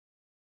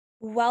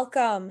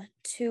Welcome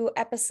to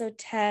episode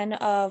 10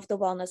 of the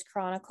Wellness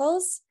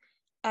Chronicles.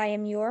 I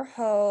am your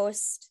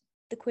host,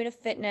 the Queen of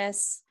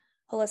Fitness,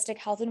 holistic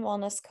health and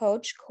wellness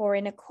coach,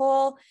 Corey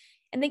Nicole.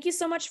 And thank you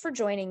so much for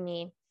joining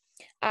me.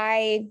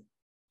 I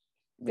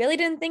really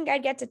didn't think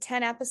I'd get to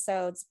 10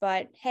 episodes,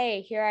 but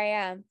hey, here I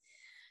am.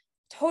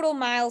 Total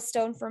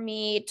milestone for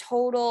me,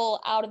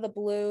 total out of the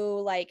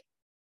blue.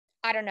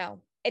 I don't know.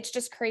 It's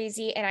just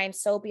crazy. And I'm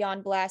so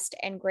beyond blessed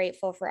and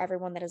grateful for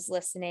everyone that is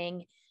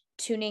listening,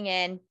 tuning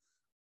in.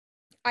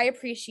 I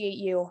appreciate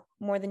you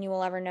more than you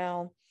will ever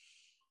know.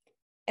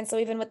 And so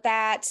even with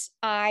that,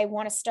 I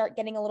want to start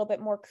getting a little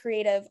bit more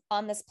creative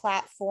on this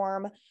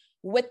platform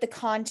with the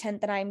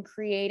content that I'm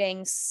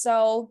creating.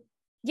 So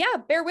yeah,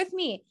 bear with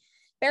me.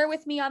 Bear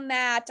with me on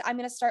that. I'm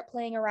going to start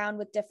playing around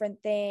with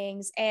different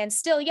things. And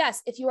still,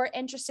 yes, if you are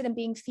interested in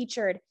being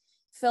featured,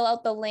 fill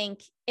out the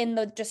link in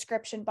the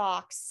description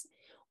box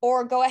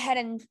or go ahead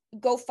and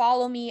go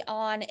follow me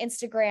on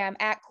Instagram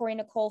at Corey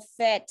Nicole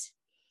Fit.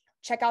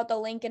 Check out the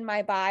link in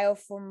my bio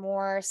for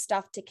more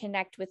stuff to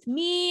connect with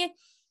me.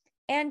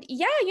 And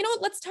yeah, you know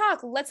what? Let's talk.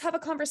 Let's have a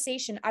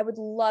conversation. I would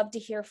love to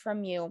hear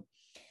from you.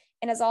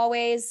 And as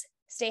always,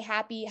 stay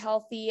happy,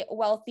 healthy,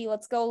 wealthy.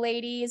 Let's go,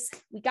 ladies.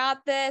 We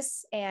got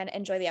this, and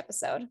enjoy the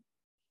episode.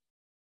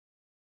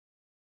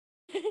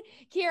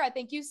 Keyara,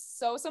 thank you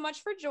so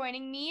much for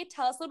joining me.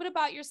 Tell us a little bit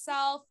about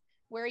yourself.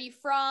 Where are you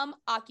from,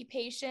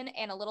 occupation,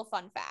 and a little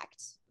fun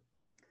fact.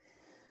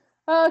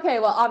 Okay,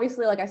 well,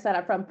 obviously, like I said,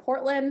 I'm from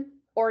Portland,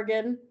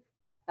 Oregon.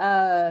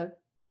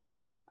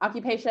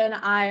 Occupation,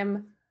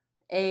 I'm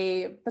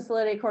a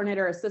facility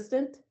coordinator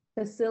assistant.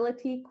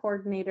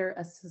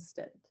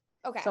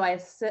 Okay. So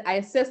I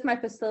assist my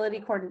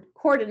facility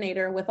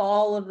coordinator with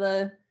all of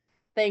the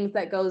things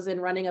that goes in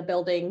running a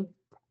building,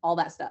 all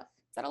that stuff.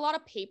 Is that a lot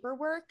of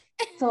paperwork?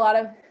 It's a lot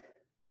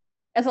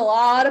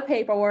of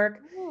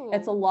paperwork. Ooh.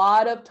 It's a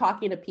lot of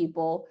talking to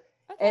people.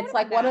 Okay, it's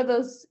like one of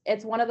those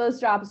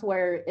jobs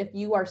where if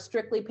you are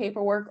strictly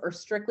paperwork or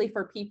strictly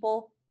for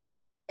people,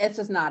 it's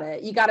just not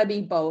it. You got to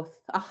be both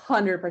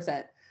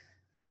 100%.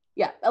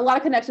 Yeah. A lot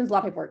of connections, a lot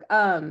of paperwork.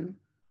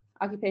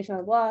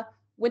 Occupational blah.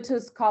 Went to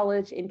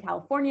college in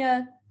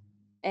California.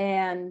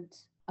 And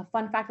a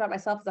fun fact about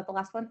myself, is that the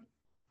last one?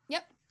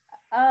 Yep.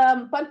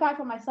 Fun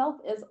fact about myself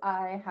is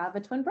I have a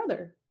twin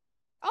brother.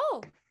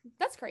 Oh,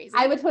 that's crazy.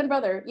 I have a twin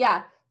brother.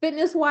 Yeah.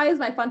 Fitness wise,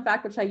 my fun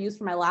fact, which I used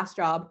for my last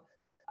job,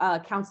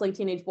 counseling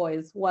teenage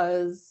boys,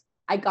 was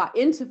I got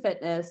into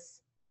fitness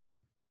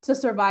to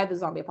survive the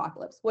zombie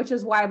apocalypse, which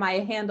is why my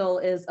handle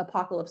is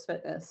Apocalypse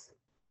Fitness.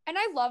 And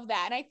I love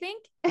that. And I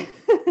think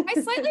I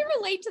slightly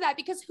relate to that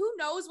because who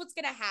knows what's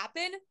going to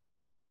happen?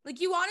 Like,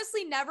 you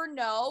honestly never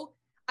know.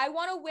 I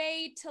want a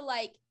way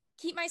to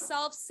keep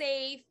myself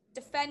safe,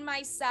 defend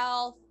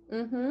myself,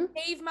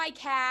 save my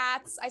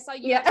cats. I saw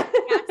you have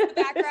cats in the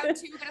background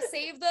too. Gonna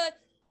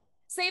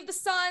save the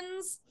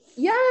sons.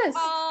 Yes.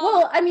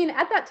 Well, I mean,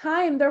 at that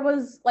time there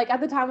was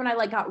at the time when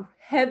I got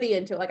heavy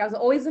into it, I was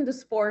always into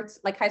sports,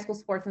 high school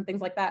sports and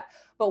things like that.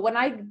 But when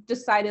I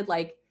decided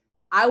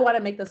I want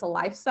to make this a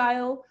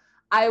lifestyle,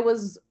 I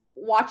was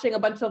watching a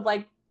bunch of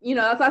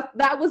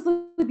that was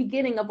the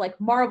beginning of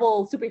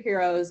Marvel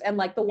superheroes and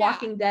The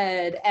Walking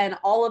Dead and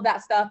all of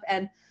that stuff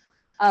and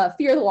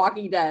Fear the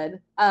Walking Dead.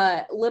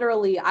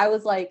 Literally, I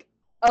was like,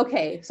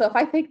 okay, so if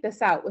I think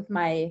this out with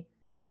my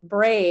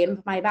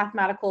brain, my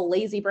mathematical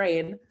lazy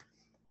brain,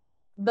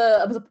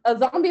 a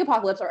zombie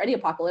apocalypse or any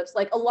apocalypse,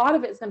 a lot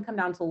of it's gonna come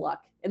down to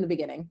luck in the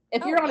beginning.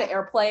 If you're on an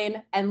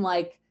airplane and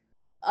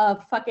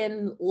a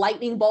fucking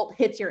lightning bolt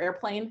hits your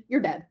airplane,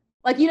 you're dead.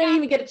 You didn't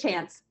even get a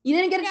chance. You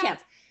didn't get a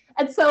chance.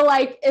 And so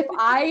if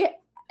I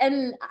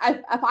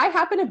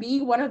happen to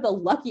be one of the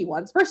lucky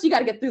ones, first you got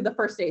to get through the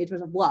first stage,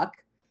 which is luck.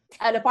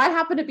 And if I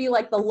happen to be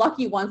the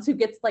lucky ones who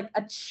gets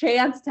a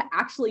chance to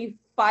actually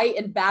fight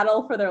and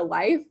battle for their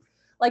life,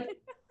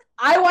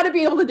 I want to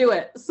be able to do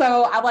it.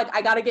 So I'm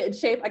I got to get in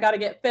shape. I got to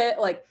get fit.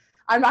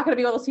 I'm not going to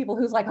be one of those people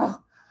who's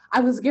oh, I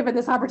was given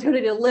this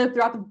opportunity to live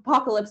throughout the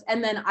apocalypse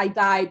and then I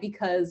die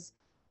because,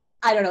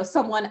 I don't know,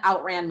 someone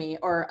outran me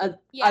or a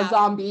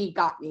zombie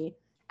got me.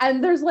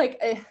 And there's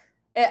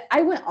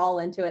I went all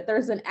into it.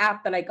 There's an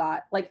app that I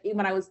got,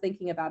 when I was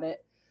thinking about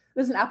it,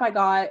 there's an app I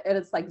got and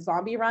it's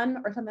Zombie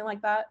Run or something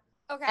like that.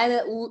 Okay. And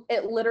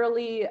it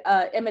literally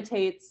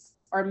imitates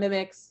or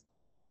mimics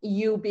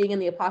you being in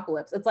the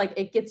apocalypse. It's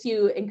it gets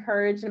you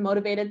encouraged and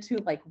motivated to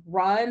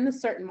run a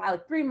certain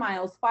mile, 3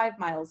 miles, 5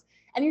 miles,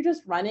 and you're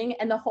just running.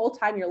 And the whole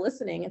time you're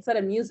listening instead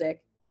of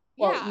music.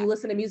 Well, you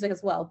listen to music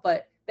as well,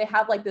 but they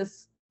have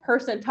this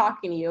person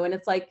talking to you and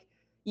it's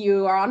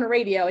you are on a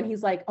radio and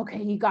he's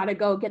okay, you got to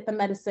go get the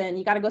medicine.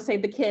 You got to go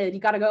save the kid. You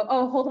got to go,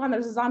 oh, hold on,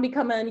 there's a zombie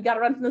coming. You got to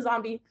run from the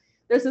zombie.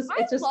 There's this,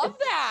 I love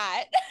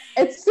that.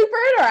 It's super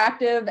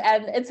interactive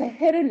and it's a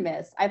hit and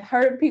miss. I've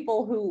heard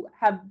people who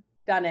have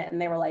done it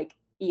and they were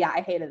yeah,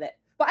 I hated it,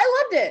 but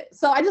I loved it.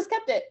 So I just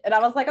kept it. And I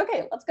was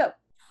okay, let's go.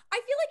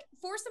 I feel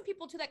for some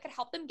people too, that could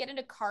help them get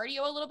into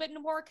cardio a little bit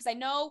more. Cause I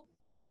know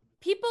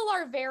people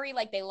are very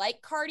they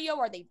like cardio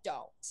or they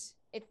don't.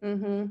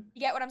 You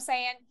get what I'm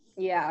saying?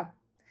 Yeah.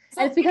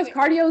 And it's because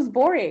cardio is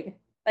boring.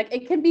 Like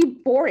it can be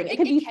boring. It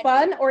can be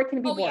fun or it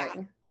can be boring.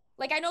 Yeah.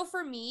 Like I know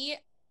for me,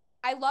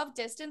 I love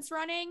distance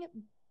running,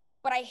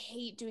 but I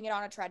hate doing it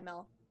on a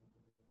treadmill.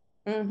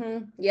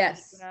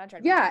 Yes.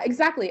 Yeah,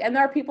 exactly. And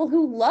there are people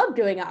who love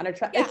doing it on a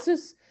treadmill. Yeah. It's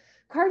just,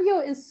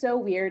 cardio is so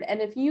weird. And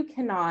if you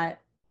cannot,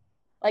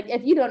 like,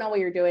 if you don't know what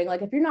you're doing,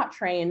 like if you're not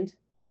trained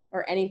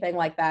or anything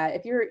like that,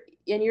 if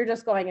you're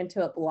just going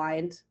into it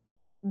blind,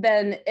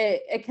 then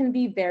it can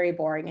be very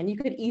boring and you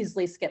could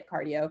easily skip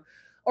cardio,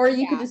 or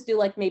you could just do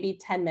like maybe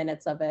 10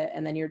 minutes of it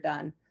and then you're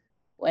done.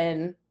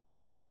 When,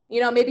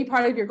 maybe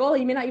part of your goal,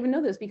 you may not even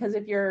know this, because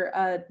if you're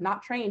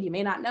not trained, you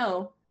may not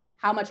know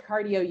how much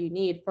cardio you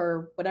need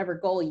for whatever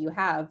goal you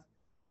have.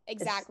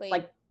 Exactly. It's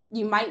like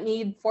you might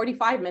need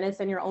 45 minutes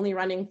and you're only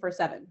running for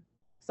 7.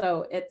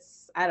 So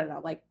it's, I don't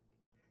know, like,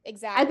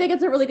 exactly. I think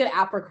it's a really good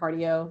app for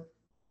cardio.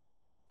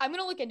 I'm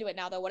going to look into it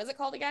now though. What is it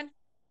called again?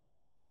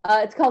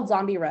 It's called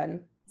Zombie Run.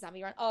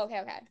 Zombie Run. Oh, okay.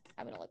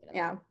 I'm going to look into it.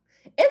 Yeah.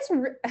 It's,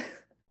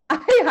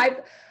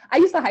 I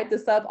used to hype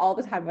this up all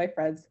the time with my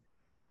friends.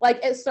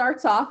 Like it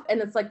starts off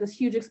and it's like this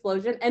huge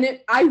explosion. And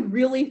I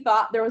really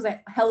thought there was a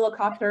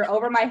helicopter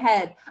over my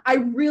head. I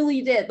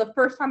really did. The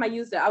first time I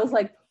used it, I was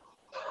like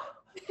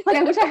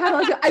I wish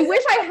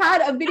I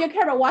had a video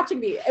camera watching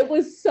me. It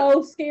was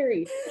so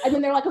scary. And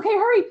then they're like, okay,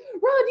 hurry,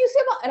 run, you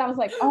see what? And I was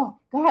like, oh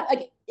God,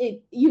 like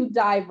you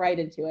dive right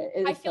into it.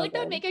 I feel like that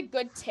would make a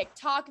good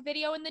TikTok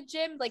video in the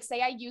gym. Like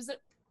say I use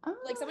it,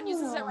 like someone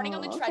uses it running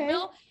on the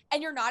treadmill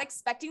and you're not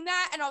expecting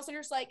that. And all of a sudden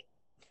you're just like,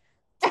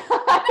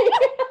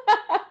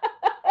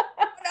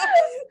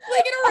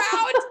 flicking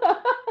around.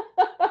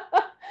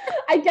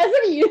 I guess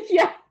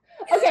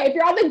okay, if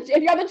you're on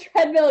the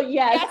treadmill,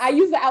 yes. I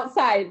use it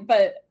outside,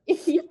 but I'm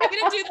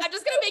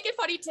just gonna make a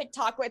funny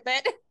TikTok with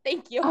it.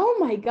 Thank you. Oh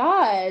my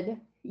God.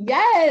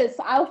 Yes,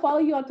 I'll follow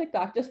you on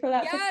TikTok just for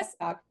that. Yes,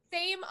 TikTok.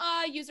 Same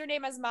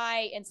username as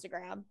my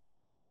Instagram.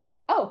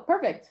 Oh,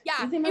 perfect.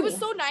 Yeah, it was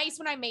so nice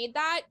when I made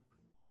that.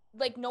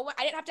 Like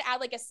I didn't have to add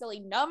like a silly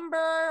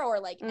number or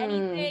like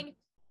anything.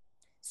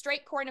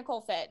 Straight Cory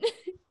Nicole Fit.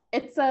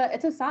 It's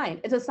a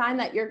sign. It's a sign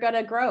that you're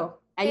gonna grow,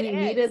 and you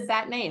needed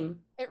that name.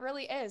 It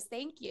really is.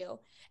 Thank you.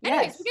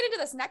 Anyways, we get into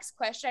this next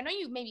question. I know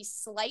you maybe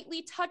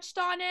slightly touched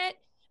on it,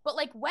 but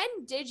like, when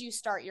did you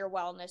start your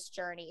wellness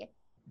journey?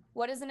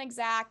 What is an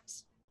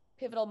exact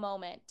pivotal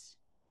moment?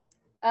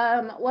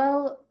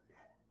 Well,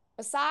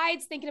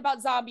 besides thinking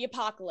about zombie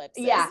apocalypse.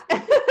 Yeah.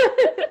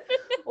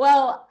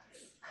 Well,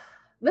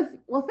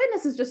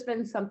 fitness has just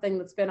been something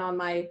that's been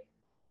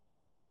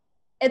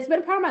it's been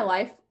a part of my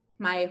life,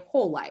 my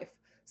whole life.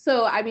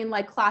 So, I mean,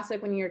 like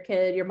classic, when you're a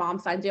kid, your mom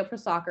signs you up for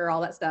soccer,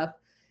 all that stuff.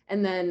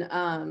 And then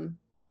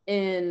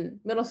in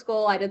middle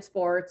school, I did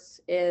sports.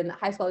 In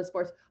high school, I did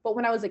sports. But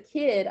when I was a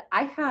kid,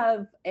 I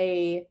have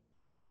a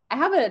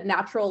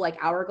natural like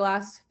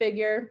hourglass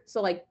figure.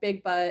 So like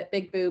big butt,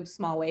 big boobs,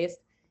 small waist.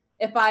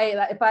 If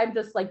I'm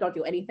just like, don't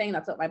do anything,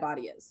 that's what my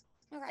body is.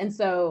 Okay. And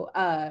so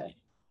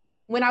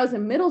when I was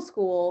in middle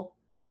school,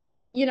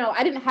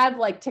 I didn't have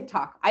like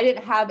TikTok. I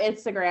didn't have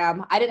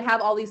Instagram. I didn't have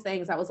all these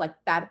things. I was like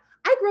that.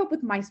 I grew up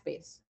with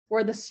MySpace,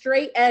 where the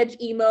straight edge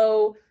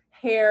emo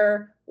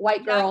hair,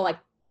 white girl,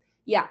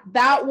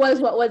 that was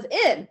what was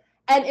in.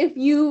 And if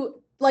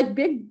you like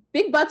big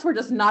butts were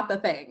just not the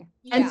thing.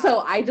 Yeah. And so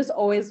I just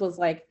always was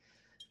like,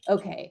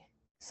 okay,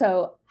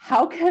 so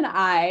how can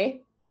I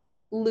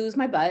lose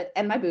my butt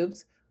and my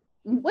boobs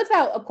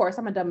without, of course,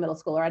 I'm a dumb middle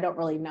schooler. I don't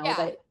really know,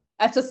 but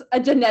that's just a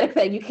genetic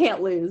thing. You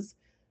can't lose.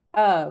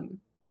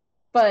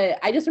 But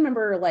I just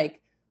remember like,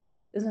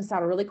 this is gonna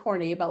sound really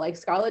corny, but like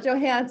Scarlett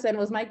Johansson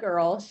was my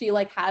girl. She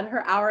like had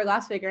her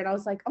hourglass figure and I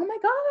was like, oh my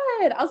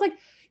God. I was like,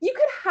 you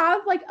could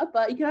have like a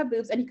butt, you could have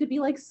boobs, and you could be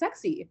like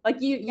sexy.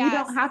 Like you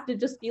don't have to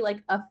just be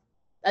like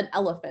an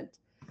elephant.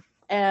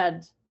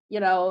 And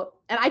and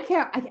I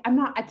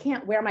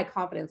can't wear my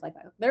confidence like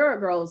that. There are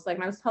girls, like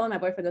I was telling my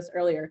boyfriend this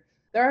earlier,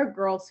 there are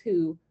girls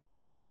who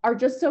are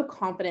just so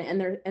confident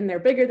and they're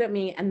bigger than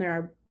me and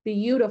they're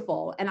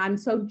beautiful, and I'm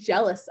so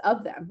jealous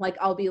of them. Like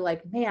I'll be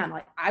like, man,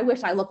 like I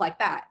wish I looked like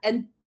that.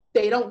 And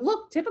they don't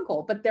look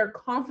typical, but their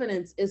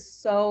confidence is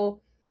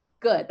so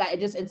good that it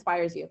just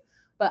inspires you.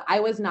 But I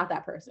was not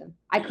that person.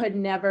 I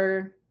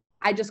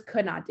just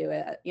could not do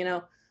it.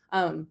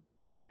 I'm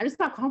just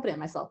not confident in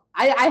myself.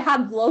 I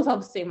had low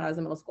self-esteem when I was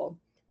in middle school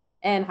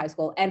and high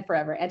school and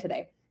forever and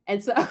today.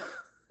 And so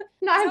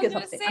no, I have good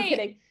self-esteem. I'm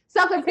kidding.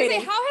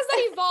 Self-improving. How has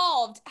that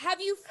evolved? Have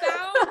you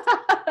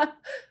found?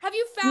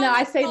 No,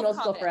 I stayed in middle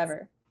school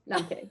forever. No,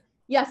 I'm kidding.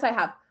 Yes, I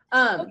have.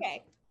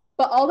 Okay.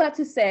 But all that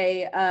to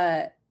say,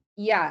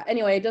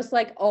 anyway, just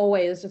like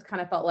always, just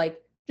kind of felt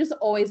like just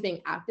always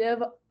being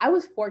active. I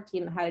was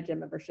 14 and had a gym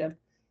membership.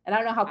 And I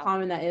don't know how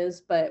common that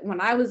is, but when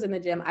I was in the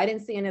gym, I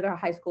didn't see any other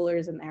high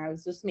schoolers in there. It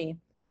was just me.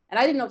 And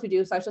I didn't know what to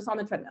do. So I was just on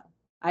the treadmill.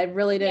 I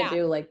really didn't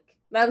do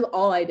that was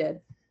all I did.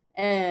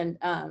 And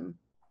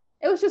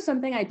it was just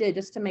something I did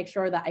just to make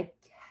sure that I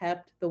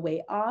kept the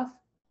weight off.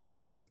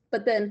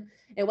 But then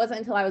it wasn't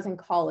until I was in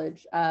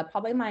college,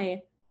 probably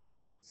my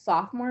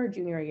sophomore or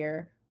junior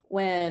year,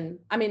 I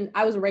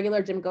was a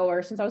regular gym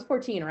goer since I was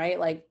 14, right?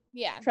 Like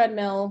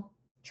treadmill,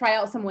 try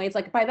out some weights.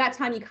 Like by that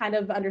time you kind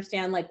of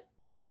understand like,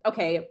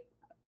 okay,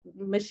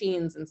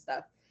 machines and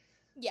stuff.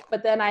 Yeah.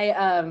 But then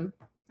I'm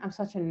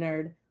such a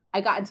nerd.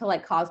 I got into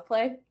like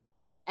cosplay,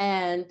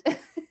 and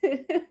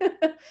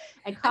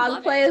and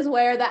cosplay is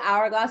where the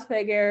hourglass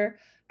figure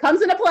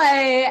comes into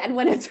play, and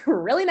when it's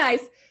really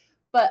nice.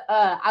 But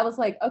I was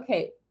like,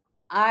 okay,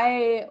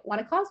 I want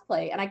to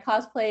cosplay, and I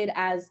cosplayed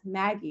as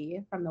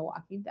Maggie from The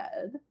Walking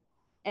Dead.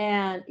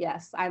 And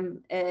yes,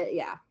 I'm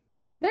yep,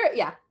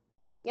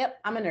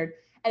 I'm a nerd.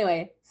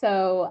 Anyway,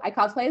 so I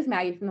cosplay as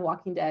Maggie from The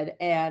Walking Dead,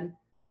 and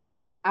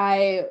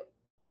I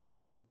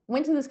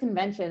went to this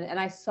convention and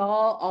I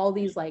saw all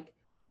these like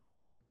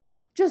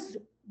just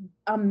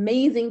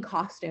amazing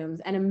costumes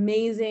and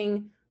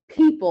amazing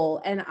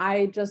people, and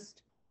I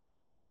just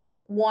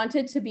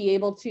wanted to be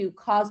able to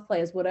cosplay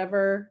as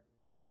whatever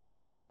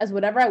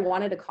I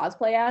wanted to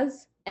cosplay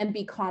as and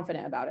be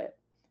confident about it.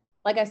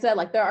 Like I said,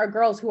 like there are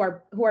girls who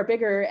are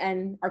bigger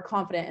and are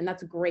confident, and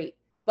that's great.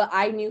 But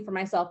I knew for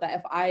myself that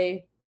if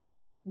I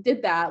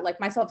did that, like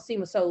my self-esteem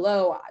was so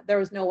low, there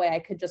was no way I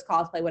could just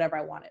cosplay whatever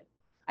I wanted.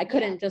 I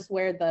couldn't just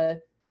wear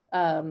the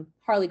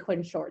Harley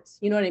Quinn shorts.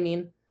 You know what I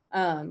mean?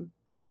 And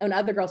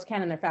other girls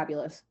can, and they're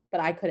fabulous, but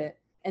I couldn't.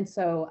 And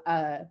so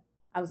I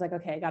was like,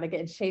 okay, I got to get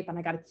in shape, and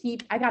I got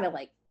to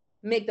like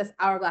make this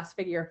hourglass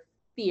figure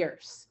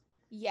fierce.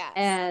 Yes.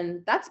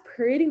 And that's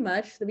pretty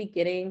much the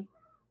beginning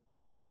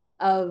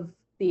of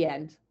the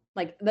end.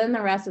 Like then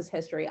the rest is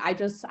history.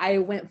 I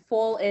went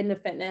full into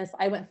fitness.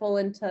 I went full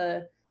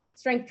into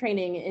strength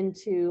training,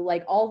 into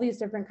like all these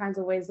different kinds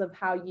of ways of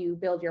how you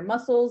build your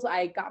muscles.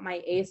 I got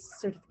my ACE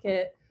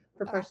certificate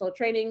for personal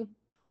training.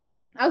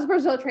 I was a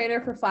personal trainer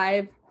for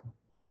 5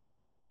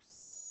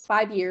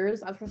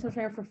 years. I was a personal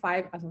trainer for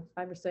 5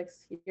 or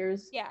 6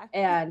 years. Yeah.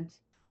 And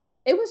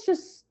it was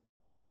just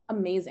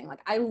amazing. Like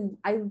I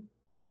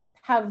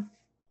have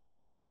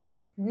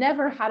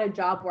never had a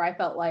job where I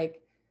felt like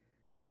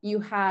you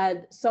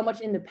had so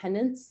much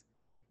independence,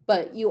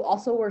 but you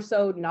also were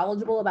so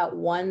knowledgeable about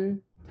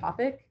one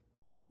topic.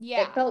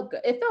 Yeah. It felt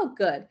good. It felt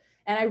good.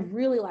 And I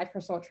really liked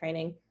personal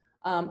training.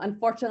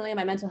 Unfortunately,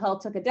 my mental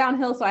health took a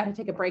downhill, so I had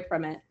to take a break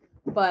from it.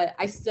 But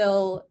I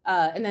still,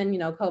 and then,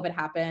 COVID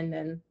happened,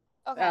 and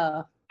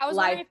I was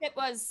wondering if it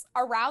was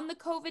around the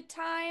COVID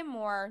time,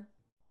 or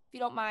if you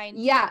don't mind.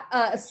 Yeah.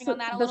 So on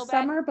that a the little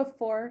summer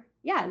before,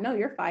 yeah, no,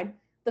 you're fine.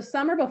 The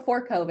summer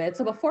before COVID.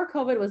 So before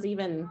COVID was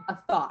even a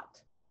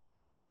thought,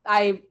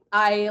 I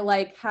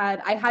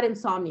had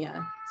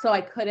insomnia, so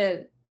I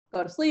couldn't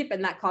go to sleep,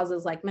 and that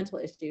causes like mental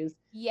issues.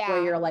 Yeah.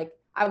 Where you're like,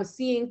 I was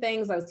seeing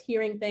things, I was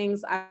hearing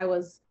things, I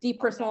was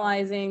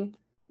depersonalizing. Okay.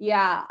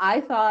 Yeah,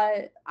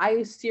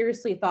 I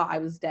seriously thought I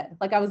was dead.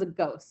 Like I was a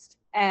ghost.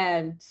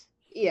 And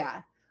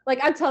yeah, like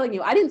I'm telling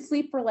you, I didn't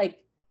sleep for like,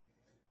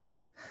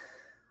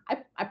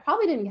 I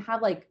probably didn't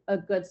have like a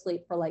good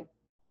sleep for like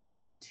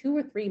 2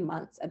 or 3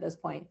 months at this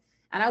point.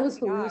 And I was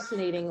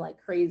hallucinating like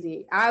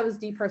crazy. I was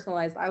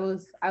depersonalized. I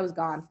was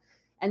gone.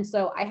 And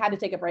so I had to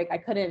take a break. I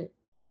couldn't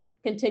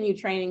continue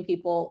training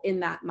people in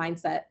that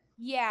mindset.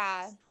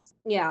 Yeah.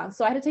 Yeah.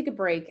 So I had to take a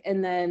break.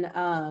 And then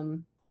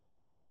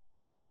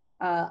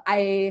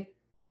I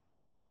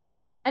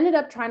ended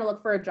up trying to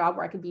look for a job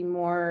where I could be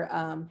more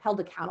held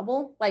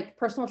accountable. Like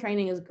personal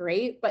training is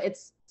great, but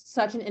it's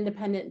such an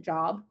independent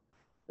job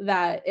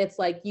that it's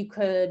like you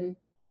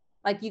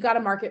got to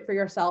market for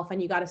yourself,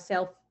 and you got to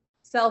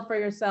sell for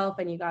yourself,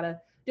 and you got to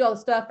do all the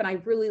stuff. And I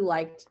really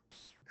liked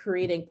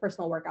creating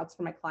personal workouts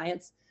for my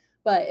clients,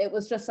 but it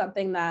was just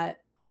something that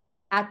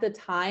at the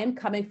time,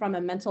 coming from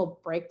a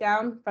mental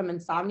breakdown from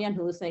insomnia and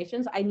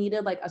hallucinations, I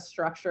needed like a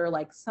structure,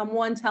 like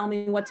someone tell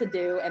me what to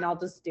do and I'll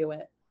just do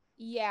it.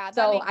 Yeah.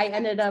 So I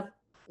ended up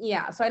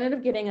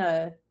getting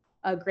a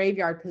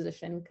graveyard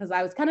position, because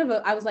I was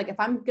like, if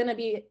I'm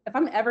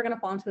ever going to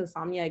fall into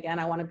insomnia again,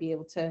 I want to be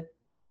able to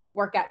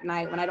work at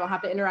night when I don't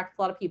have to interact with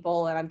a lot of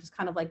people, and I'm just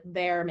kind of like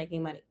there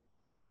making money.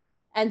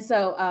 And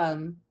so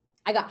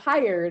I got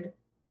hired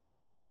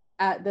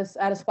at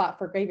a spot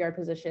for graveyard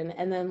position,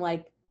 and then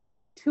like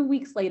 2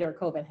 weeks later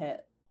COVID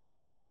hit.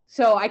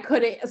 So I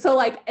couldn't,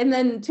 and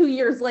then 2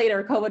 years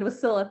later COVID was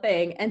still a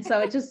thing. And so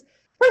it just,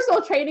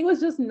 personal training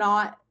was just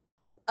not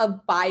a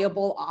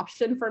viable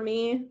option for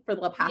me for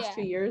the past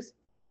 2 years.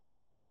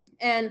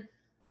 And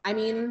I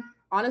mean,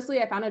 honestly,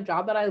 I found a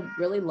job that I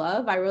really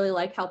love. I really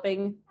like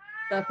helping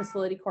the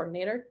facility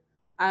coordinator.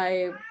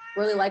 I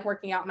really like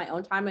working out in my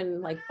own time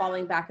and like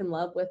falling back in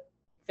love with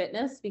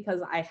fitness, because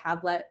I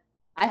have let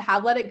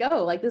it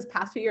go. Like this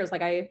past 2 years,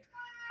 like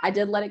I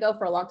did let it go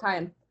for a long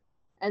time.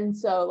 And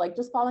so like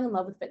just falling in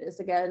love with fitness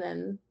again,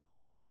 and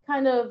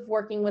kind of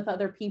working with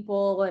other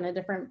people in a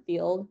different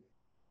field.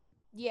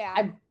 Yeah.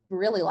 I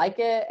really like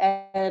it.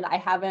 And I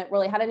haven't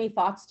really had any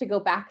thoughts to go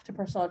back to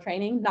personal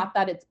training. Not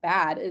that it's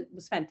bad. It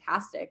was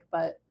fantastic,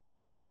 but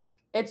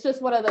it's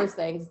just one of those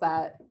things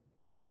that,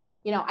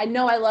 I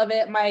know I love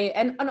it.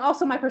 And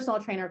also my personal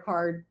trainer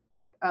card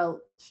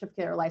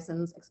certificate or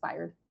license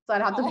expired. So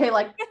I'd have to pay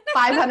like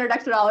 $500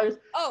 extra.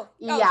 Oh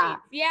yeah.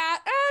 Geez. Yeah.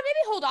 Maybe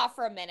hold off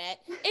for a minute.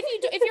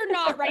 If you're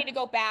not ready to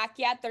go back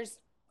yet, there's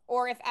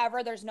Or if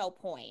ever, there's no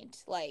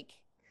point. Like,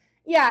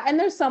 yeah, and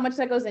there's so much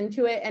that goes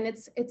into it, and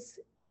it's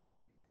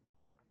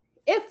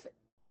if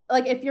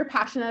like if you're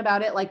passionate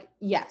about it, like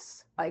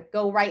yes, like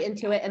go right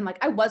into it. And like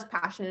I was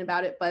passionate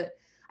about it, but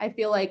I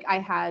feel like I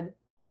had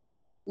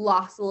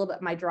lost a little bit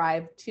of my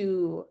drive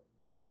to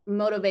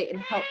motivate and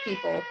help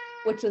people,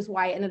 which is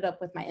why I ended up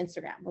with my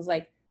Instagram. Was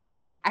like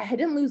I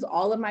didn't lose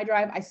all of my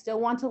drive. I still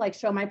want to like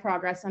show my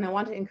progress, and I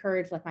want to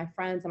encourage like my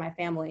friends and my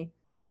family.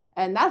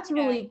 And that's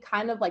really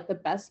kind of like the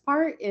best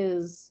part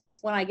is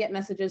when I get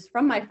messages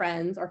from my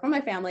friends or from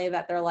my family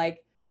that they're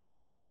like,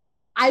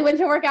 I went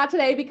to work out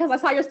today because I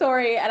saw your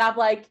story. And I'm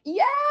like,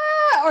 yeah.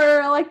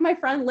 Or like my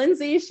friend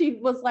Lindsay, she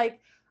was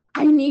like,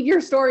 I need your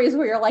stories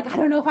where you're like, I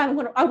don't know if I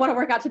want to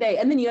work out today.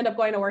 And then you end up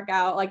going to work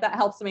out. Like that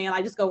helps me. And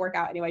I just go work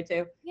out anyway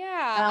too.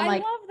 yeah, I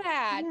Like, love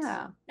that.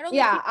 yeah. Not only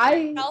Yeah.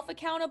 keeping yourself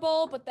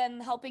accountable, but then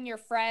helping your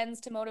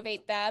friends to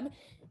motivate them.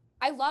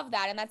 I love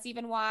that. And that's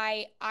even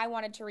why I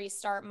wanted to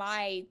restart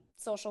my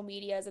social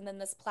medias and then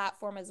this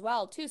platform as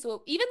well, too.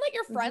 So even let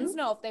your friends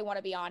know if they want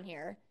to be on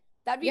here.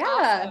 That'd be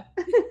awesome.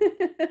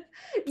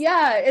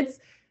 Yeah,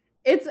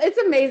 it's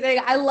amazing.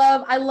 I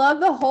love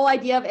the whole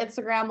idea of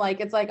Instagram.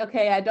 Like it's like,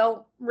 okay, I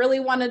don't really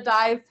want to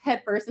dive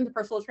headfirst into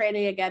personal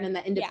training again and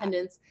the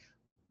independence,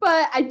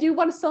 but I do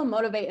want to still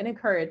motivate and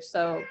encourage.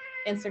 So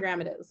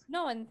Instagram it is.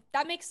 No, and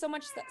that makes so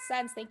much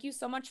sense. Thank you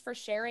so much for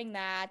sharing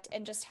that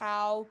and just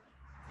how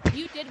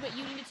you did what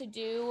you needed to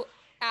do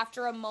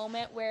after a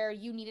moment where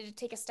you needed to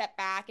take a step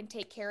back and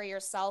take care of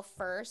yourself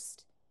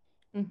first.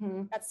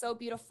 Mm-hmm. That's so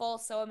beautiful,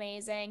 so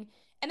amazing.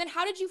 And then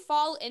how did you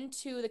fall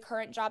into the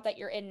current job that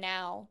you're in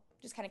now?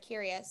 Just kind of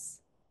curious.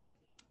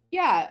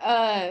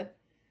 Yeah,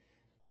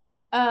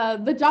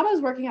 the job I was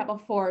working at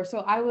before, so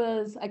I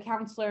was a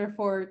counselor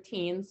for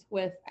teens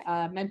with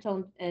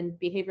mental and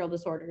behavioral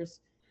disorders.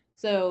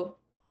 So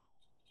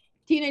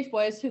teenage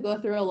boys who go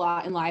through a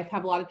lot in life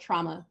have a lot of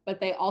trauma,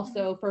 but they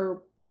also,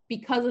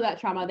 because of that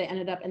trauma, they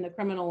ended up in the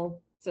criminal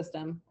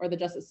system or the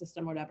justice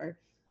system or whatever.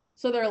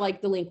 So they're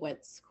like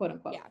delinquents, quote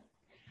unquote. Yeah.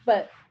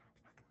 But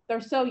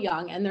they're so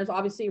young, and there's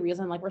obviously a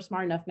reason, like we're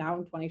smart enough now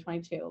in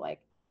 2022,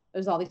 like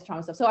there's all these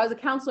trauma stuff. So I was a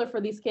counselor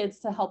for these kids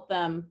to help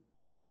them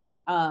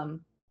kind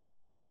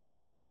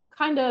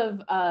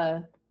of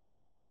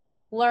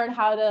learn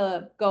how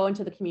to go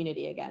into the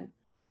community again.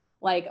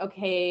 Like,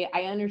 okay,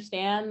 I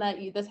understand that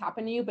this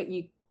happened to you, but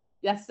you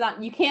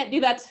can't do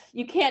that.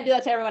 You can't do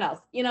that to everyone else.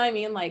 You know what I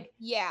mean? Like,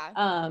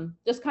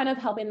 just kind of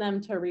helping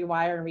them to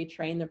rewire and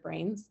retrain their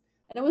brains.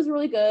 And it was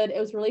really good. It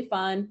was really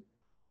fun.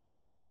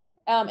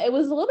 It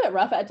was a little bit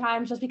rough at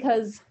times just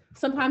because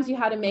sometimes you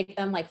had to make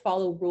them like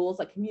follow rules,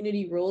 like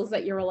community rules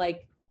that you were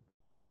like,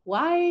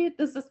 why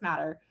does this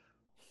matter?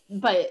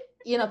 But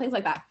things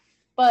like that.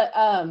 But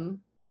I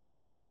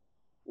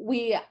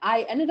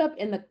ended up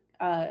in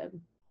the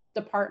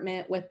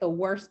department with the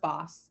worst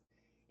boss,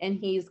 and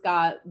he's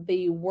got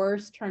the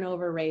worst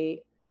turnover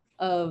rate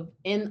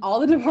in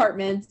all the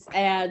departments,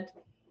 and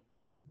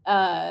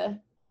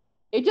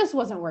it just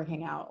wasn't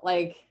working out.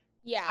 Like,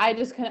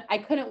 I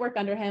couldn't work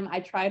under him. I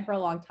tried for a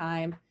long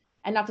time,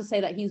 and not to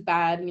say that he's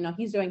bad,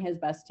 he's doing his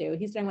best too.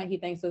 He's doing what he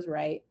thinks is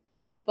right,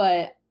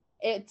 but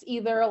it's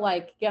either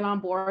like get on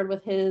board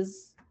with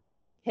his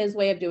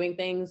way of doing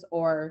things,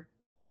 or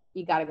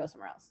you got to go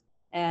somewhere else.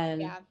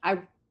 And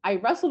I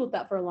wrestled with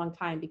that for a long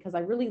time because I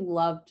really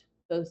loved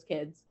those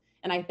kids,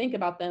 and I think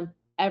about them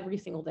every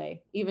single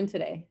day, even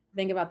today. I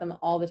think about them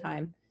all the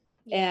time.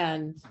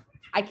 And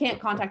I can't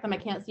contact them. I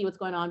can't see what's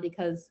going on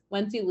because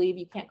once you leave,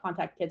 you can't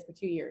contact kids for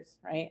 2 years,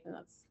 right? And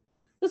that's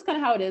just kind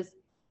of how it is.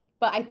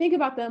 But I think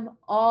about them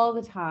all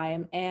the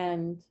time.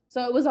 And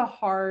so it was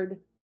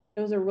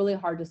a really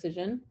hard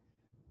decision.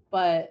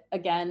 But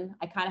again,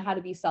 I kind of had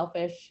to be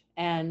selfish,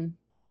 and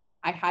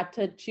I had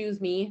to choose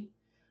me.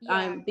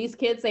 These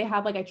kids, they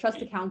have I trust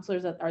the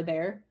counselors that are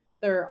there.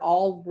 They're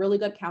all really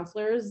good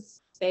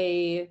counselors.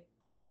 They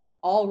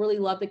all really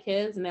love the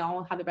kids, and they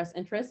all have the best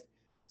interest.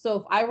 So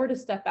if I were to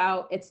step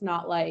out, it's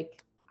not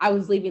like I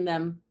was leaving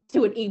them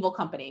to an evil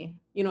company.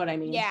 You know what I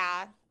mean?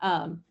 Yeah.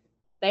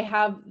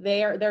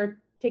 They're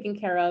taken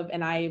care of,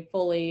 and I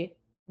fully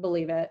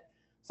believe it.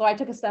 So I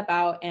took a step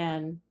out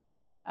and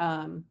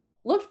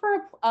looked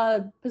for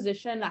a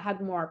position that had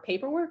more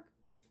paperwork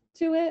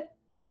to it.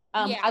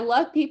 I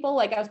love people.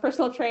 Like I was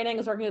personal training, I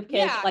was working with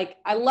kids. Like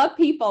I love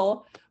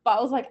people, but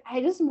I was like,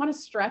 I just want to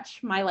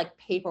stretch my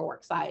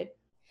paperwork side.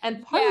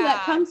 And part of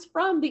that comes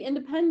from the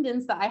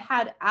independence that I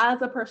had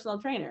as a personal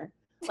trainer.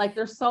 Like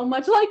there's so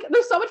much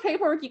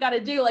paperwork you got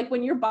to do. Like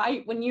when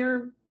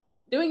you're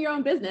doing your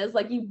own business,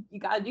 like you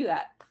got to do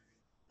that.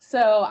 So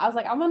I was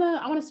like, I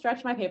want to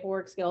stretch my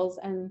paperwork skills.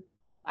 And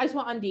I just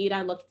went on Indeed.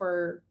 I looked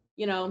for,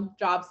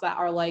 jobs that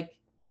are like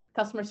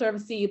customer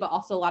servicey, but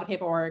also a lot of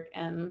paperwork.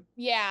 And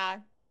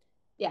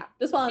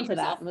just fell into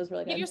that. It was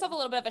really good. Give yourself a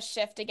little bit of a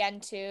shift again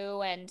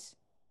too. And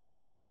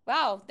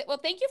wow. Well,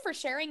 thank you for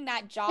sharing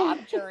that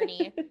job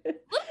journey.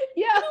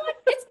 You know what?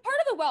 It's part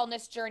of the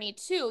wellness journey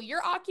too.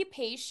 Your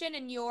occupation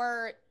and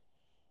your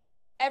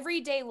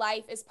everyday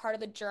life is part of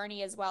the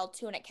journey as well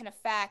too. And it can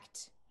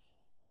affect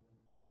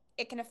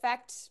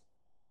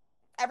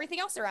everything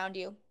else around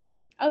you.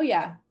 Oh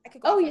yeah. I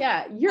could go Oh off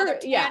yeah. another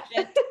Yeah.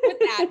 tangent with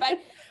that, but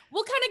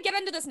we'll kind of get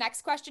into this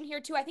next question here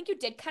too. I think you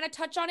did kind of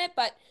touch on it,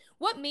 but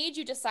what made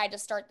you decide to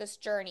start this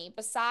journey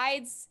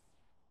besides,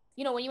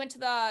 when you went to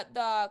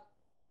the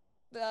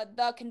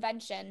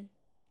convention?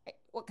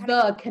 What kind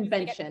of The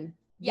convention.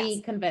 yes,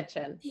 The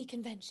convention. the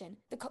convention.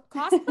 The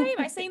cosplay? Am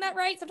I saying that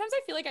right? Sometimes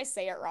I feel like I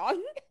say it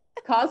wrong.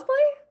 Cosplay?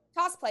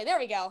 Cosplay. There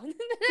we go.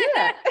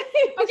 Yeah.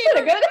 Okay,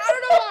 Good. I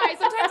don't know why.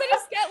 Sometimes I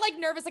just get like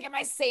nervous. Like, am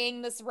I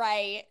saying this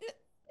right?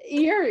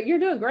 You're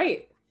doing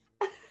great.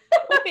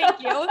 Well,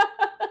 thank you.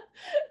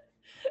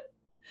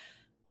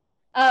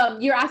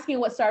 You're asking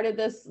what started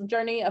this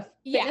journey of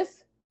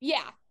fitness?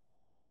 Yeah.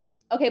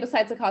 Okay,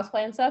 besides the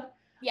cosplay and stuff?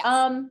 Yes.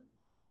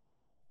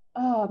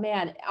 Oh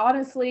man,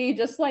 honestly,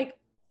 just like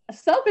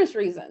selfish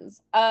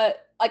reasons.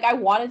 Like I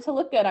wanted to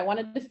look good. I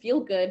wanted to feel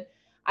good.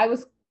 I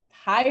was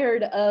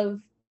tired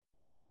of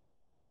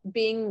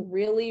being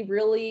really,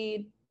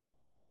 really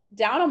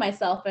down on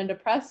myself and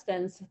depressed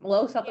and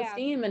low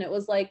self-esteem. And it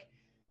was like,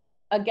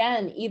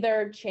 again,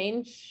 either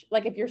change,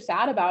 like if you're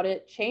sad about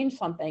it, change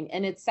something.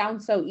 And it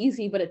sounds so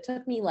easy, but it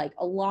took me like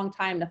a long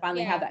time to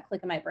finally have that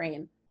click in my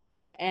brain.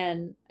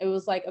 And it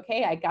was like,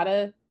 okay,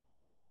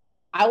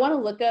 I want to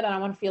look good and I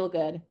want to feel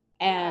good.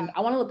 And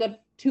I want to look good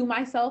to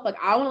myself. Like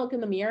I want to look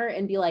in the mirror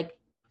and be like,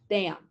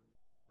 damn.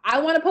 I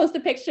want to post a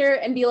picture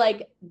and be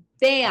like,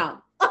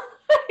 damn.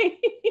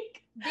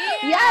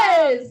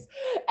 Yes.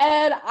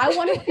 And I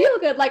want to feel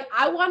good. Like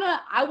I want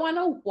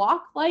to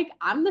walk like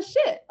I'm the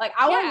shit. Like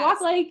I want to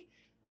walk like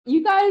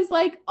you guys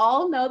like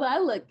all know that I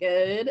look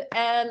good.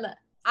 And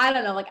I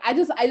don't know, like I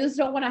just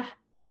don't want to,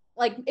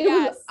 like it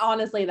was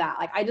honestly that,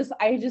 like I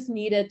just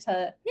needed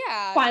to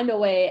find a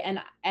way,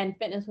 and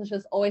fitness was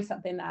just always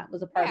something that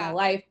was a part of my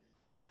life.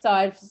 So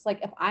I was just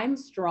like, if I'm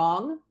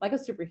strong, like a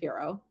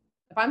superhero,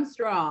 if I'm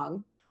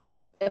strong,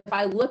 if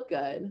I look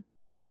good,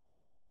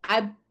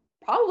 I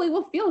probably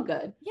will feel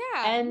good.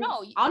 Yeah. And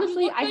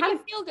honestly, I had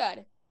to feel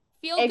good.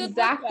 Feel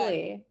exactly. Good,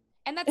 look good.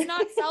 And that's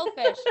not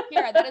selfish.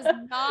 Keyara, that is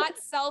not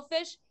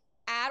selfish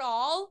at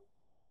all.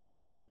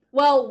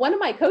 Well, one of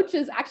my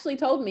coaches actually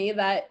told me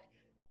that,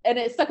 and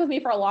it stuck with me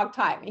for a long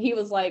time. He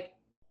was like,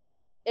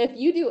 if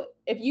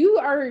you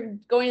are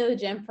going to the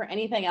gym for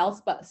anything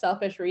else but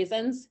selfish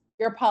reasons,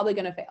 you're probably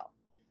going to fail.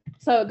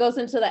 So it goes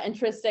into the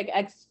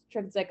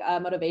extrinsic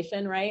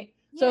motivation, right?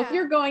 Yeah. So if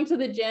you're going to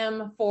the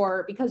gym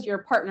because your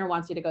partner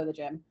wants you to go to the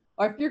gym,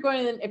 or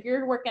if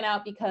you're working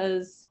out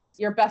because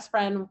your best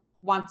friend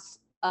wants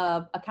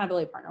a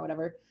accountability partner,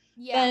 whatever,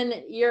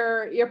 then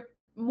you're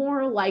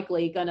more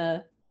likely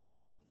gonna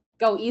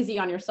go easy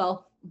on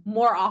yourself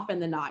more often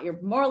than not.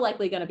 You're more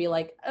likely gonna be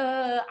like,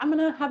 I'm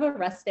gonna have a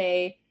rest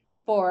day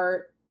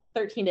for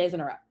 13 days in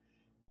a row.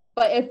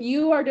 But if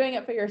you are doing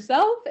it for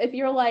yourself, if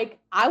you're like,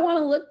 I want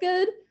to look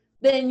good,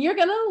 then you're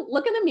gonna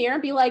look in the mirror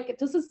and be like,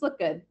 does this look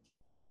good?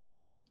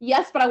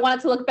 Yes, but I want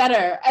it to look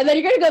better. And then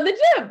you're gonna go to the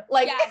gym.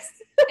 Like,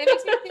 yes. It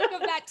makes me think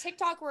of that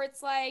TikTok where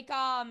it's like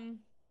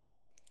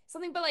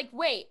something, but like,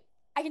 wait,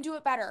 I can do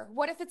it better.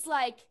 What if it's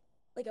like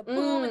a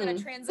boom and then a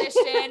transition?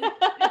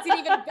 It's an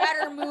even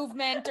better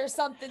movement or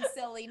something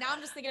silly. Now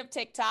I'm just thinking of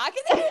TikTok.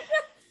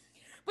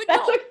 But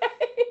no, okay.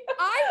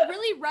 I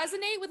really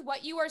resonate with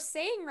what you are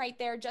saying right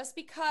there, just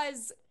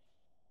because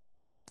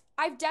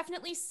I've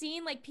definitely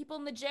seen like people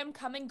in the gym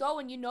come and go,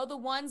 and the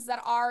ones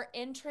that are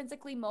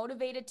intrinsically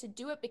motivated to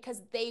do it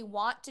because they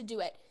want to do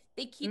it.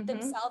 They keep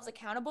themselves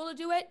accountable to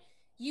do it.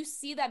 You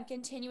see them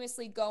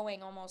continuously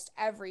going almost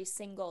every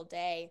single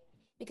day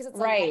because it's a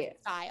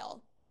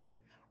lifestyle.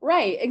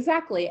 Right,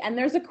 exactly. And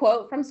there's a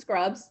quote from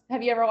Scrubs.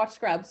 Have you ever watched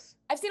Scrubs?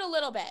 I've seen a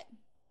little bit.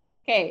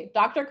 Okay,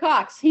 Dr.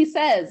 Cox, he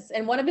says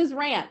in one of his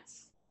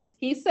rants,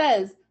 he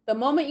says, the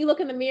moment you look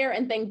in the mirror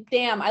and think,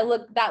 damn,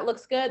 that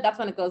looks good, that's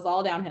when it goes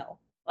all downhill.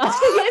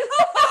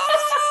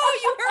 Oh,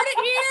 you heard it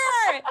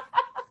here.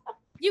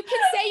 You can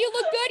say you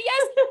look good,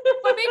 yes,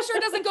 but make sure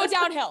it doesn't go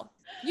downhill.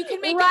 You can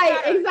make it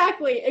better.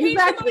 Exactly. You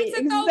can make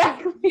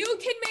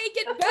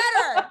it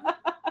better.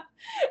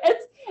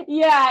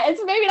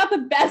 It's maybe not the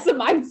best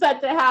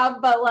mindset to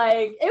have, but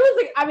like it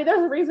was like, I mean,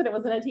 there's a reason it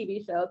wasn't a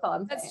TV show. That's all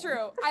I'm saying. That's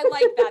true. I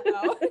like that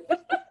though.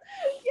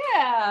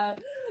 Yeah.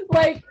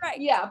 Like,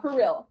 yeah, for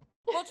real.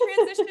 We'll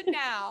transition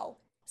now.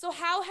 So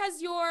how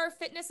has your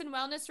fitness and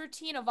wellness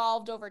routine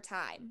evolved over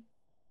time?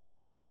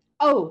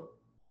 Oh,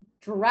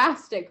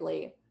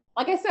 drastically.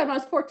 Like I said, when I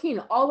was 14,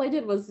 all I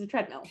did was the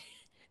treadmill.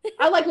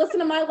 I like listen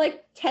to my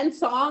like 10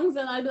 songs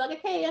and I'd be like,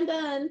 okay, I'm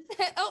done.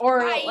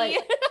 Bye. Like,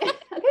 okay,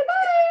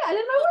 bye. I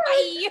did my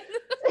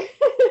work.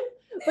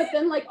 But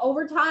then like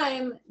over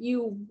time,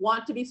 you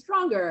want to be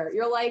stronger.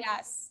 You're like,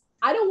 yes.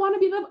 I don't want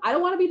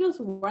to be just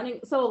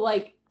running. So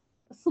like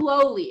it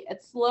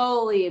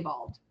slowly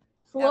evolved.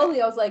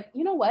 Slowly, I was like,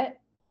 you know what?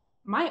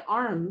 My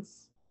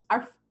arms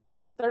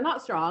they're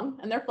not strong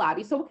and they're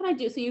flabby. So what can I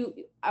do? So you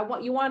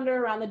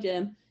wander around the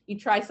gym, you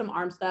try some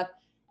arm stuff.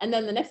 And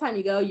then the next time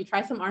you go, you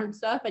try some arm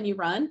stuff and you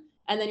run.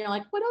 And then you're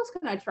like, what else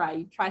can I try?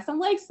 You try some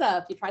leg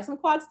stuff. You try some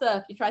quad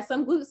stuff. You try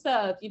some glute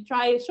stuff. You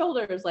try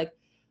shoulders. Like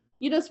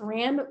you just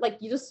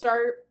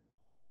start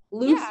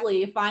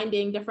loosely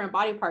finding different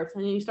body parts.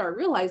 And then you start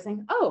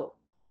realizing, oh,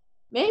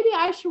 maybe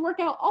I should work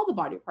out all the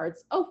body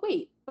parts. Oh,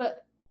 wait,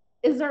 but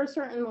is there a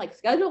certain like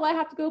schedule I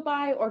have to go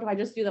by, or do I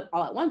just do them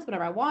all at once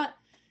whenever I want?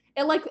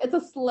 It's a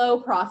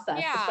slow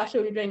process, especially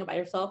when you're doing it by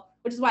yourself,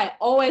 which is why I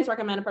always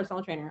recommend a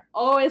personal trainer,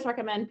 always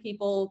recommend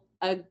people,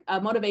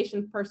 a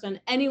motivation person,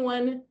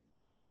 anyone.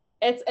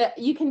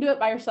 You can do it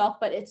by yourself,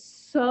 but it's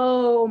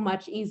so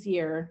much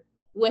easier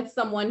with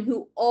someone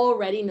who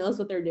already knows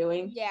what they're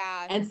doing.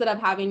 Yeah. Instead of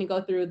having to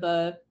go through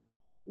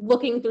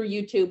looking through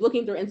YouTube,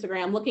 looking through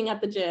Instagram, looking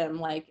at the gym,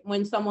 like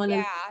when someone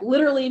is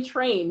literally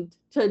trained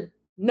to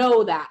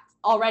know that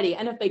already.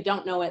 And if they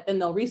don't know it, then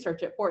they'll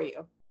research it for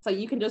you. So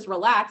you can just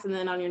relax, and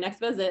then on your next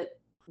visit,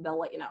 they'll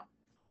let you know.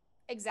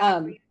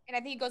 Exactly. And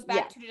I think it goes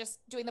back to just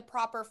doing the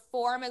proper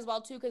form as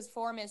well too, because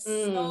form is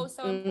so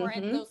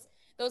important.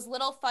 Those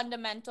little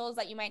fundamentals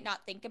that you might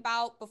not think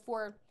about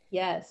before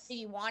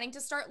maybe wanting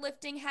to start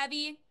lifting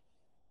heavy.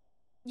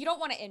 You don't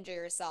want to injure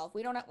yourself.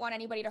 We don't want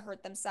anybody to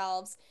hurt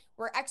themselves.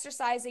 We're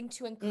exercising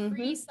to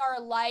increase our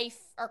life,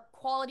 our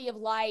quality of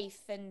life,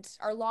 and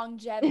our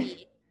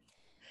longevity.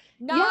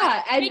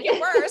 Not make it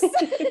worse.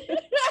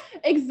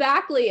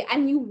 Exactly.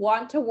 And you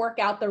want to work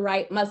out the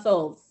right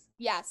muscles.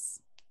 Yes.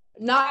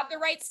 Not have the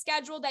right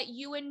schedule that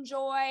you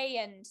enjoy.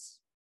 And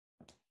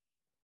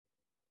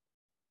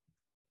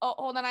oh,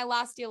 hold on, I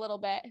lost you a little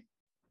bit.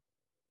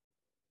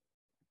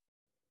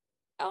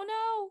 Oh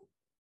no,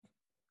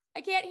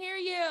 I can't hear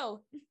you.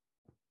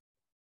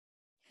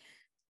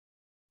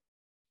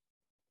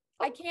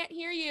 I can't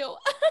hear you.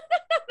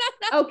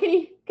 Oh, can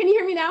you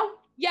hear me now?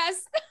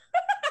 Yes.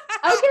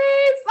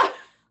 Okay.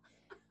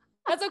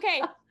 That's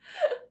okay.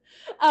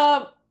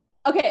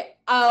 Okay.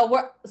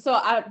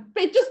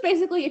 Just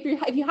basically, if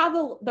you have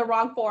the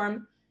wrong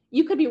form,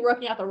 you could be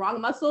working out the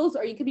wrong muscles,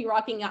 or you could be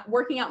working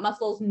out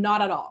muscles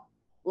not at all.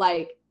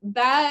 Like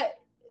that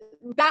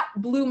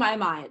blew my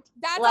mind.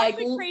 That's like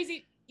actually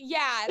crazy.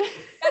 Yeah,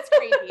 that's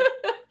crazy.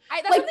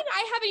 That's like, something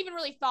I haven't even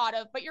really thought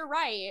of, but you're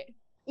right.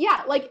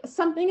 Yeah, like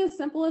something as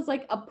simple as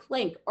like a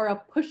plank or a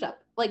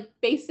push-up, like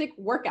basic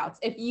workouts.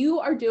 If you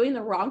are doing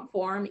the wrong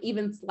form,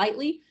 even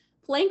slightly,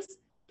 planks,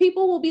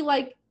 people will be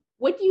like,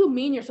 what do you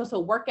mean you're supposed to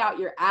work out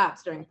your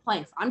abs during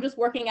planks? I'm just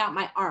working out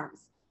my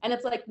arms. And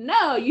it's like,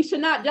 no, you should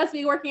not just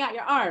be working out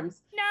your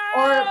arms.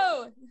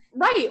 No.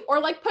 Or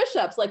like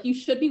push-ups, like you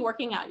should be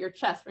working out your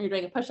chest when you're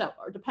doing a push-up,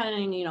 or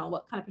depending,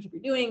 what kind of push-up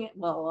you're doing,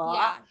 blah, blah, blah.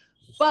 Yeah.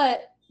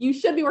 But you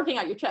should be working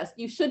out your chest.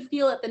 You should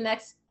feel it the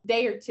next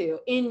day or two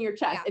in your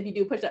chest if you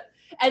do push-up.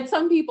 And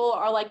some people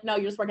are like, no,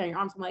 you're just working on your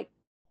arms. I'm like,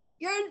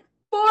 your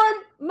form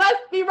must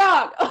be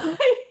wrong.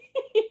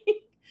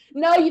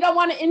 No, you don't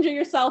want to injure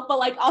yourself, but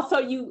like also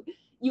you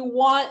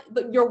want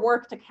your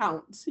work to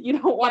count. You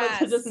don't want it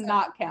to just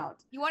not count.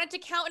 You want it to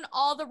count in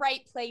all the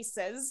right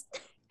places.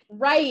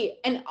 Right.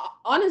 And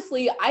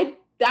honestly, I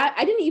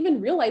didn't even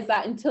realize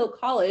that until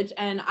college.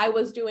 And I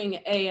was doing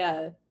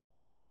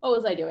what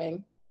was I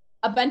doing?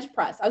 A bench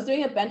press. I was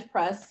doing a bench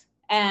press,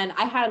 and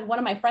I had one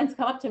of my friends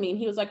come up to me, and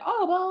he was like,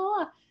 oh, blah, blah,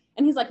 blah.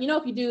 And he's like,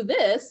 if you do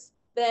this,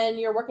 then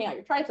you're working out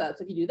your triceps.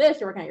 If you do this,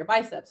 you're working out your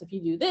biceps. If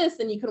you do this,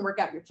 then you can work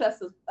out your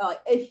chest.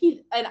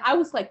 And I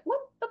was like, what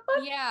the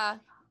fuck? Yeah.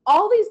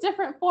 All these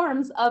different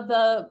forms of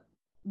the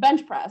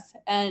bench press,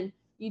 and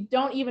you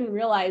don't even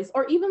realize,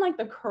 or even like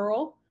the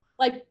curl,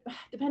 like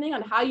depending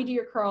on how you do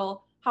your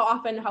curl, how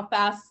often, how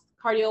fast,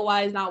 cardio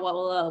wise, not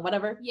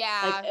whatever.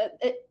 Yeah.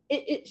 Like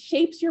it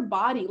shapes your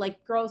body.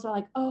 Like girls are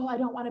like, oh, I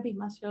don't want to be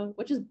muscular,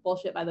 which is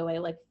bullshit, by the way.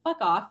 Like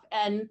fuck off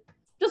and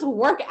just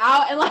work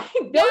out and like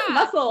build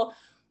muscle.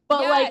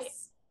 But like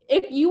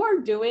if you are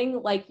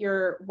doing like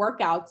your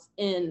workouts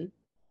in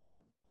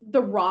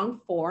the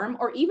wrong form,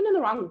 or even in the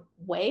wrong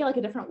way, like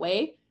a different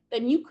way,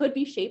 then you could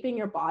be shaping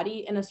your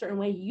body in a certain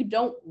way you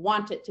don't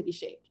want it to be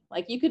shaped.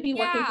 Like you could be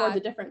working towards a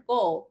different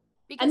goal.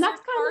 Because and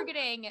that's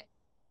targeting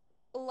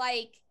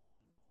like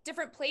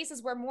different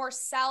places where more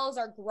cells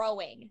are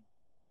growing.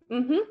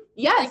 Mm-hmm.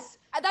 Yes.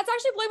 Like, that's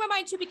actually blowing my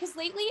mind too, because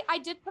lately I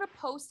did put a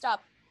post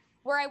up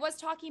where I was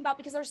talking about,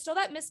 because there's still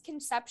that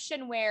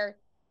misconception where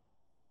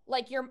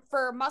like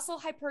for muscle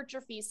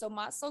hypertrophy, so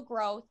muscle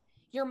growth,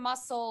 your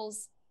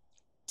muscles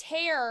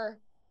tear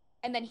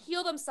and then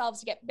heal themselves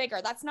to get bigger.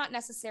 That's not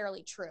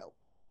necessarily true.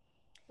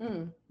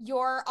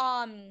 You're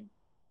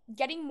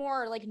getting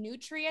more like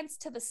nutrients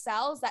to the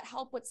cells that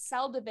help with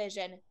cell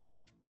division,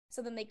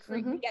 so then they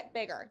get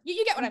bigger.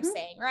 You get what I'm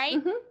saying,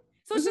 right?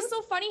 So it's just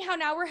so funny how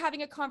now we're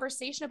having a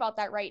conversation about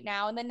that right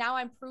now, and then now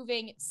I'm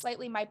proving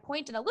slightly my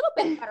point in a little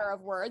bit better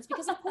of words,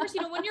 because of course,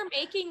 when you're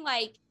making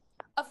like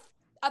a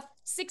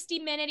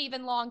 60-minute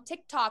even long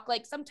TikTok,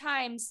 like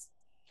sometimes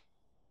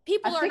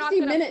people are not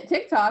gonna 60-minute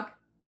TikTok.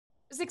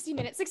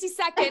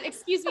 60-second,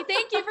 excuse me.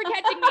 Thank you for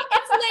catching me.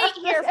 It's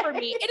late here for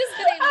me. It has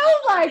been I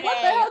was like, what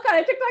the hell kind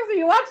of TikToks are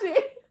you watching?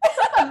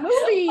 A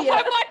movie.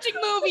 I'm watching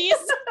movies.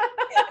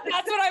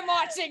 That's what I'm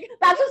watching.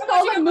 That's just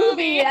called a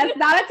movie. It's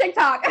not a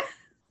TikTok.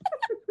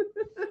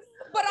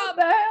 But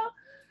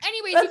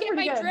anyways, you get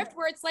my drift,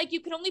 where it's like you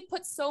can only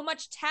put so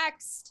much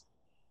text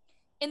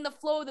in the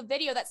flow of the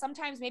video that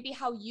sometimes maybe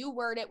how you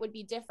word it would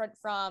be different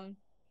from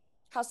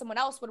how someone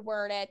else would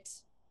word it.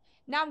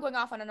 Now I'm going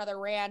off on another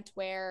rant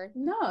where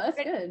no,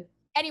 that's good.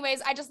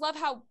 Anyways, I just love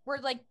how we're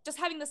like just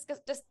having this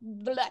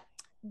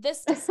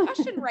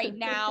discussion right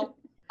now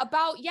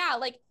about, yeah,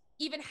 like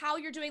even how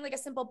you're doing like a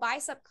simple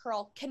bicep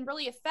curl can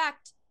really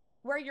affect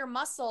where your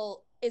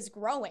muscle is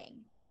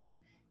growing.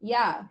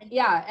 Yeah.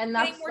 And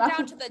that's getting more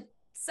down to the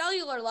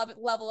cellular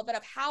level of it,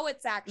 of how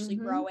it's actually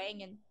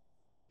growing.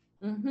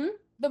 And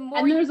the more,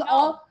 and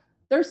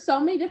there's so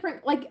many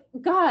different, like,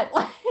 God,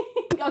 like,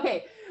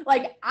 okay,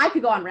 like I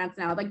could go on rants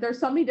now. Like there's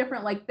so many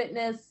different like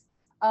fitness,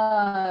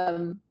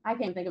 I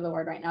can't think of the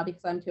word right now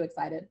because I'm too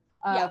excited.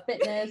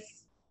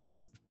 Fitness,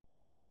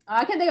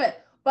 I can't think of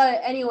it.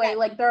 But anyway,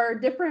 like there are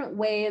different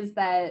ways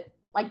that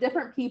like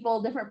different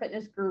people, different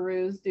fitness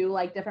gurus do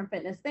like different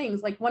fitness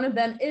things. Like one of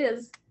them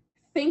is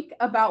think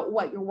about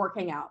what you're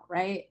working out,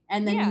 right?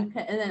 And then you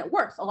can, and then it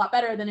works a lot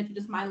better than if you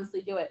just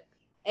mindlessly do it.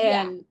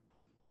 And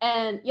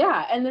and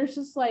there's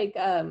just like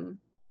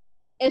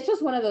it's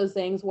just one of those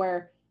things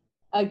where,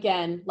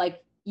 again,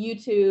 like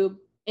YouTube,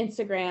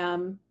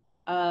 Instagram,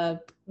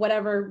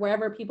 whatever,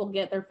 wherever people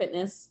get their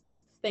fitness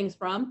things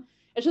from,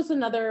 it's just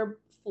another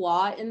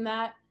flaw in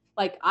that.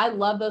 Like I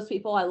love those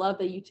people, I love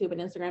the YouTube and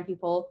Instagram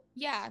people,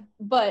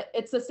 but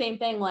it's the same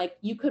thing. Like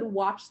you could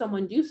watch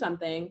someone do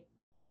something,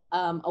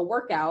 a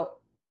workout,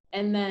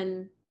 and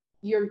then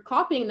you're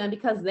copying them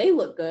because they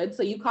look good,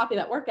 so you copy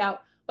that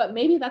workout, but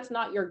maybe that's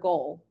not your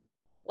goal.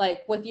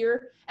 Like with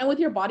your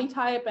body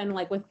type and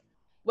like with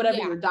whatever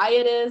your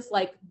diet is,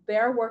 like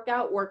their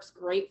workout works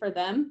great for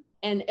them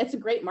and it's a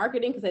great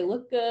marketing because they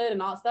look good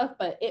and all that stuff,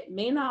 but it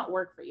may not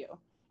work for you.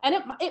 And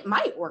it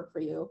might work for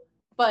you,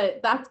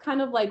 but that's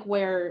kind of like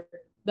where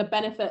the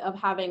benefit of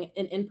having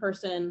an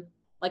in-person,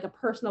 like a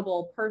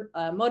personable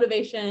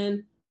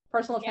motivation,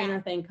 personal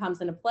trainer thing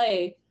comes into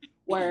play,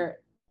 where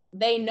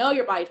they know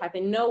your body type,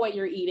 they know what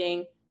you're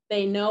eating,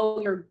 they know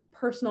your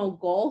personal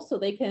goal, so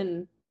they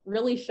can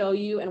really show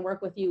you and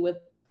work with you with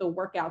the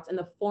workouts and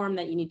the form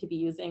that you need to be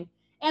using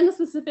and the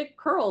specific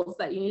curls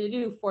that you need to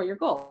do for your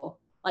goal.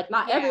 Like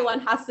not everyone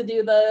has to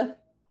do the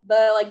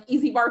like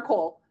easy bar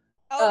curl.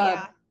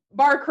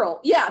 Bar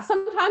curl. Yeah,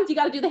 sometimes you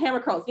got to do the hammer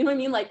curls. You know what I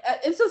mean? Like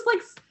it's just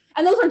like,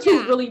 and those are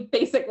two really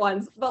basic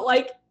ones, but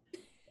like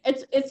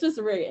it's just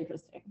very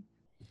interesting.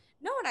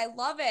 No, and I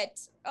love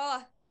it.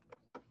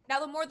 Now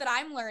the more that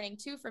I'm learning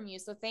too from you,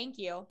 so thank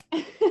you.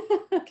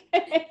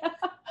 Okay.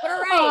 But all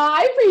right.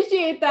 I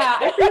appreciate that.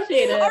 I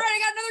appreciate it. All right, I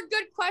got another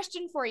good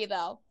question for you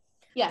though.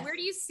 Yes. Where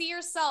do you see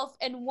yourself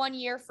in 1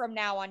 year from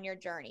now on your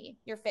journey,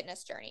 your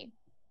fitness journey,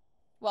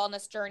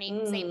 wellness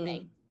journey, same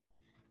thing?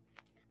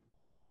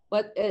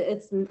 But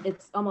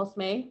it's almost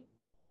May.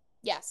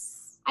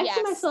 Yes. I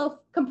see myself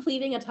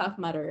completing a Tough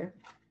Mudder.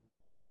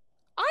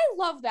 I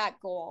love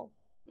that goal.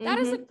 That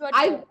is a good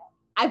goal.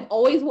 I've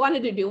always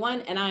wanted to do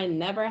one and I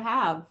never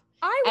have.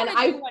 I want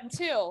to do one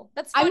too.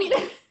 That's funny. I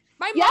mean,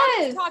 my mom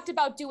has talked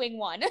about doing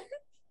one.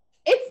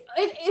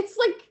 It's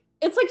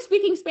like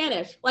speaking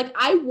Spanish. Like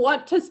I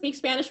want to speak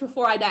Spanish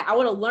before I die. I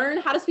want to learn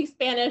how to speak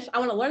Spanish. I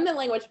want to learn the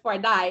language before I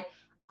die.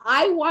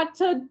 I want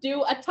to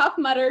do a Tough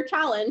Mudder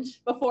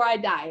challenge before I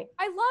die.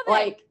 I love it.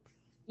 Like,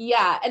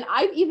 yeah. And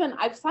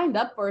I've signed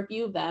up for a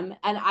few of them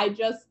and I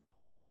just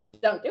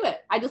don't do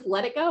it. I just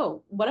let it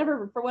go,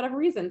 for whatever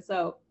reason.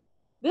 So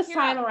this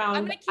time around,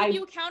 I'm going to keep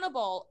you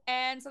accountable.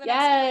 And so the next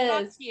time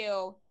I talk to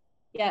you.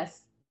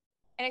 Yes.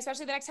 And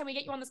especially the next time we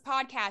get you on this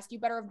podcast, you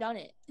better have done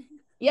it.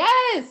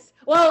 Yes.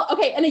 Well,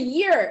 okay. In a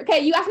year. Okay.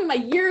 You asked me my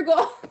year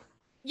ago.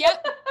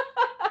 Yep.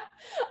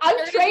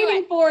 I'm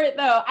training for it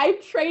though.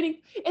 I'm training.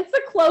 It's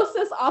the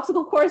closest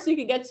obstacle course you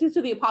can get to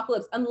the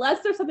apocalypse,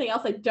 unless there's something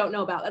else I don't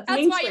know about.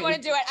 That's why you want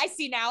to do it. I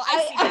see now.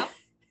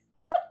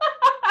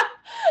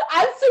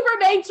 I'm super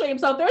mainstream.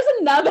 So if there's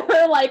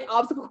another like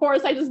obstacle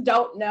course I just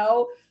don't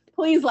know,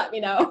 please let me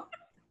know.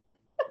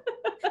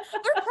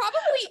 There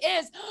probably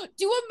is.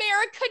 Do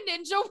American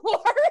Ninja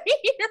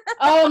Warrior.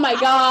 Oh my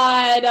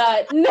God.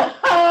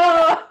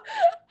 No.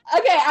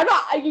 Okay, I'm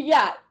not.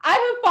 Yeah, I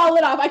have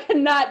fallen off. I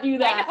cannot do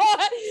that.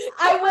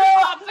 I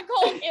will.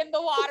 Obstacle in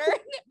the water.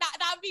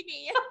 That would be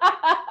me.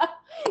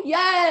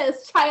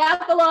 Yes,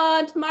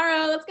 triathlon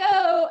tomorrow. Let's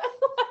go.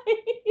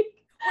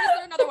 Or is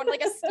there another one,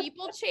 like a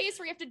steeplechase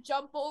where you have to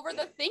jump over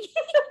the thing?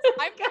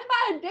 God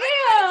damn!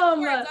 I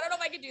don't know if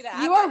I could do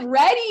that. You are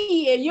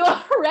ready. You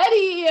are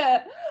ready.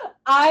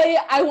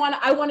 I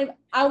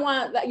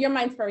want that. You're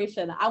my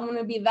inspiration. I want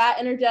to be that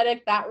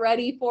energetic, that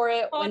ready for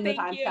it when the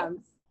time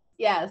comes.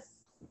 Yes.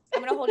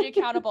 I'm gonna hold you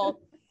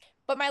accountable.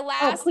 But my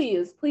last. Oh,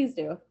 please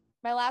do.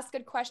 My last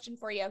good question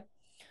for you.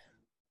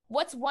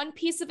 What's one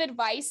piece of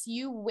advice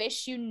you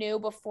wish you knew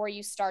before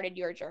you started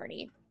your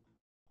journey?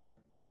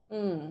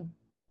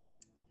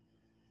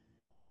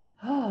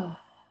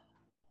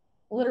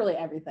 Literally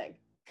everything.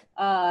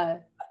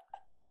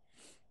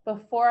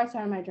 Before I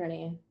started my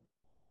journey,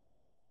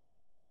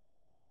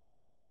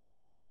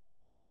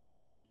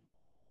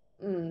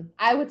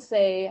 I would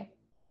say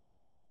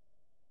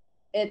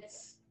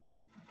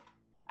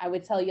I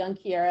would tell young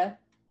Keyara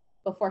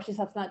before she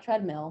steps on that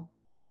treadmill,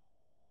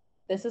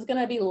 This is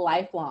going to be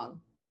lifelong,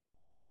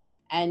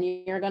 and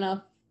you're going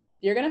to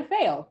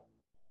fail,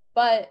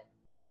 but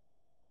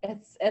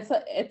it's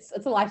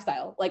a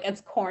lifestyle. Like, it's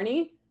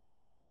corny,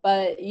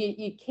 but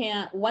you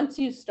can't, once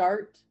you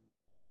start,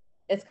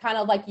 it's kind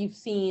of like you've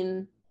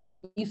seen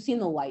the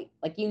light.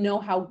 Like, you know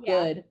how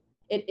good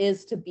it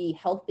is to be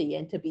healthy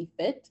and to be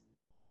fit.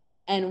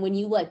 And when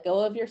you let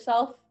go of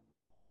yourself,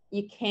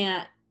 you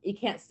can't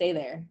stay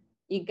there.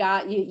 You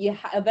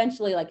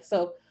eventually, like,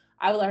 so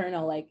I would let her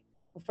know, like,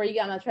 before you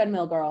get on that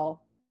treadmill,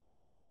 girl,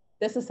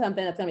 this is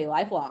something that's going to be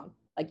lifelong.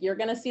 Like, you're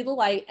going to see the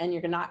light, and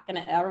you're not going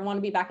to ever want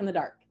to be back in the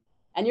dark.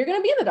 And you're going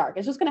to be in the dark.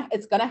 It's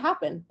going to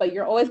happen, but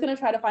you're always going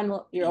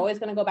to you're always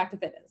going to go back to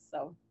fitness.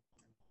 So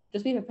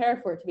just be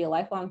prepared for it to be a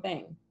lifelong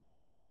thing.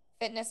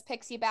 Fitness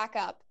picks you back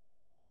up.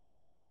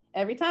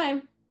 Every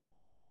time.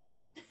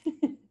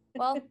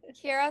 Well,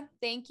 Keyara,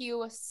 thank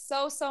you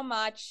so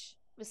much.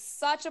 It was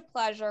such a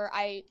pleasure.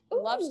 I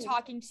loved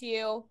talking to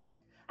you.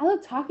 I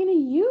love talking to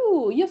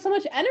you. You have so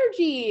much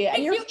energy,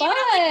 and you're fun.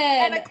 Even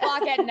at like 10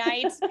 o'clock at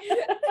night.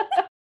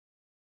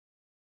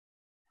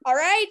 All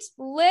right,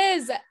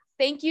 Liz,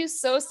 thank you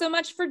so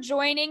much for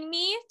joining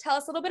me. Tell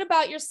us a little bit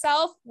about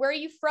yourself. Where are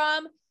you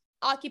from?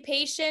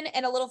 Occupation,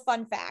 and a little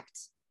fun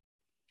fact.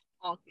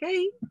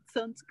 Okay,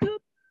 sounds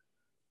good.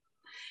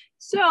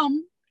 So,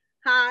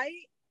 hi,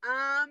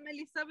 I'm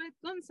Elizabeth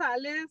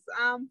Gonzalez.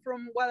 I'm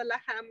from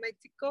Guadalajara,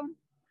 Mexico,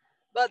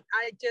 but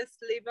I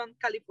just live in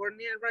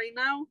California right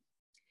now.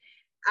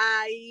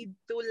 I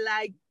do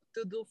like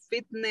to do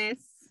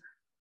fitness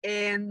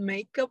and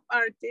makeup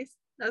artist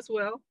as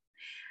well.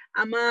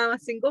 I'm a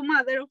single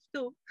mother of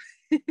 2,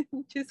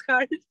 which is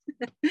hard,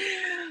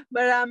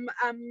 but I'm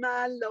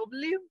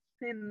lovely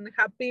and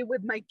happy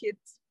with my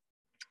kids.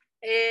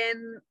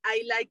 And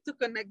I like to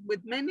connect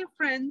with many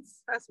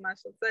friends as much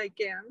as I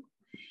can,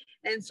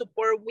 and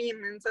support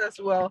women as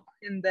well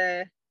in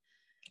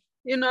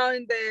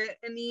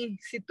any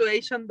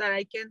situation that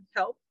I can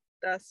help.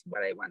 That's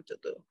what I want to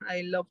do.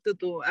 I love to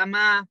do. I'm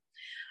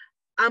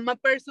a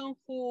person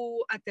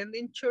who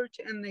attending church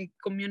and the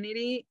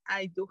community.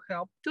 I do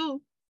help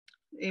too,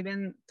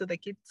 even to the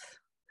kids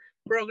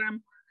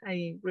program.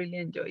 I really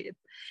enjoy it.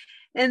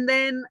 And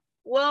then,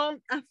 well,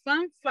 a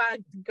fun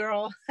fact,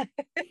 girl.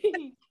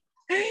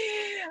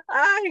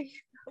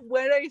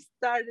 Where I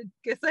started,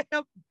 because I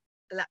have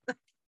a lot.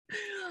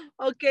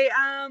 Okay,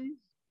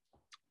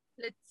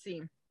 let's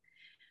see.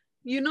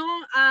 When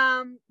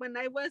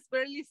I was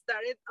barely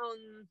started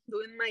on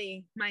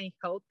doing my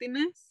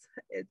healthiness,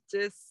 it's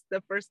just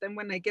the first time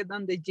when I get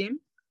on the gym.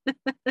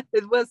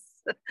 It was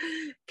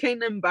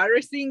kind of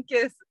embarrassing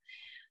because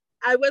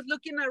I was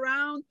looking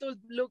around to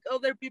look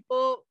other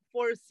people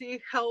for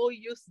see how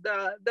use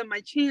the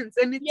machines,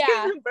 and it's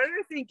kind of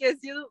embarrassing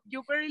because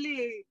you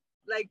barely,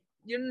 like,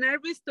 you're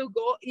nervous to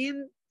go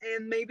in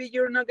and maybe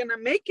you're not gonna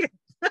make it.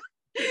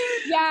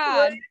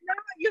 Yeah. But,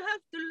 you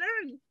have to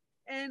learn.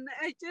 And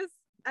I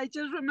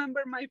just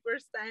remember my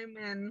first time,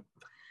 and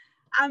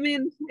I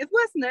mean, it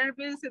was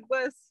nervous. It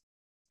was,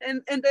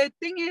 and the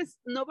thing is,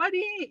 nobody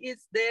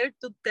is there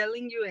to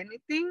telling you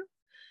anything.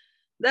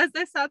 That's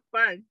the sad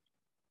part.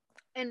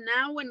 And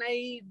now when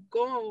I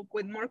go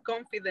with more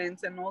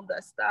confidence and all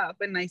that stuff,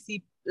 and I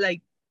see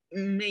like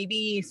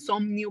maybe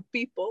some new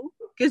people,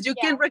 because you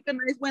can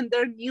recognize when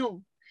they're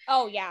new.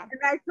 Oh yeah.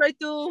 And I try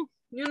to,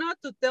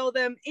 to tell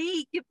them,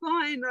 hey, keep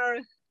going,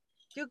 or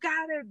you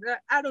got it.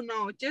 I don't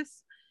know,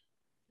 just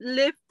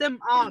lift them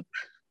up.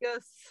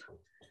 Because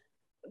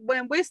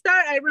when we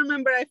start, I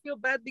remember I feel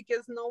bad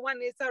because no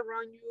one is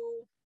around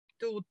you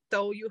to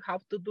tell you how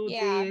to do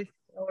this,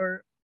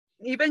 or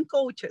even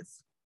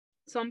coaches.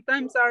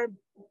 Sometimes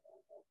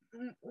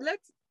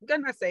let's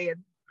gonna say it.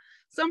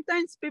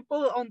 Sometimes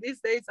people on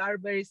these days are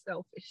very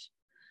selfish.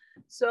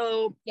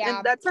 So,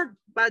 and that's a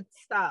bad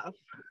stuff,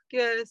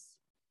 because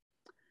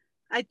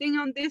I think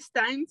on these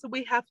times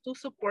we have to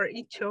support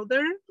each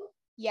other.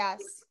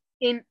 Yes.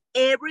 In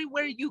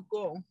everywhere you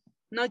go,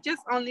 not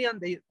just only on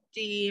the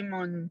gym,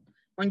 on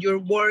your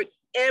work,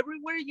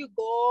 everywhere you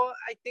go,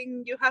 I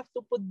think you have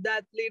to put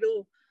that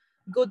little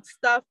good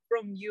stuff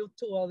from you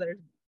to others,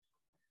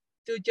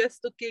 to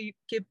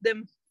keep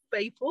them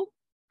faithful.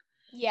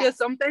 Yeah. Because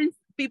sometimes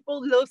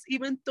people lose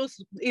even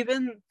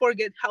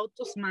forget how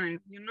to smile,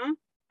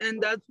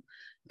 and that,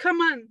 come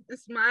on,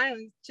 smile,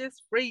 it's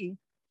just free.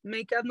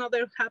 Make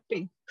another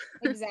happy.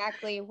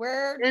 Exactly.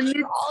 We're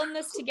all in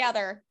this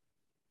together.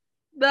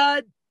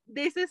 But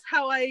this is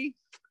how I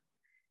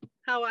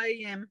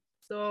am.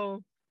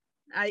 So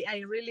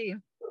I really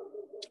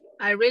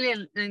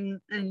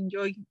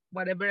enjoy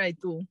whatever I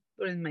do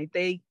during my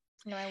day.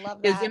 No, I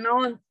love that.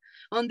 Because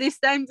on these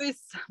times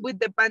with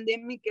the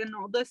pandemic and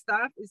all the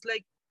stuff, it's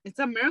like it's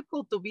a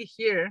miracle to be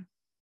here.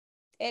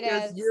 It is.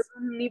 Because you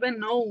don't even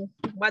know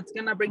what's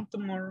gonna bring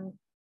tomorrow.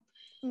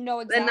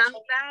 No, exactly.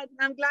 And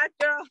I'm glad,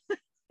 girl.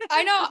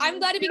 I know. I'm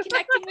glad to be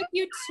connecting with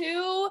you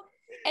too.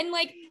 And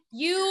like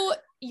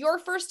your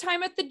first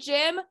time at the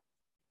gym,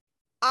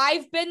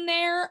 I've been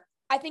there.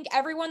 I think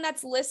everyone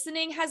that's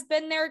listening has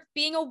been there.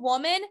 Being a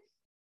woman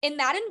in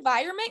that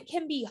environment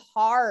can be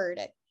hard.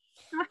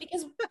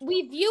 because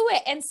we view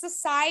it and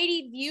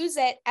society views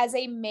it as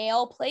a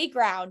male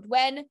playground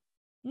when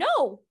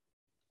no,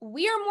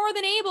 we are more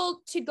than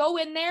able to go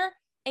in there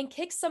and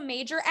kick some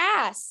major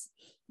ass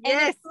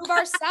and improve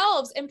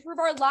ourselves, improve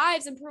our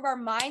lives, improve our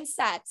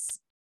mindsets.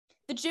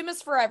 The gym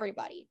is for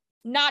everybody,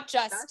 not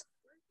just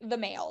the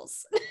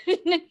males.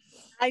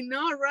 I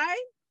know,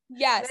 right?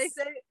 Yes.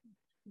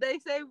 They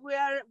say we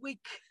are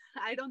weak.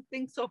 I don't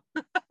think so.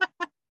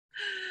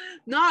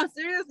 No,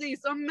 seriously,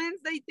 some men,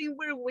 they think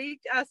we're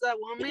weak as a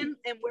woman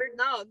and we're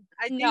not.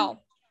 I think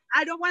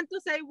I don't want to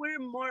say we're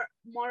more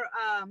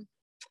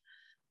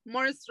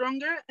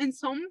stronger in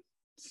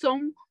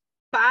some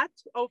part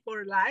of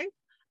our life.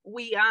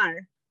 We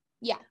are.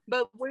 Yeah.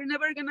 But we're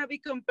never gonna be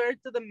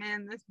compared to the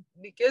men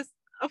because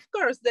of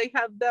course they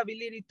have the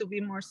ability to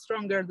be more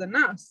stronger than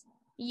us.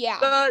 Yeah.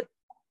 But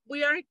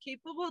we are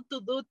capable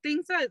to do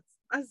things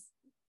as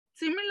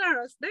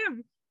similar as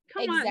them.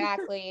 Come on.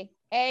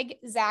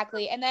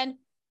 Exactly. And then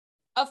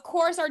of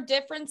course our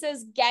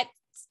differences get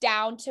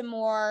down to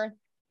more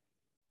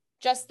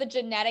just the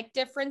genetic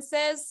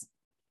differences.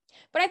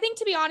 But I think,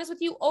 to be honest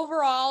with you,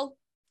 overall,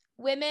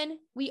 women,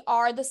 we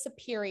are the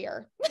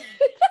superior.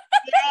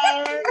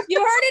 Yes. You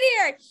heard it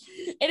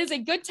here. It is a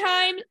good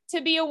time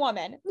to be a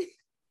woman.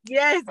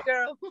 Yes,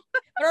 girl.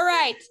 All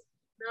right.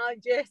 No,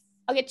 yes.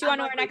 I'll get you on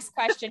to our next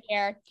question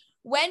here.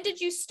 When did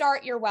you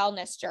start your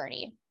wellness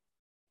journey?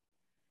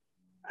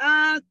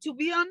 To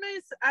be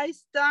honest, I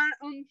start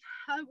on,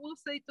 I will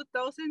say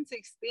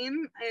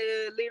 2016,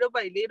 little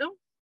by little.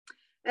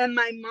 And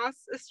my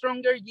most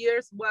stronger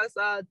years was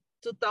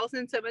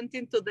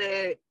 2017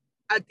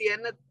 at the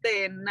end of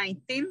the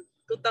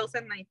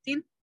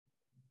 2019.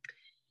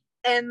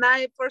 And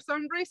for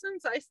some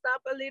reasons, I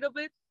stopped a little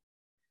bit.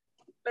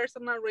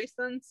 Personal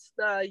reasons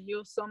that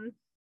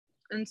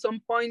in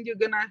some point, you're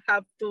gonna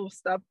have to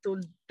stop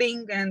to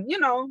think and,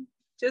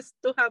 just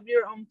to have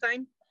your own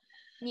time.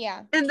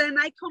 Yeah. And then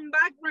I come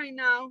back right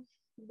now,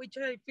 which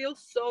I feel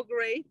so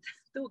great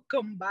to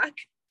come back.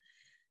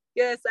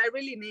 Yes, I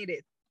really need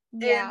it.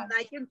 Yeah. And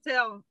I can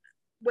tell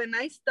when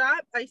I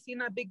stop, I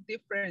seen a big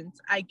difference.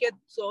 I get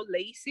so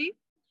lazy.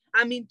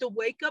 I mean, to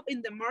wake up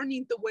in the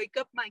morning, to wake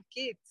up my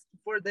kids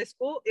for the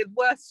school, it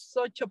was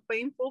such a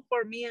painful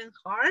for me and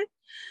hard.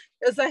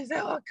 Because I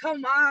said, oh,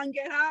 come on,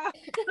 get up.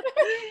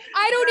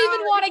 I don't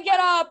even want to get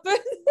up.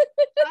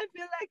 I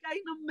feel like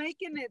I'm not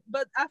making it.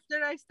 But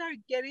after I start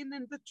getting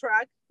in the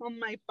track on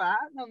my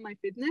path, on my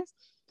fitness,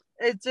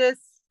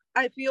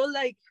 I feel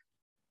like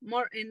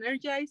more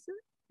energized.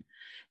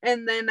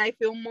 And then I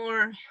feel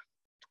more,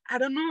 I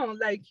don't know,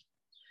 like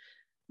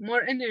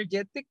more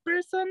energetic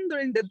person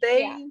during the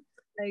day. Yeah.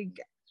 Like,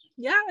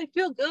 yeah, I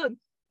feel good.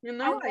 I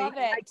love it.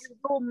 I can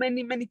do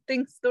many, many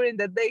things during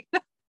the day.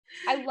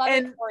 I love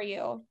it for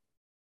you.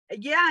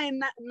 Yeah,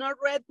 and not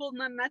Red Bull,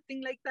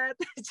 nothing like that.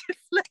 Just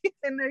like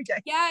energy.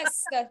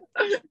 Yes.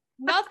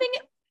 Nothing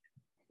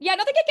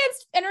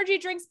against energy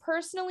drinks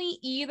personally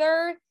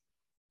either,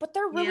 but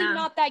they're really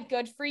not that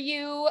good for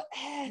you.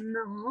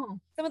 No.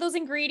 Some of those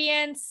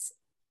ingredients,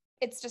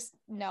 it's just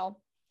no.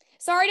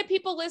 Sorry to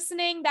people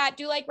listening that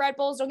do like Red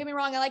Bulls. Don't get me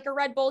wrong. I like a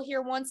Red Bull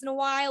here once in a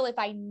while if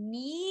I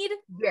need.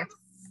 Yes.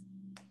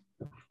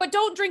 But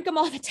don't drink them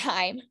all the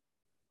time.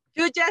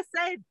 You just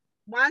said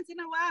once in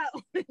a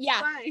while.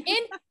 Yeah.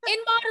 In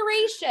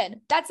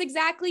moderation. That's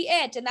exactly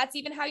it. And that's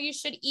even how you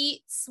should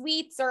eat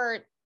sweets or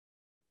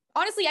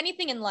honestly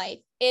anything in life,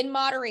 in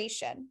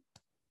moderation.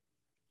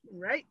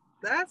 Right.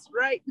 That's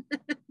right.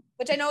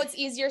 Which I know it's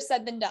easier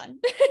said than done.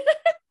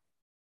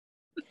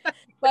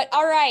 But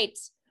all right.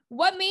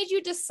 What made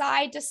you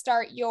decide to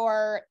start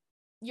your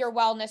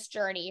wellness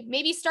journey?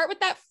 Maybe start with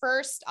that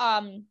first,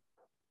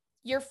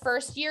 your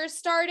first year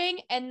starting,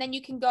 and then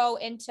you can go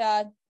into,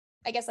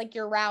 I guess, like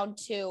your round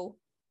 2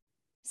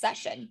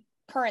 session,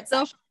 current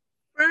session.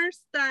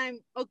 First time,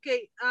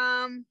 okay.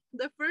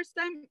 The first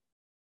time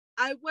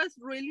I was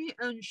really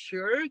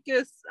unsure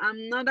because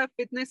I'm not a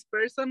fitness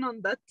person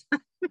on that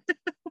time.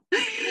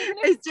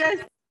 It's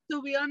just,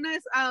 to be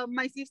honest,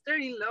 my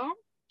sister-in-law,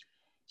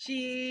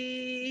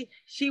 she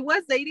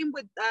was dating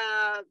with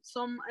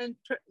some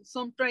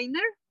trainer.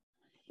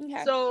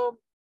 Okay. So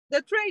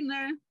the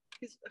trainer,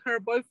 her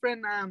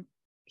boyfriend,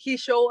 he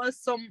showed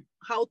us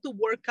how to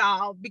work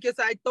out, because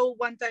I told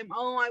one time,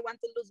 oh, I want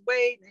to lose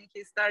weight, and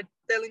he started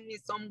telling me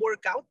some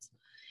workouts.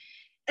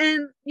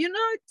 And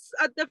it's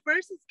at the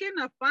first, it's kind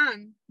of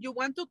fun. You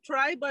want to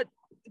try, but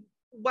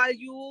while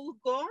you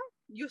go,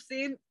 you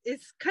see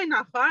it's kind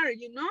of hard,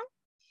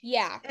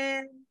 Yeah.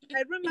 And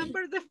I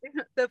remember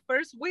the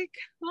first week,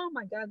 oh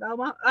my God,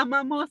 I'm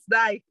almost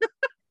died.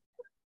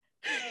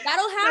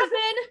 That'll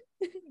happen.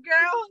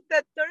 Girl,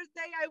 the third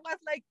day I was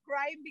like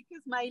crying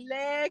because my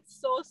legs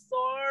so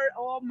sore.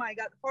 Oh my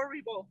God,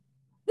 horrible.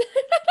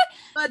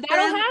 But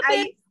that'll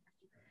happen.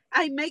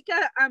 I make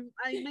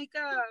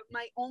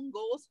my own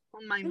goals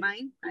on my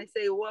mind. I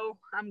say, well,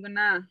 I'm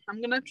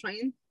gonna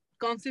train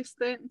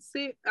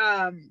consistency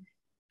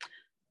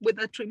with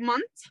the 3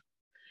 months,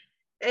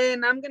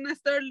 and I'm gonna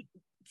start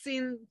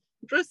seeing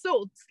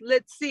results.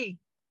 Let's see.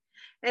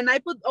 And I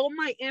put all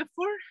my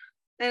effort,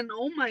 and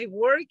all my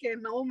work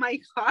and all my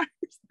hard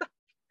stuff.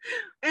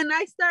 And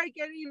I started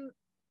getting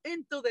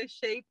into the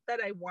shape that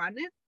I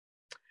wanted.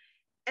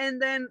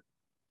 And then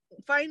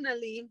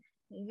finally,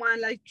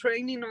 while I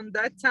training on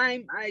that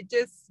time, I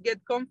just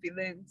get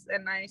confidence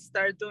and I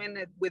start doing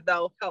it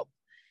without help.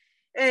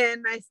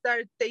 And I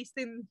start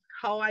tasting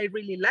how I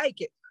really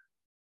like it.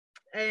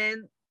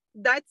 And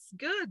that's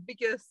good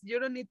because you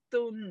don't need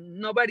to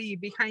nobody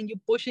behind you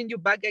pushing you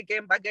back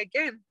again.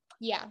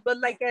 Yeah. But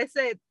like I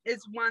said,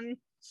 it's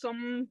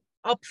some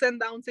ups and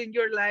downs in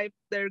your life,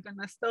 they're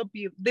gonna stop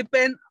you.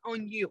 Depend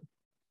on you,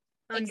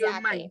 on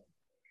your mind.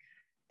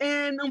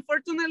 And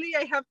unfortunately,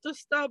 I have to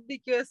stop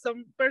because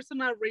some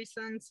personal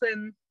reasons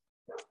and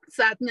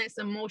sadness,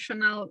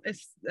 emotional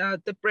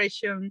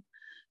depression.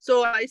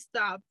 So I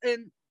stopped.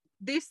 And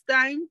this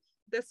time,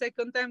 the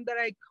second time that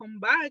I come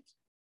back,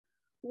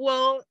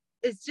 well,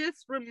 it's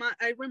just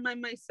I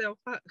remind myself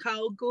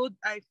how good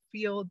I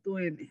feel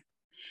doing it,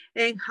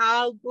 and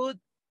how good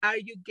are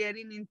you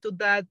getting into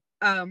that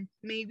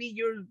maybe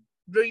your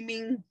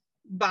dreaming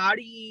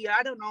body.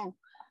 I don't know.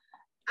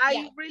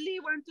 I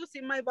really want to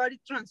see my body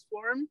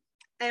transform,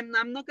 and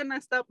I'm not gonna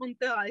stop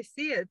until I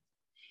see it.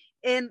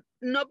 And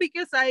not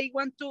because I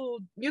want to,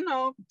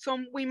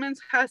 some women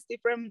has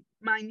different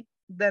mind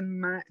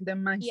than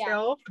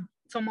myself.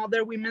 Some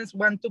other women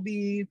want to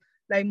be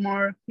like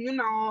more,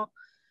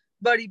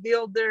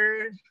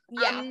 bodybuilder.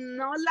 I'm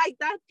not like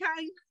that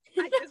kind.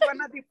 I just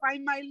want to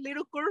define my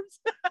little curves.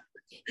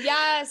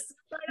 Yes.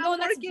 No,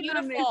 that's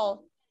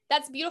beautiful.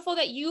 That's beautiful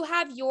that you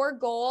have your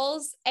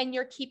goals and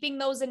you're keeping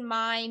those in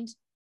mind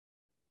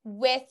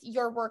with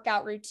your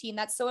workout routine.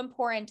 That's so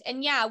important.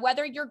 And yeah,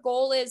 whether your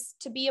goal is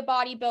to be a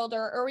bodybuilder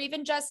or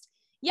even just,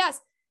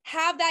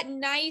 have that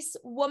nice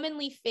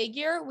womanly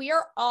figure, we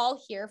are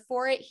all here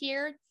for it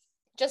here.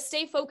 Just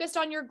stay focused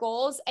on your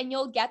goals and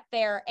you'll get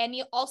there. And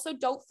you also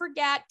don't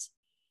forget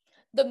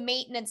the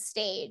maintenance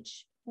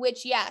stage,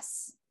 which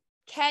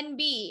can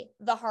be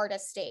the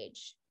hardest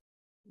stage,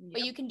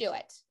 but you can do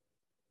it.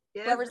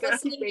 Yes, whoever's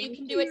listening, you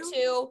can do it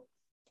too.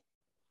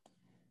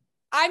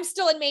 I'm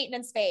still in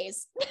maintenance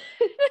phase.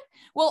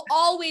 We'll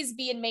always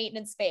be in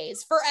maintenance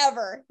phase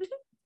forever.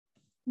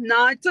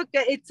 No, it's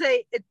okay.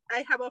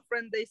 I have a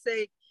friend, they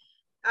say,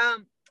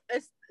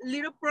 it's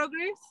little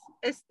progress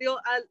is still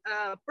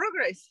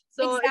progress.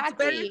 So it's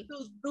better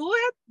to do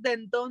it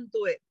than don't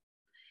do it.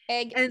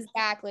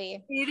 Exactly.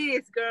 And it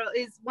is, girl.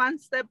 It's one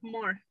step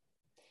more.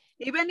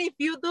 Even if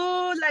you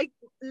do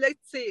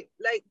let's see,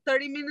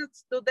 30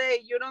 minutes today,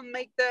 you don't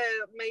make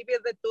maybe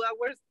the 2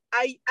 hours.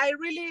 I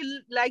really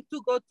like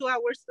to go 2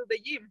 hours to the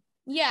gym.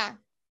 Yeah.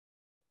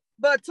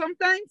 But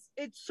sometimes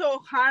it's so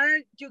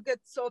hard. You get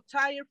so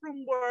tired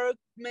from work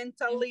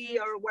mentally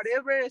or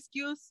whatever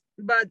excuse.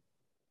 But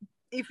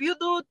if you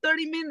do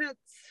 30 minutes,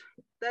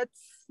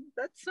 that's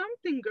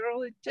something,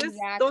 girl. It just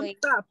don't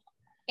stop.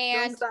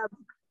 And don't stop.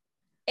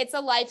 It's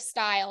a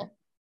lifestyle.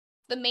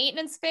 The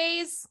maintenance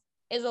phase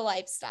is a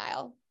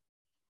lifestyle.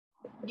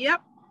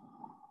 Yep.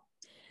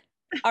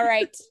 All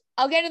right.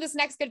 I'll get into this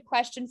next good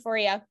question for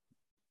you.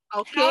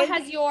 Okay. How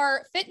has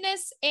your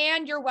fitness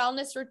and your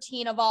wellness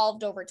routine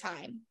evolved over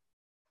time?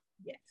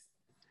 Yes.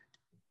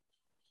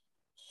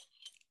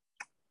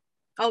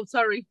 Oh,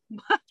 sorry.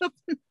 Oh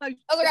my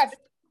gosh.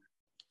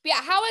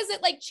 Yeah, how has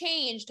it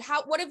changed?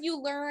 What have you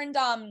learned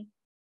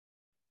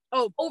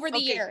over the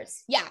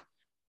years? Yeah.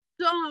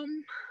 So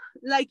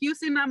you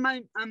see, I'm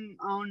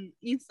on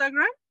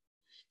Instagram.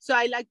 So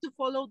I like to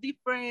follow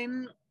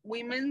different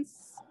women's,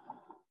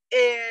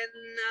 and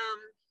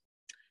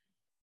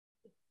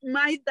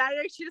my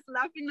daughter, she's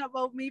laughing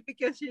about me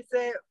because she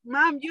said,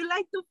 Mom, you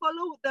like to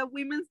follow the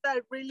women's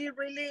that really,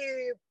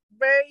 really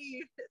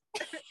very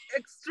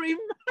extreme.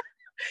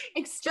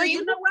 So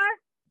you know what?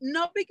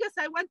 Not because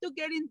I want to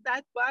get in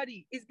that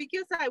body. It's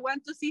because I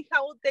want to see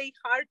how they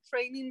hard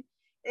training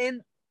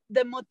and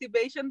the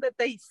motivation that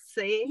they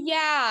say.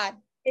 Yeah.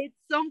 It's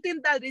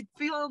something that it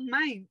feels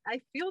mine.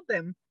 I feel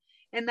them.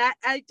 And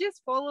I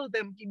just follow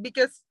them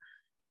because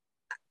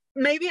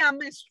maybe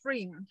I'm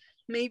extreme.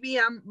 Maybe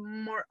I'm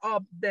more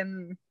up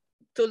than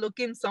to look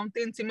in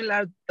something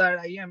similar that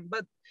I am.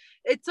 But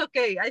it's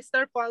okay. I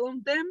start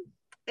following them.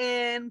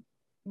 And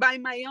by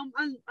my own,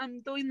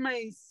 I'm doing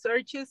my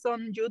searches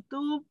on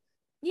YouTube.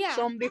 Yeah.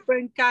 Some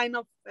different kind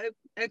of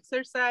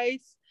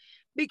exercise.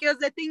 Because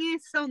the thing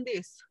is on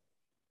this,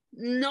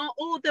 not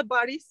all the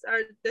bodies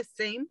are the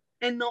same.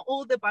 And not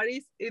all the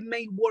bodies, it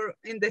may work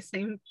in the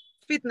same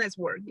fitness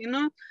work,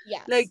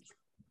 Yes.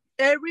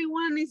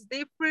 Everyone is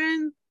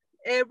different.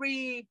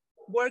 Every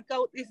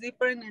workout is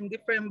different in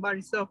different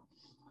bodies. So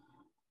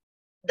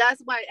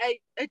that's why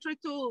I try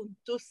to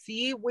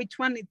see which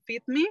one it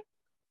fit me.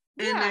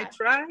 And I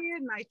try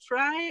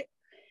it.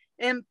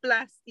 And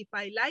plus, if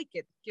I like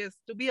it, just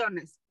to be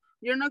honest,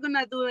 you're not going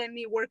to do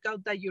any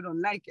workout that you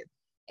don't like it.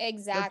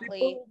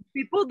 Exactly.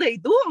 People they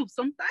do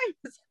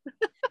sometimes.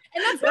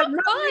 And that's not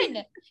fun.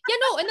 Yeah,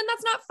 no, and then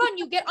that's not fun.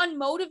 You get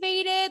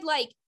unmotivated.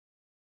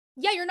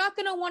 You're not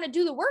going to want to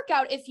do the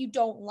workout if you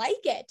don't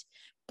like it.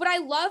 But I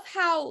love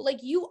how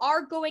like you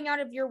are going out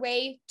of your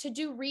way to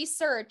do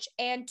research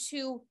and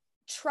to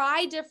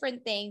try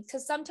different things,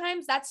 because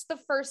sometimes that's the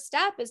first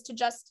step, is to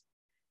just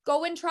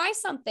go and try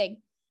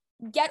something.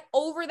 Get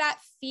over that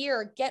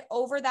fear, get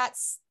over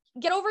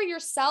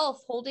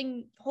yourself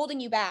holding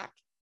you back.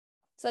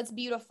 So that's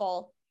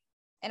beautiful.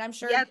 And I'm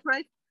sure try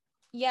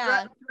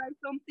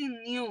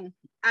something new.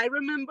 I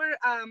remember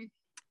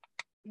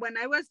when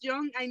I was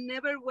young, I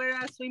never wear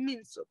a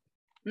swimming suit,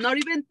 not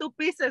even 2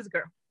 pieces,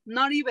 girl,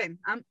 not even.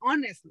 I'm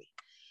honestly,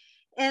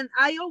 and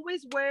I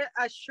always wear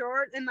a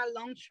short and a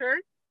long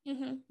shirt.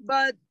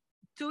 But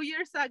 2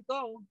 years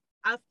ago,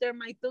 after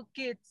my 2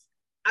 kids,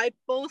 I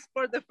posed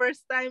for the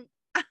first time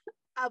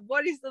a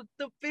bodysuit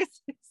 2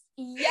 pieces.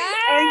 Yes.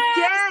 And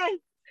yes,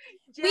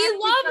 we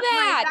love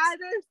that. My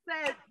daughter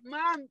said,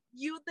 "Mom,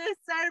 you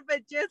deserve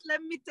it. Just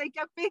let me take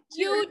a picture."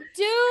 You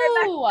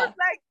do. And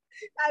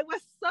I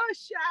was so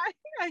shy.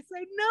 I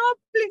said, "No,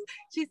 please."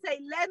 She said,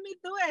 "Let me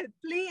do it.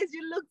 Please.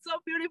 You look so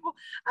beautiful."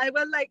 I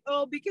was like,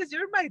 "Oh, because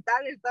you're my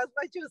daughter. That's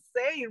what you're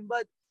saying."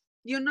 But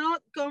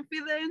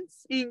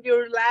confidence in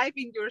your life,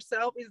 in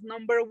yourself is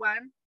number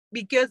one,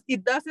 because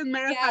it doesn't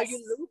matter how you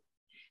look.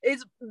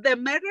 The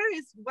matter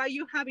is what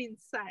you have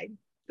inside,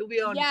 to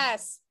be honest.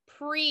 Yes,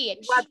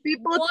 preach. What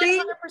people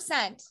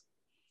 100%.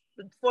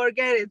 Think,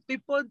 forget it.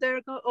 People,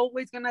 they're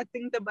always gonna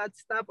think the bad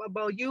stuff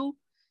about you.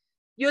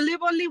 You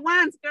live only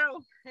once,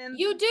 girl. And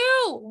you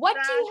do. What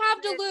do you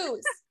have to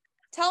lose?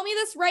 Tell me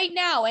this right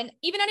now. And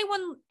even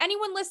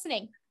anyone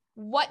listening,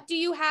 what do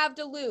you have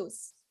to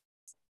lose?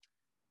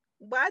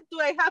 What do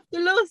I have to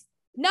lose?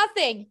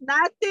 Nothing.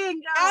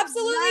 Nothing. Girl.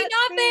 Absolutely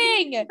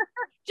nothing.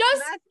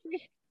 Just, nothing.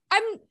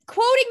 I'm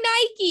quoting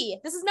Nike.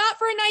 This is not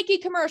for a Nike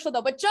commercial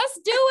though, but just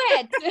do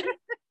it.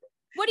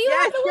 What do you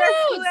have to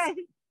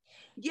lose?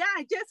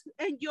 Yeah, just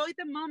enjoy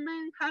the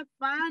moment, have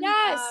fun.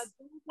 Yes.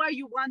 Do what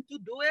you want to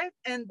do it,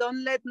 and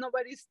don't let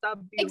nobody stop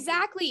you.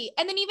 Exactly.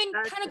 And then even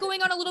kind of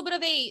going on a little bit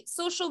of a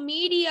social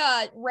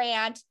media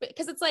rant,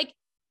 because it's like,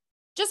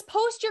 just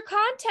post your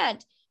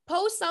content.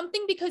 Post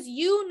something, because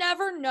you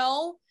never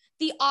know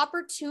the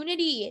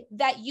opportunity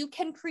that you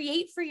can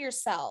create for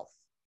yourself.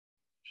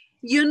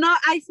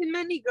 I see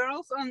many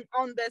girls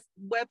on this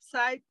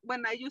website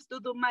when I used to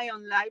do my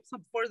own lives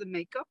for the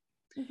makeup.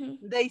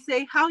 They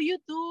say, how you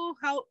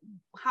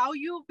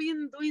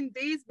been doing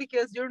this,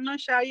 because you're not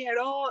shy at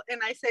all.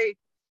 And I say,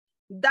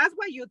 that's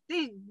what you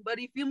think. But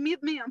if you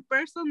meet me in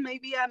person,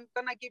 maybe I'm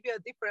going to give you a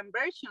different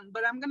version.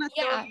 But I'm going to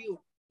tell you,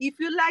 if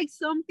you like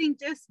something,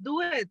 just do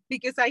it.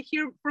 Because I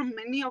hear from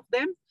many of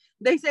them,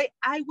 they say,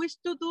 I wish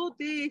to do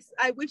this.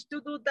 I wish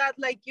to do that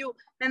like you.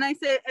 And I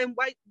say, and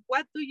what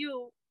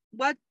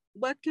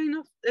kind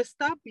of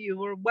stop you,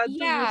 or what do you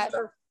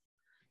stop?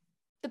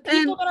 The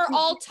people that are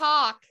all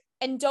talk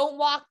and don't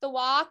walk the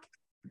walk.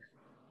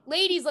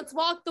 Ladies, let's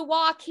walk the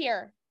walk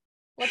here.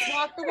 Let's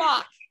walk the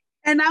walk.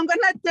 And I'm going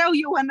to tell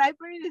you, when I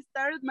really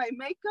started my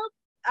makeup,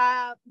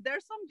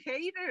 there's some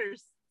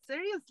haters.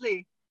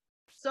 Seriously.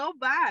 So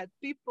bad,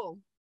 people.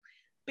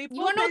 You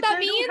want to know what that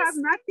means? Don't have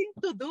nothing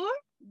to do.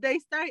 They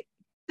start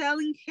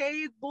telling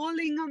hate,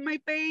 bullying on my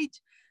page,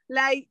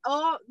 like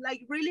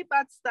really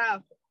bad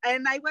stuff.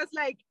 And I was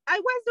like, I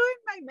was doing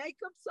my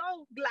makeup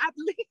so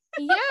gladly.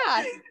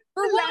 Yeah.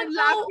 For one,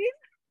 laughing.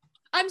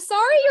 I'm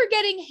sorry you're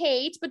getting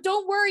hate, but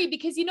don't worry,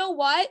 because you know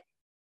what?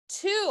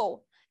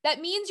 2, that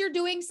means you're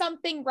doing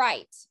something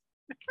right.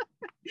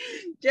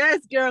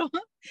 Yes, girl.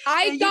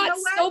 I got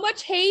so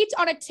much hate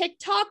on a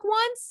TikTok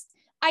once.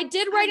 I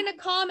did write in a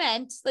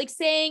comment, like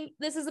saying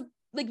this is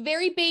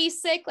very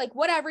basic, like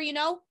whatever,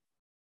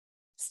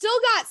 still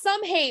got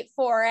some hate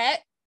for it,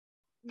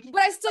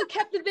 but I still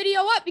kept the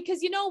video up,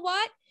 because you know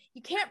what?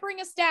 You can't bring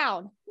us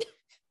down.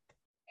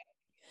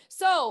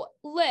 So,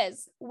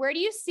 Liz, where do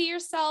you see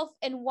yourself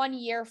in 1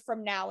 year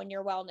from now in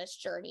your wellness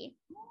journey?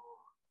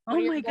 What are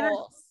your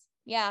goals? God.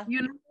 Yeah.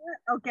 You know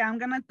what? Okay, I'm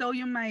gonna tell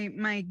you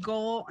my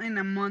goal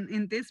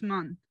in this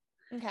month.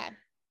 Okay.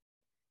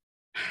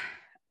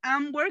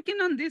 I'm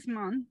working on this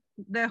month,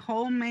 the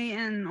whole May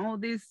and all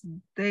these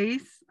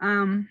days,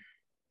 to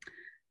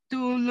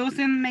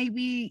loosen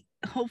maybe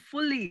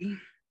hopefully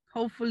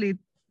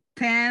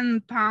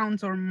 10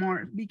 pounds or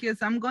more,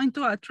 because I'm going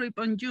to a trip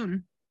on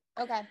June.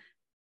 Okay.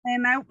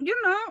 And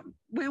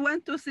we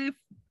want to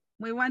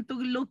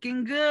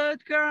looking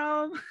good,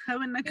 girl.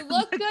 You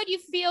look good, you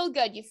feel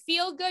good. You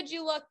feel good,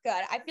 you look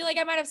good. I feel like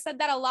I might have said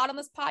that a lot on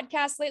this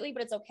podcast lately,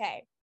 but it's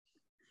okay.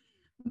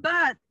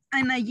 But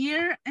in a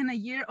year,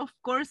 of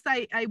course,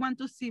 I want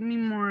to see me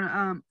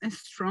more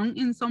strong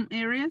in some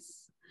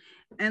areas,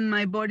 and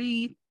my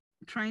body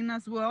train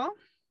as well.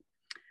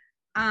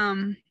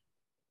 And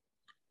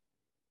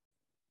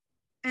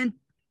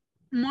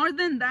more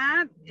than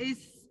that is,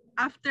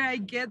 after I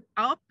get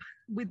up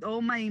with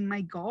all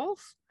my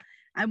goals,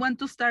 I want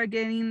to start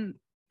getting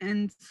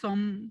and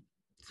some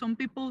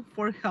people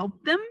for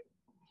help them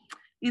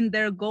in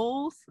their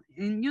goals,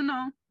 and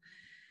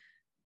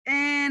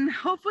and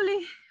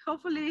hopefully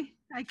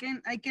I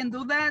can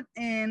do that.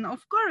 And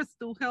of course,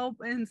 to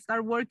help and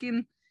start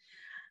working,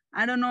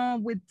 I don't know,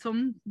 with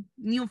some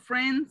new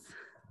friends,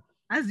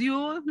 as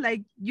you,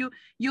 like you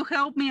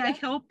help me, I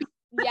help you.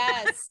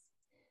 Yes.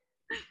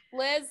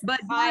 Liz, But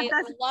I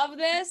love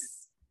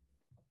this.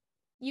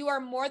 You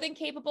are more than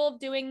capable of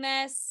doing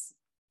this.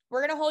 We're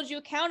going to hold you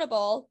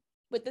accountable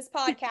with this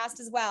podcast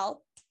as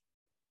well.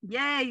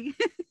 Yay.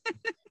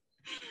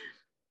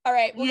 All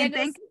right. Yeah,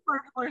 thank you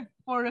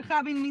for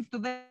having me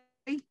today.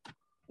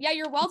 Yeah,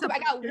 you're welcome. I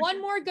got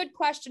one more good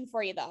question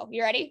for you, though.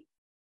 You ready?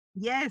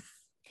 Yes.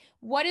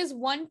 What is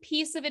one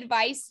piece of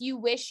advice you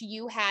wish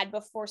you had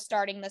before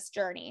starting this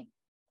journey?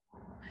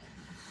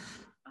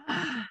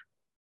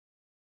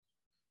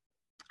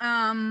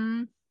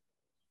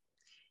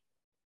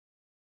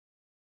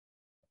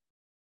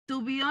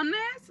 To be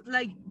honest,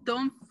 like,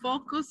 don't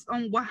focus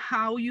on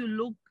how you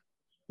look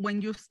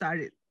when you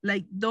started.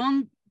 Like,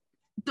 don't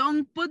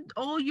put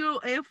all your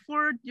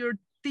effort, your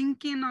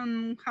thinking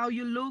on how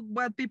you look,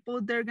 what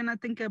people they're gonna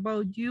think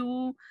about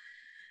you,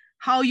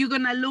 how you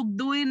gonna look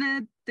doing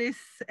it, this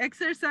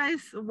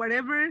exercise,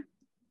 whatever.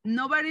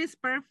 Nobody's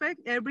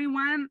perfect.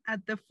 Everyone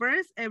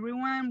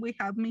everyone, we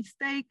have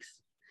mistakes.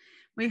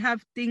 We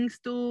have things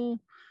to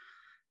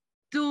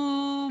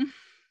to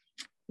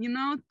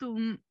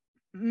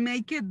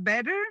make it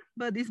better,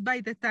 but it's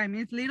by the time,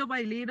 it's little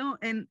by little,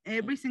 and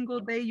every single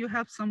day you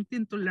have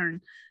something to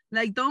learn.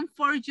 Like, don't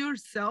force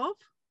yourself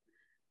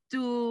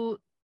to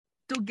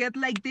get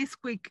like this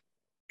quick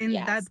in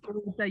that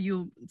goal that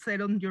you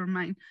set on your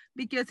mind,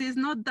 because it's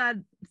not that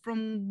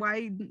from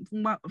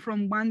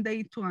one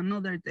day to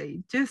another day.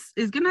 Just,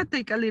 it's gonna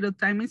take a little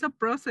time. It's a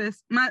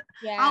process.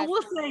 I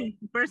will say,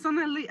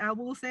 personally, I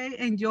will say,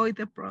 enjoy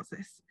the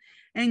process,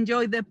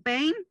 enjoy the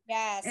pain.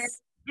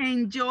 Yes.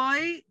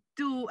 Enjoy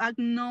to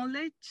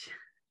acknowledge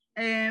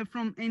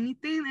from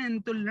anything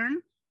and to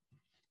learn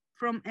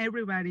from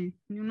everybody.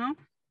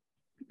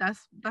 That's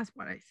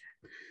what I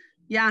said.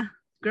 Yeah,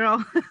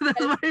 girl.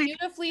 That's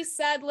beautifully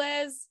said,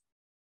 Liz.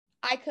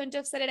 I couldn't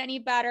have said it any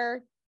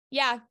better.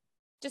 Yeah,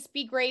 just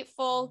be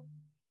grateful.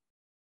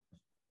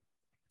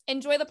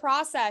 Enjoy the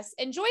process.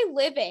 Enjoy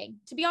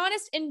living. To be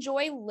honest,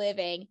 enjoy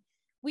living.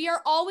 We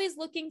are always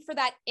looking for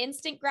that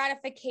instant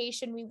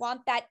gratification. We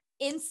want that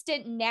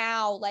instant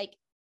now. Like,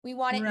 we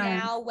want it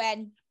now,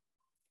 when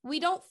we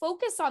don't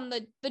focus on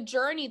the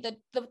journey, the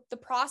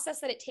process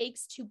that it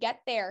takes to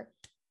get there.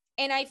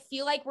 And I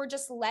feel like we're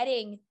just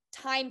letting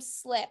time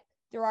slip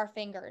through our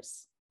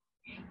fingers.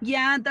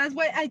 Yeah, that's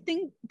why I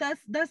think that's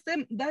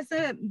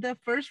the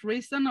first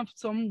reason of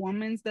some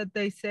women that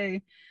they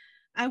say,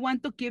 I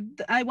want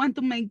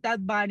to make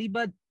that body,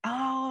 but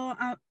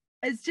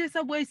it's just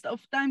a waste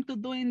of time to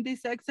doing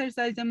this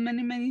exercise and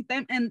many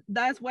times. And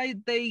that's why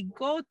they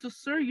go to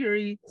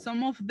surgery,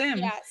 some of them.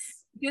 Yes.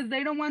 Because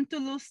they don't want to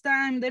lose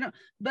time.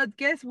 But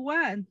guess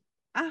what?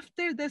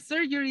 After the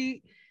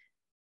surgery,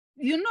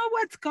 you know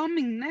what's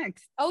coming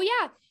next. Oh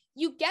yeah.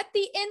 You get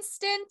the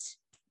instant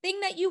thing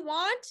that you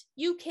want,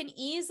 you can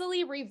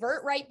easily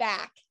revert right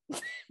back.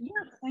 Yeah,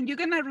 and you're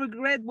gonna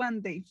regret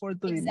one day for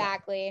doing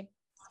exactly.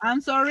 That.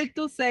 I'm sorry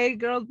to say,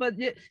 girls, but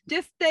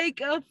just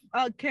take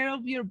care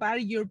of your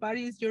body. Your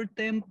body is your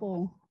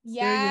temple.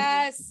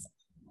 Yes. Seriously.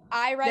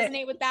 I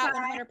resonate with that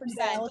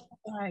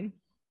 100%.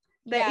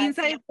 The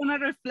inside is gonna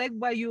reflect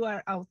what you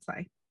are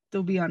outside,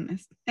 to be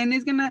honest. And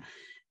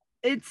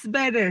it's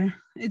better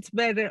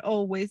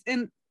always.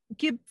 And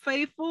keep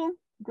faithful,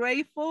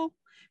 grateful,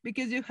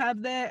 because you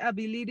have the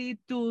ability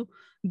to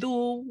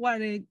do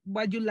what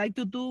you like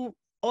to do.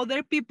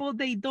 Other people,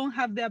 they don't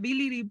have the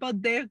ability,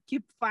 but they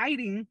keep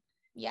fighting.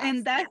 Yes.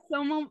 And that's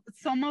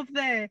some of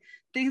the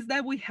things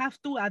that we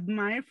have to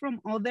admire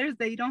from others.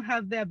 They don't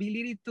have the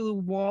ability to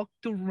walk,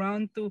 to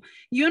run,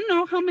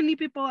 how many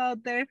people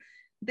out there,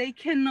 they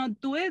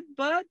cannot do it,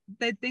 but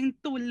the thing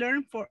to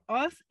learn for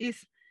us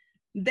is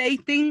they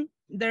think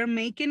they're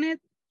making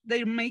it,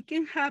 they're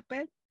making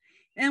happen.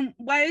 And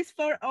what is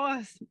for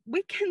us?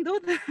 We can do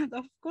that,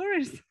 of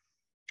course.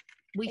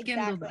 We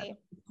can do that.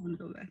 We can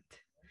do that.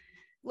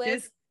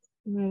 Liz, just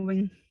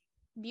moving.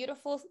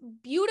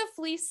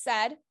 Beautifully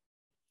said.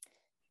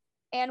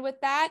 And with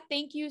that,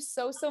 thank you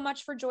so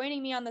much for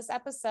joining me on this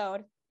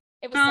episode.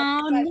 It was such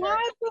a pleasure. No,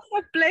 it was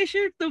a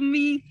pleasure to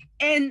me.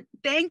 And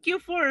thank you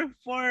for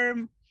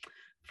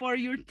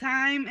your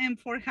time and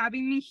for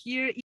having me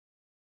here.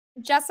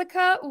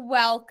 Jessica,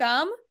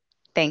 welcome.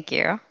 Thank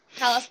you.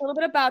 Tell us a little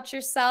bit about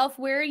yourself.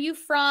 Where are you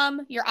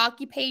from, your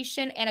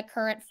occupation, and a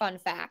current fun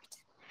fact?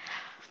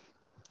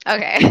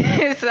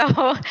 Okay,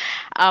 so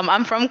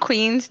I'm from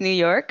Queens, New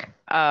York.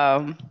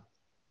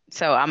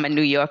 So I'm a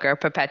New Yorker,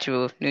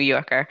 perpetual New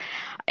Yorker.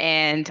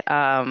 And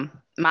my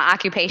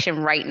occupation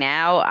right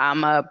now,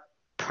 I'm a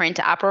print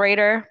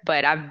operator,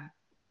 but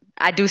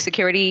I do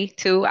security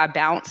too. I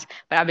bounce,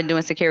 but I've been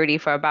doing security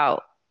for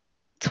about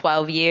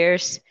 12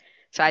 years.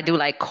 So I do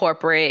like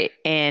corporate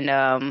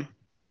and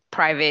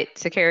private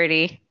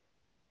security.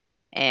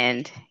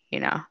 And,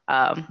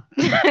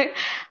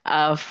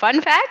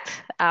 fun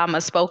fact, I'm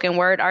a spoken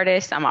word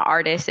artist. I'm an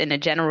artist in a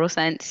general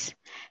sense.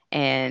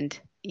 And,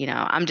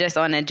 I'm just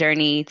on a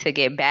journey to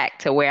get back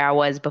to where I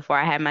was before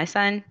I had my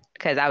son,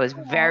 because I was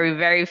very,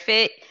 very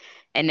fit.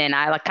 And then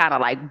I like kind of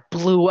like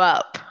blew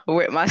up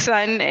with my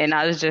son, and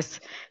I was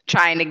just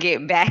trying to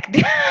get back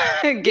back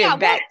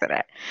to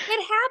that.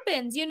 It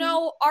happens, you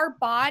know, our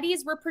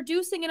bodies, we're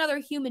producing another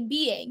human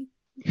being.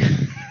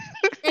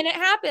 And it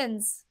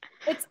happens.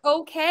 It's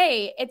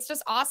okay. It's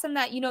just awesome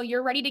that, you know,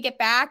 you're ready to get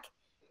back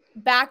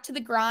to the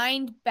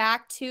grind,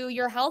 back to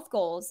your health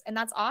goals. And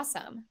that's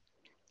awesome.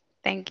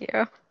 Thank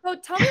you. So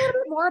tell me a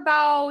little bit more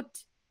about,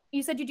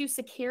 you said you do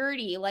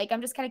security. Like, I'm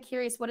just kind of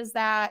curious, what is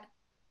that?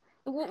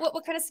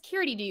 What kind of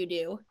security do you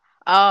do?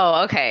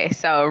 Oh, okay.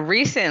 So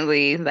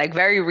recently, like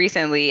very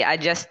recently, I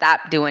just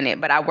stopped doing it,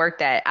 but I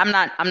worked at, I'm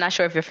not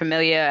sure if you're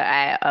familiar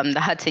at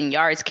the Hudson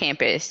Yards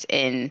campus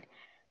in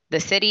the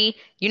city.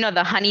 You know,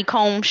 the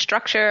honeycomb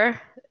structure.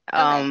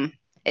 Okay.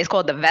 It's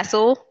called the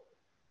Vessel.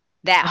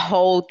 That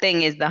whole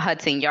thing is the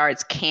Hudson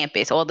Yards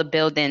campus, all the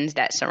buildings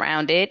that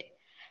surround it.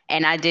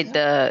 And I did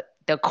the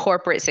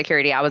corporate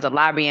security. I was a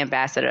lobby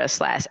ambassador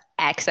 /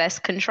 access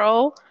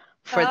control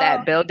for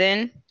that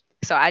building.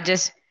 So I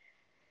just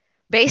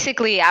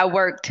basically I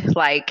worked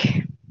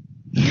like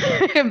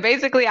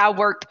basically I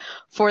worked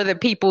for the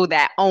people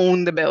that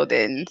own the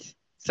buildings.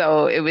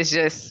 So it was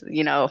just,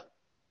 you know,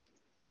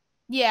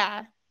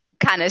 Yeah.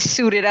 kind of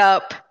suited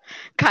up,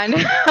 kind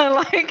of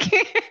like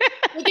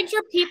making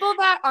sure people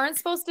that aren't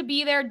supposed to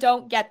be there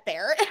don't get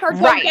there or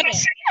don't right. get in.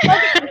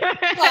 Okay,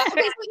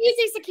 so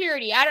easy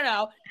security. I don't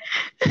know.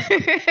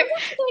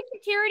 Like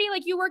security,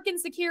 like you work in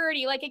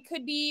security, like it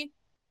could be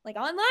like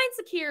online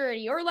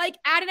security or like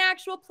at an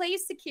actual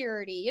place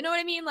security. You know what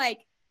I mean? Like,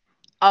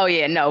 oh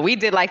yeah, no, we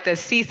did like the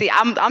CC.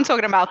 I'm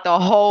talking about the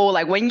whole,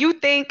 like when you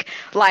think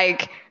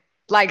like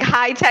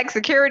high tech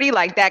security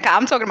like that.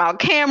 I'm talking about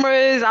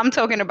cameras. I'm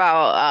talking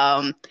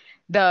about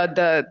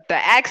the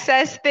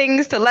access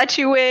things to let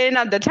you in,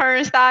 the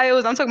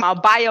turnstiles. I'm talking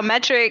about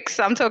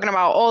biometrics. I'm talking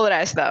about all of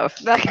that stuff.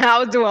 Like I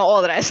was doing all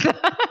of that stuff.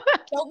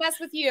 don't mess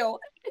with you.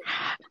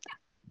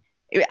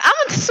 I'm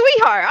a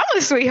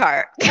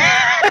sweetheart.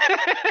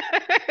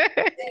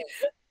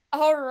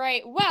 All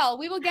right. Well,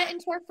 we will get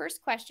into our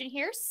first question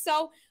here.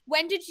 So,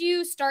 when did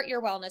you start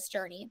your wellness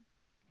journey?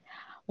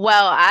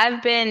 Well, I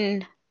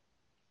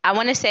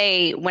want to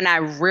say when I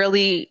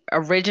really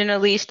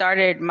originally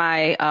started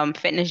my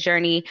fitness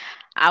journey,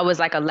 I was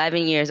like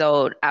 11 years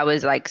old. I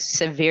was like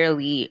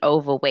severely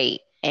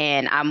overweight,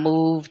 and I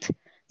moved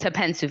to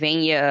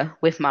Pennsylvania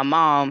with my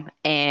mom,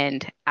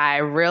 and I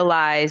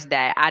realized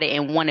that I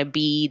didn't want to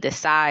be the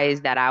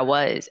size that I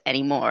was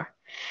anymore.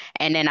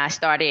 And then I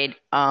started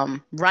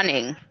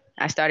running.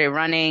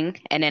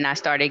 And then I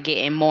started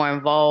getting more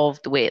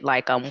involved with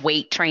like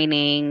weight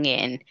training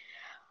and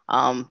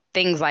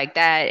things like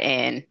that.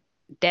 And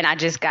then I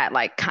just got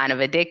like kind of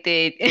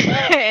addicted,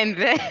 and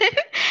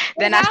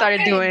then I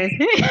started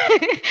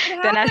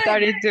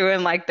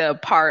doing like the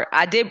part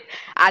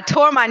I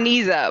tore my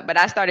knees up, but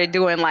I started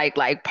doing like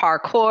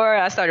parkour.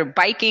 I started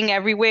biking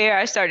everywhere.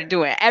 I started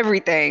doing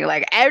everything,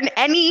 like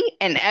any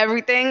and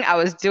everything. I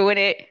was doing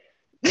it.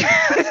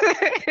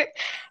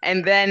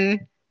 And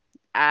then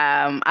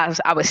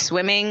I was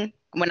swimming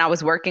when I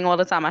was working all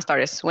the time. I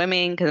started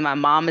swimming because my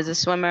mom is a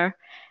swimmer.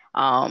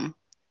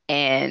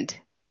 And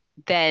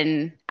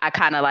then I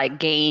kind of like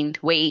gained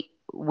weight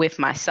with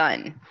my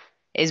son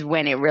is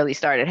when it really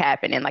started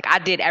happening. Like I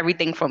did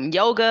everything from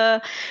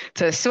yoga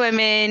to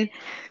swimming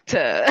to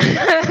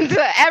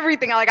to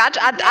everything. Like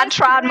I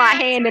tried my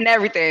hand and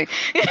everything.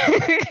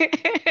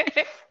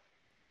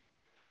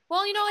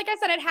 Well, you know, like I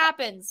said, it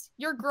happens.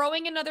 You're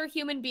growing another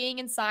human being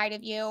inside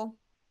of you.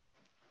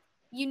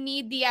 You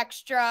need the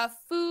extra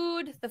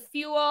food, the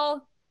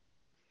fuel.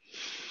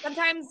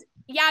 Sometimes,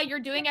 yeah, you're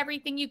doing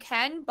everything you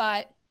can,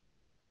 but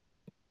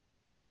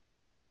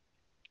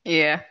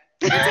yeah.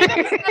 you're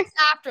taking steps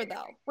after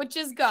though, which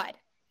is good.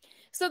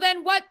 So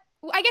then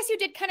I guess you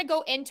did kind of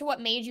go into what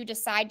made you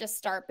decide to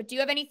start, but do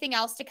you have anything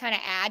else to kind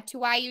of add to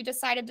why you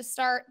decided to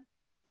start?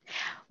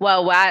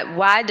 Well, why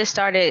I just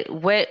started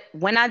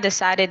when I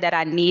decided that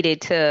I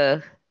needed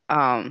to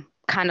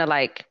kind of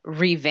like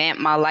revamp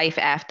my life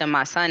after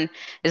my son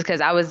is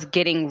because I was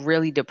getting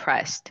really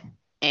depressed.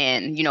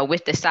 And, you know,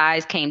 with the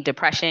size came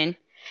depression.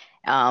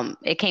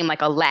 It came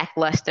like a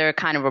lackluster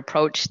kind of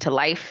approach to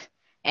life.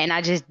 And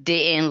I just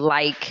didn't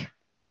like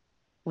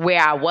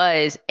where I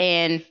was.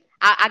 And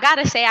I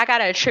gotta say, I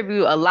gotta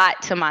attribute a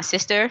lot to my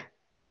sister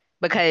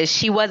because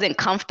she wasn't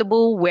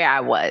comfortable where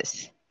I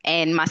was.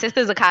 And my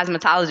sister's a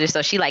cosmetologist,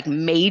 so she like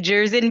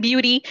majors in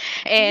beauty.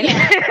 And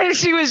yeah.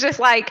 She was just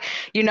like,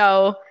 you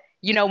know,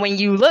 when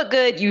you look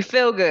good, you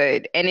feel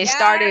good. And it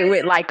started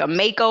with like a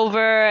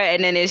makeover,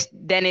 and then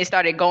it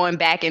started going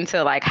back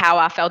into like how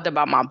I felt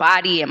about my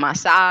body and my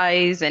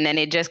size. And then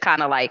it just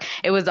kind of like,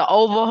 it was an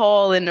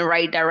overhaul in the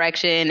right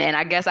direction. And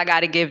I guess I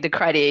got to give the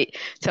credit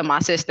to my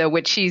sister,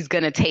 which she's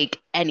going to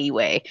take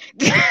anyway.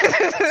 Shout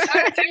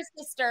out to your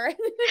sister.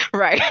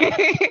 Right.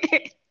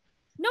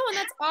 No, and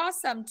that's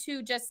awesome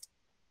too. Just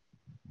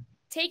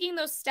taking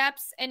those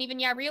steps and even,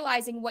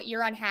 realizing what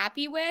you're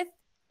unhappy with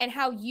and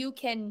how you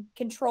can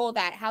control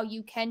that, how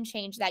you can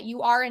change that.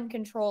 You are in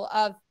control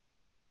of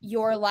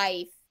your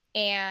life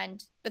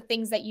and the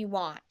things that you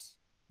want.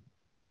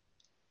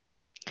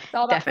 It's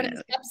all about putting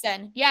Definitely. steps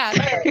in. Yeah.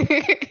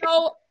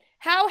 So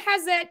how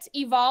has it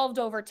evolved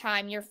over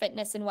time, your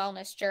fitness and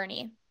wellness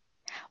journey?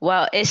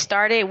 Well, it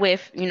started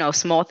with,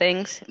 small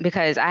things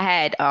because I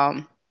had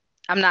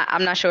I'm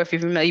not sure if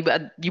you're familiar,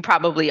 but you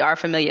probably are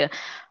familiar.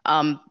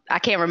 I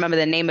can't remember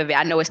the name of it.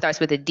 I know it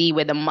starts with a D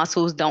where the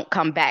muscles don't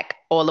come back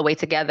all the way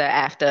together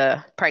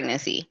after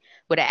pregnancy,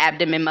 where the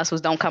abdomen muscles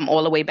don't come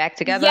all the way back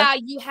together. Yeah,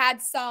 you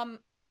had some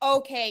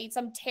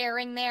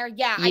tearing there.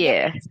 Yeah, I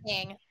get what you're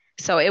saying.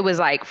 So it was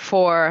like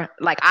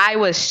I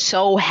was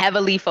so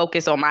heavily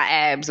focused on my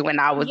abs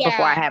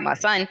before I had my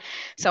son.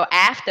 So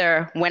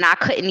after, when I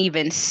couldn't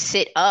even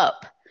sit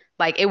up,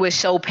 like it was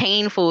so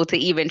painful to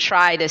even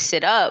try to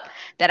sit up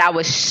that I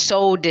was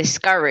so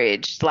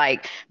discouraged.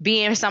 Like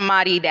being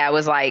somebody that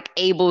was like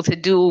able to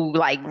do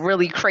like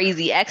really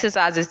crazy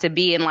exercises to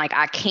being like,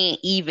 I can't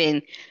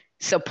even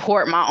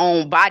support my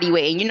own body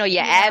weight. And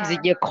your abs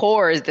and your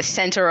core is the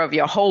center of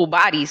your whole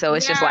body. So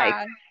it's just like,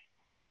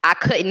 I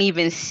couldn't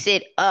even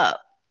sit up.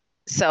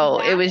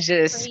 So it was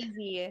just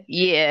crazy.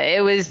 Yeah,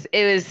 it was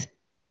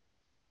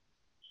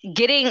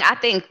getting, I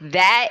think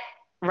that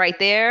right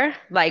there,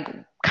 like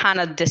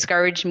kind of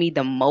discouraged me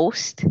the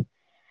most.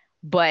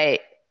 But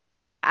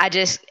I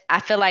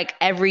feel like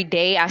every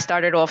day I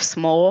started off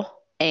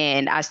small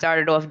and I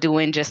started off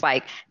doing just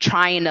like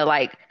trying to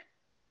like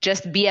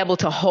just be able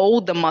to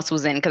hold the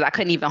muscles in, because I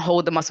couldn't even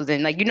hold the muscles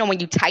in. Like, when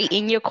you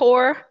tighten your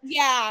core?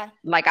 Yeah.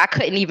 Like I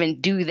couldn't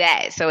even do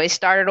that. So it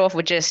started off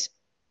with just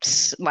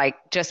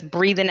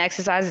breathing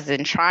exercises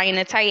and trying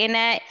to tighten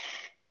that,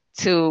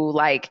 to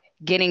like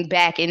getting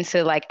back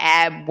into like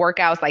ab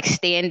workouts, like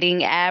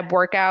standing ab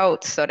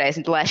workouts, so that's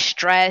less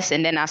stress.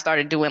 And then I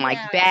started doing like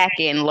back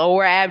and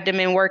lower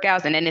abdomen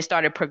workouts, and then it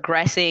started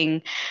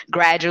progressing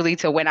gradually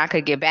to when I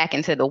could get back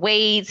into the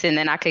weights, and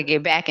then I could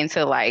get back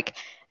into like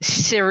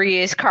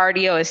serious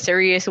cardio and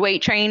serious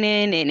weight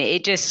training, and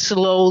it just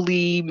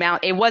slowly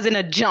it wasn't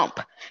a jump.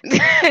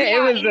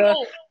 It was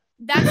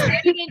that's why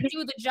you didn't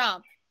do the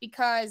jump,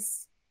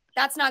 because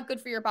that's not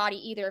good for your body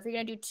either. If you're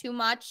going to do too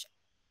much,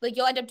 like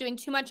you'll end up doing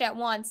too much at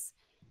once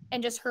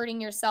and just hurting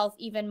yourself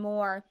even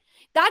more.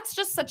 That's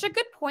just such a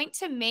good point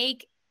to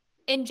make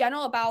in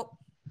general about,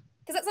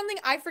 because that's something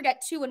I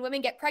forget too. When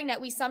women get pregnant,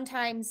 we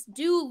sometimes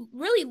do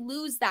really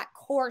lose that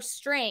core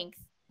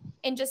strength.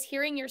 And just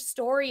hearing your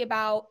story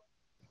about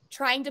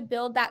trying to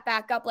build that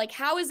back up, like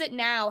how is it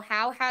now?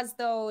 How has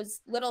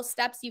those little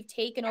steps you've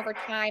taken over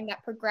time,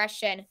 that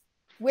progression,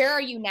 where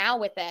are you now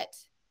with it?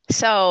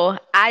 So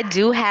I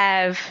do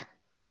have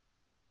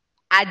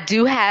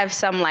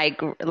some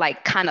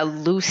like kind of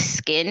loose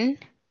skin.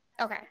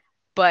 Okay.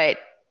 But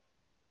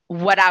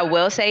what I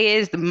will say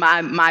is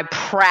my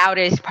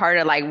proudest part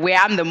of like where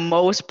I'm the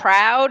most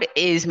proud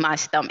is my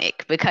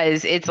stomach,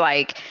 because it's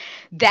like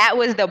that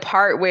was the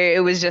part where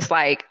it was just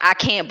like, I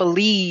can't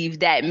believe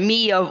that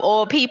me of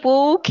all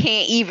people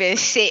can't even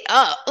sit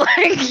up.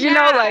 Like,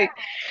 like,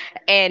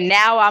 and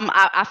now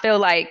I feel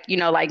like,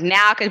 like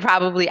now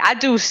I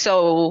do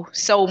so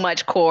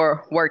much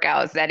core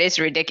workouts that it's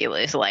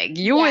ridiculous. Like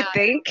you would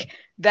think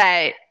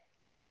that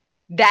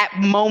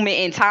moment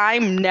in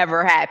time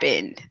never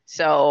happened.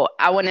 So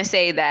I want to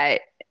say that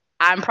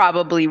I'm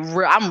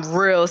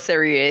real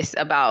serious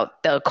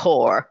about the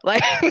core.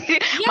 Like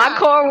my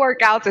core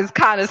workouts is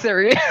kind of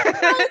serious. Well,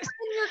 and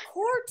your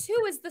core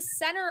too is the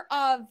center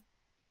of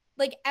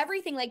like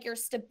everything, like your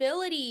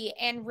stability,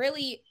 and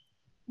really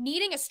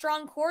needing a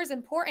strong core is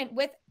important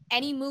with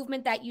any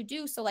movement that you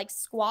do. So like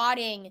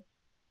squatting,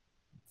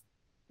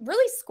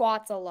 really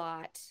squats a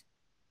lot,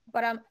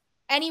 but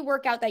any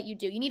workout that you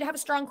do, you need to have a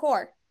strong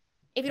core.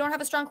 If you don't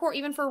have a strong core,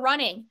 even for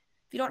running,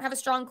 if you don't have a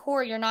strong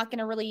core, you're not going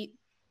to really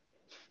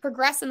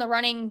progress in the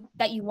running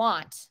that you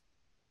want.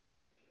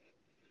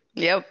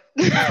 Yep.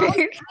 How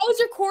is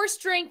your core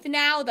strength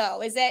now,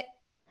 though?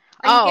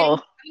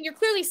 You're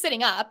clearly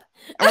sitting up.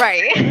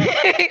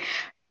 Right.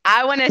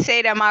 I want to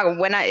say that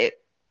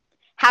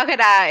how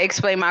could I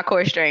explain my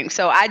core strength?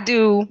 So I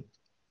do,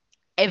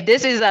 if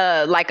this is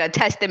a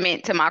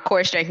testament to my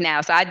core strength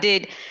now. So I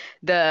did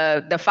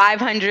the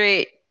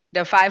 500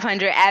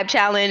 ab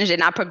challenge,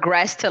 and I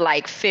progressed to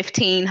like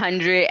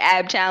 1500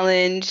 ab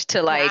challenge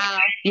to like,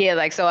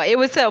 so it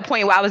was to a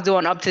point where I was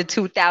doing up to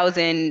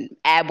 2000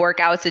 ab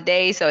workouts a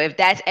day. So if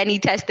that's any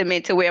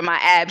testament to where my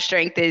ab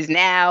strength is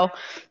now.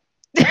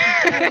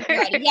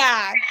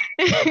 Yeah.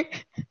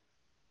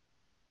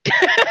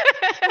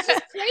 It's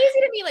just crazy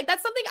to me. Like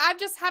that's something I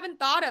just haven't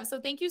thought of. So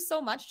thank you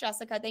so much,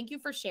 Jessica. Thank you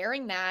for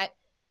sharing that.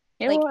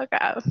 You're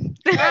welcome.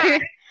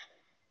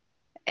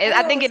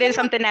 I think it is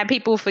something that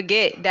people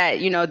forget, that,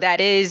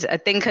 that is a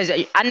thing. Because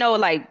I know,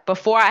 like,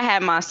 before I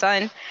had my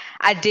son,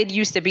 I did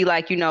used to be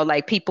like,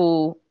 like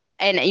people,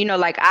 and,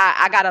 like,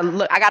 I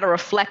gotta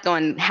reflect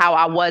on how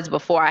I was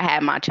before I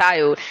had my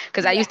child.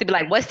 Because I used to be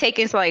like, what's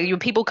taking, so like,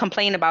 people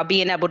complain about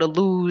being able to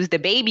lose the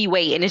baby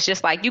weight. And it's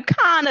just like, you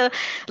kind of,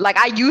 like,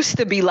 I used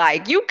to be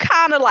like, you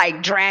kind of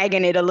like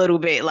dragging it a little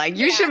bit. Like,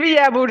 you should be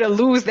able to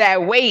lose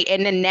that weight.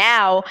 And then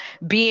now,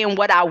 being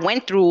what I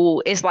went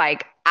through, it's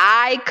like,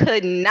 I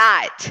could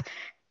not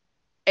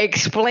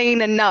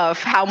explain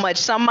enough how much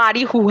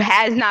somebody who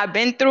has not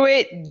been through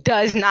it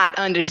does not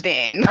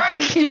understand.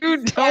 You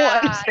don't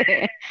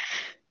understand.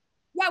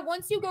 Yeah,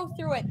 once you go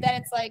through it,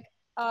 then it's like,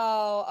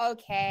 oh,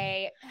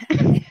 okay.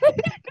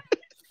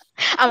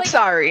 I'm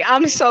sorry.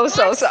 I'm so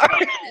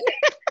sorry.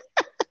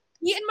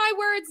 Eating my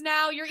words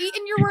now. You're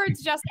eating your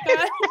words,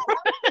 Jessica.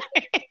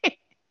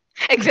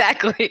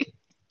 Exactly.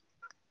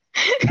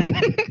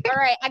 All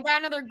right, I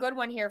got another good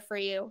one here for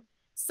you.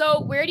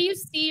 So where do you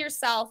see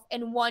yourself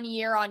in 1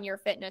 year on your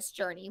fitness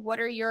journey? What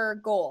are your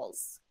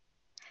goals?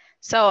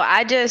 So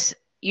I just,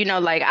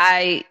 like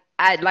I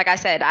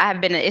said,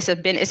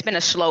 it's been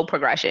a slow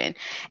progression.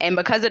 And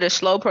because of the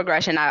slow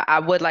progression,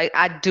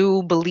 I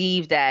do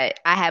believe that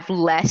I have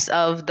less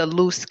of the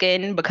loose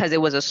skin because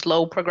it was a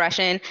slow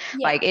progression.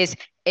 Yeah. Like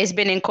it's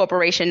been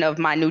incorporation of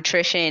my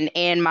nutrition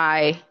and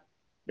my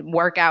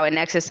workout and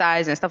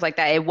exercise and stuff like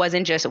that. It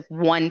wasn't just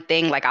one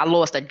thing. Like I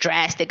lost a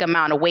drastic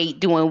amount of weight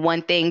doing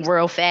one thing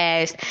real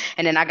fast,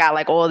 and then I got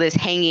like all this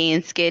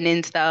hanging skin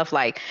and stuff.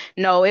 Like,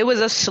 no, it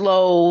was a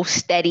slow,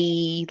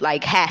 steady,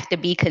 like have to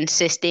be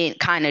consistent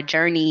kind of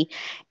journey.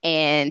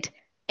 And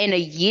in a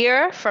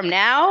year from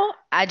now,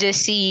 I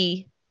just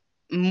see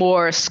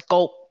more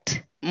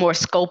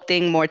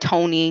sculpting, more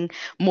toning,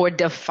 more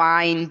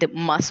defined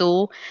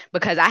muscle,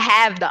 because I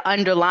have the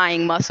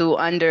underlying muscle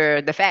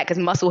under the fat, because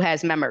muscle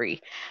has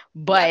memory.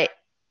 But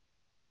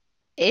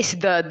it's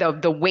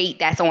the weight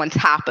that's on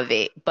top of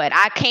it. But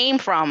I came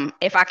from,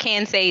 if I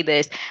can say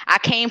this, I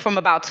came from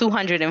about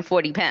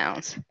 240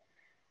 pounds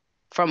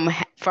from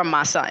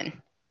my son.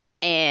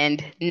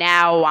 And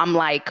now I'm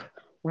like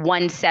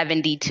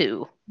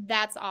 172.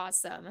 That's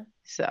awesome.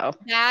 So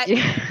that you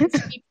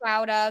should be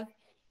proud of.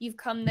 You've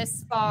come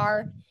this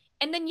far.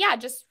 And then,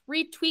 just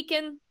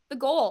retweaking the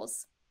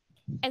goals.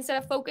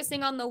 Instead of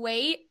focusing on the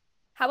weight,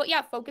 how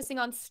about, focusing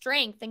on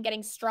strength and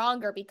getting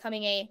stronger,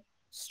 becoming a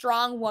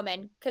strong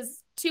woman?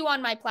 Because, too,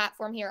 on my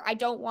platform here, I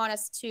don't want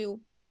us to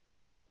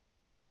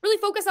really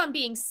focus on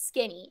being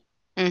skinny.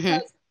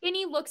 Because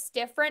skinny looks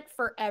different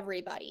for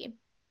everybody.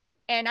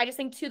 And I just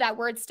think, too, that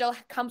word still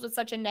comes with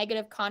such a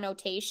negative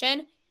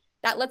connotation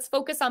that let's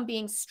focus on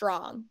being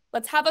strong.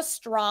 Let's have a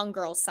strong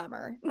girl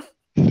summer.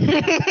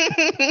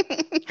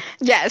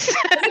 Yes.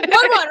 That's a good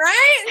one,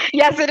 right?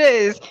 Yes, it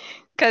is.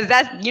 Because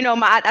that's,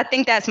 I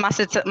think that's my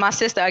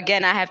sister.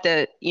 Again, I have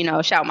to,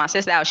 shout my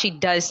sister out. She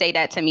does say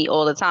that to me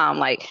all the time.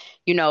 Like,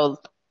 you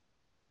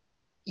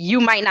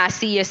might not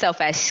see yourself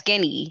as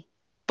skinny,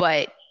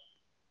 but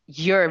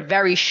you're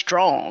very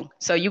strong.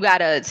 So you got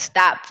to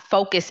stop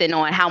focusing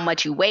on how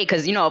much you weigh.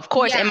 Because, of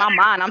course, in my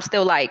mind, I'm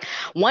still like,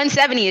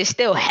 170 is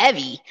still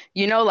heavy.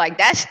 Like,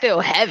 that's still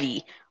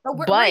heavy.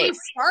 But where you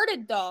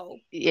started, though,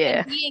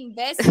 yeah, and being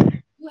this,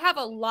 you have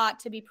a lot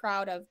to be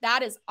proud of.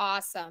 That is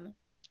awesome.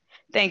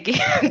 Thank you.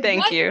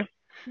 Thank you.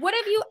 What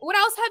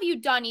else have you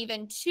done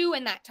even too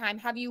in that time?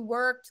 Have you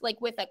worked like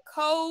with a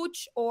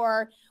coach,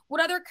 or what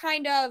other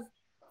kind of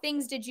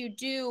things did you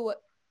do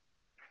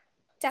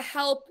to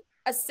help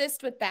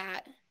assist with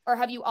that? Or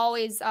have you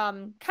always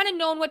kind of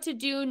known what to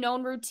do,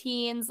 known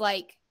routines?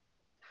 Like,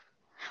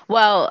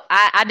 well,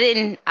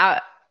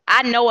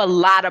 I know a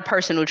lot of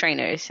personal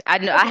trainers.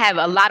 I have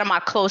a lot of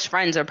my close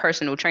friends are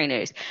personal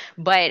trainers,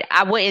 but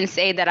I wouldn't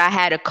say that I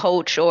had a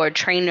coach or a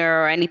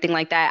trainer or anything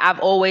like that. I've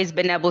always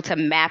been able to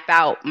map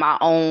out my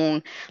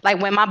own,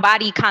 like when my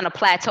body kind of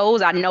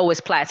plateaus, I know it's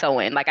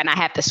plateauing, like, and I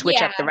have to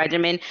switch up the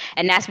regimen.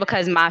 And that's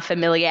because my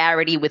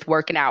familiarity with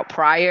working out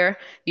prior,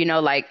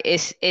 like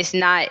it's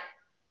not,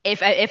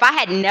 if I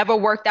had never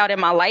worked out in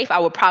my life, I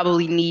would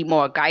probably need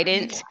more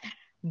guidance. Yeah.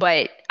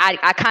 But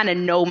I kind of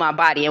know my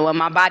body. And when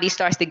my body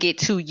starts to get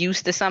too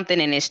used to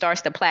something and it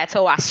starts to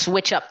plateau, I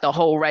switch up the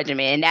whole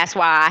regimen. And that's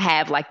why I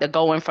have like the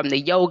going from the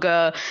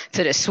yoga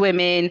to the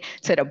swimming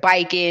to the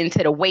biking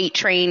to the weight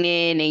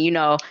training.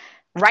 And,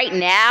 right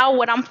now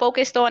what I'm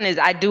focused on is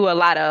I do a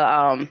lot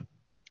of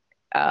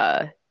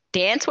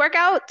dance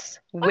workouts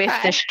with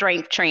the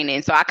strength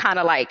training. So I kind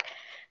of like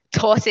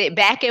toss it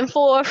back and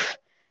forth.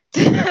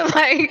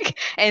 Like,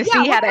 and see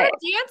how what kind of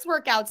dance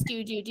workouts do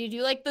you do? Do you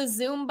do like the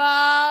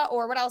Zumba,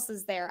 or what else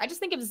is there? I just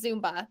think of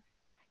Zumba.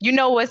 You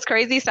know what's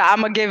crazy? So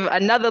I'm gonna give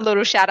another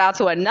little shout out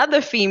to another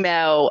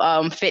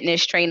female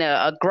fitness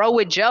trainer, Grow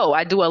with Joe.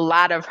 I do a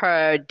lot of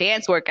her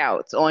dance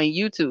workouts on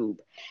YouTube.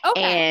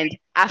 Okay. And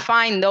I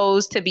find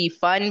those to be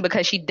fun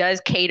because she does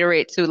cater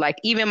it to, like,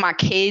 even my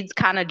kids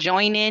kind of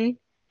join in,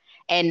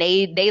 and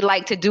they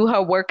like to do her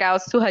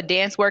workouts, to her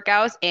dance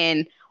workouts.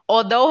 And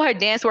although her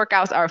dance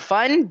workouts are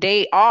fun,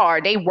 they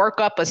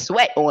work up a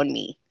sweat on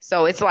me.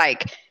 So it's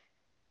like,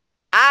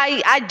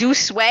 I do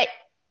sweat.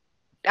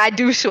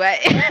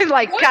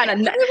 Like, kind of.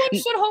 Everyone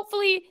should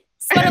hopefully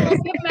sweat unless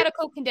you have a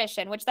medical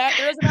condition, which there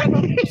is a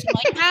medical condition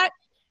like that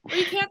where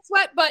you can't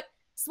sweat, but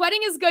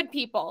sweating is good,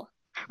 people.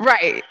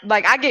 Right.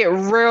 Like, I get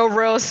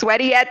real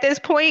sweaty at this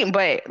point,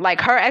 but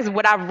like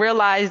what I've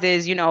realized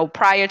is,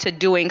 prior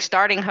to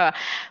starting her,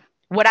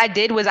 what I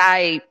did was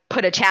I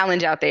put a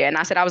challenge out there, and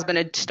I said I was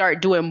going to start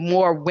doing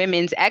more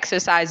women's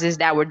exercises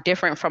that were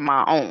different from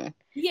my own.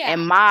 Yeah.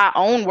 And my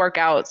own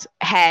workouts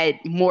had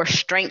more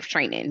strength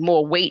training,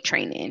 more weight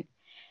training.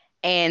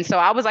 And so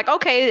I was like,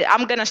 okay,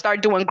 I'm going to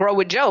start doing Grow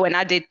with Joe. And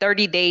I did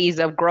 30 days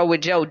of Grow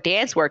with Joe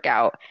dance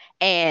workout.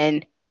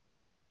 And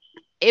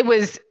it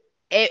was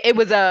it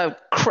was a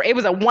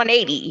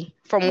 180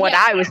 from what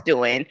I was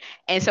doing.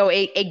 And so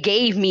it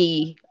gave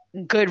me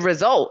good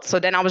results. So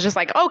then I was just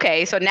like,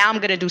 okay, so now I'm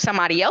going to do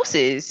somebody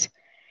else's.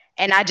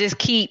 And I just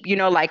keep,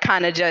 like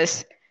kind of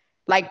just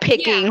like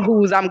picking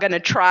who's I'm going to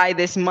try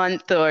this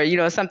month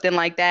or, something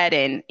like that.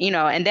 And,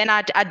 and then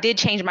I did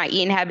change my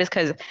eating habits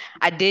because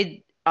I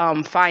did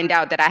find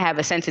out that I have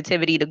a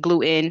sensitivity to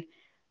gluten.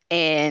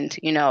 And,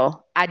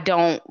 I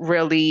don't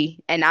really,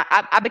 and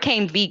I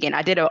became vegan.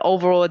 I did an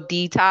overall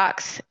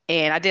detox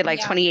and I did like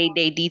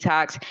 28-day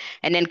detox.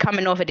 And then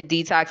coming off of the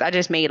detox, I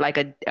just made like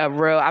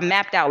I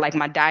mapped out like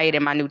my diet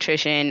and my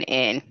nutrition,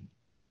 and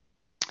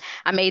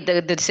I made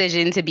the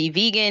decision to be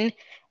vegan.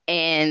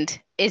 And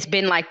it's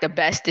been like the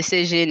best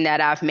decision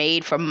that I've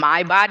made for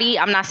my body.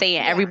 I'm not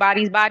saying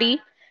everybody's body,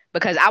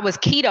 because I was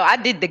keto. I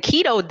did the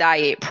keto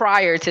diet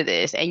prior to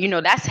this. And,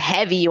 that's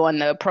heavy on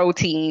the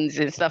proteins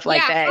and stuff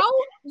like that.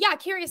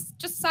 Curious,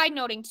 just side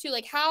noting too,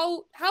 like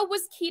how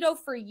was keto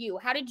for you?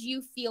 How did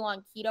you feel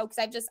on keto?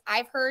 Because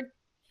I've heard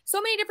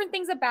so many different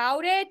things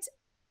about it.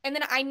 And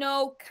then I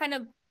know kind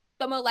of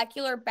the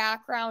molecular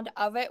background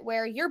of it,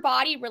 where your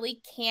body really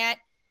can't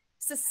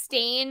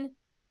sustain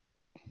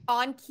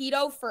on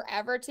keto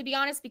forever, to be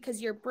honest,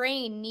 because your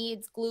brain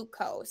needs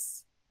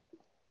glucose.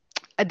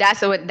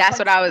 That's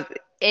what I was.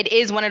 It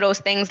is one of those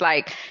things,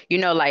 like,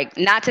 like,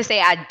 not to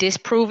say I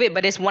disprove it,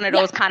 but it's one of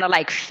those kind of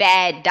like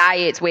fad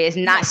diets where it's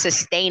not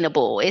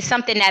sustainable. It's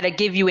something that'll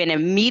give you an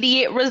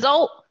immediate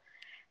result.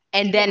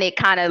 And then it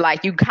kind of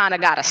like, you kind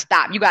of got to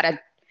stop. You got to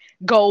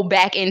go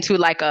back into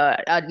like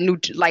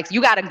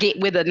you got to get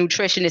with a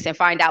nutritionist and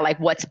find out like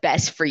what's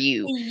best for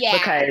you. Yeah.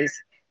 Because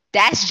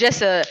that's just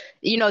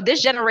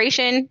this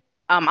generation,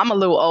 I'm a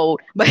little old,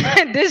 but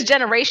this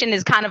generation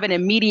is kind of an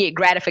immediate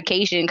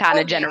gratification kind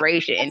of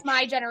generation. That's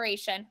my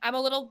generation. I'm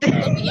a little bit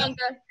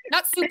younger.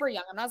 Not super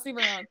young. I'm not super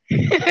young.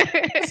 Just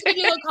to give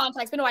you a little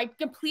context, but no, I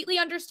completely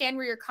understand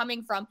where you're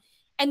coming from.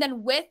 And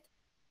then with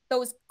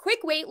those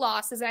quick weight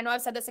losses, and I know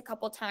I've said this a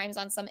couple of times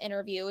on some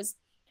interviews,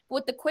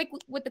 with the quick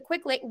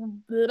weight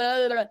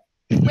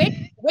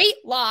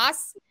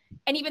loss,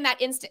 and even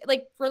that instant,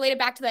 like related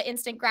back to the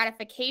instant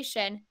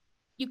gratification,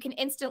 you can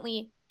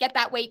instantly get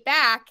that weight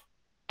back.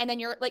 And then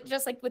you're like,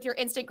 just like with your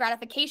instant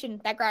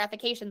gratification, that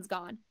gratification's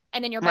gone.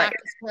 And then you're back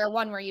to square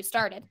one where you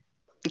started.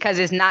 Because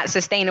it's not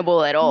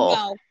sustainable at all.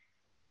 No.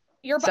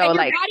 Your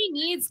body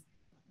needs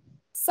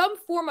some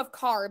form of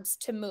carbs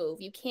to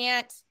move. You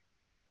can't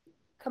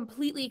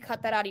completely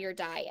cut that out of your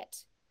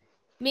diet.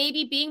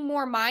 Maybe being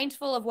more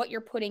mindful of what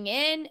you're putting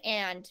in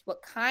and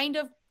what kind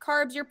of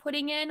carbs you're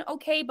putting in.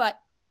 Okay, but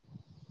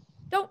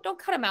don't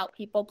cut them out,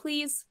 people.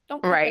 Please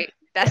don't. Right.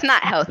 That's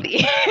not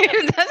healthy.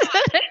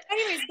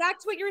 Anyways, back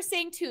to what you were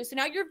saying too. So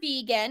now you're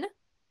vegan.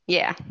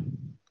 Yeah.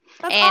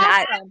 That's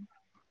awesome.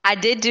 I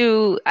did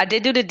do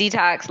the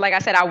detox. Like I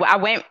said,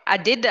 I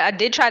did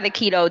try the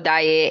keto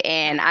diet,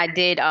 and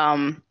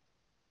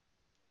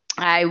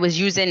I was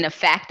using the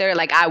Factor.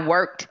 Like, I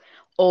worked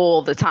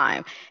all the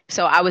time.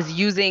 So I was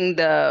using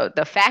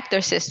the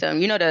Factor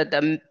system,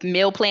 the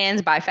meal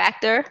plans by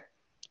Factor.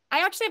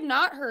 I actually have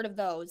not heard of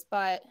those,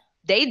 but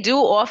they do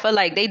offer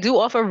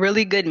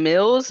really good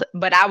meals,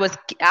 but I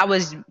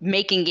was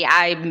making it.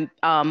 I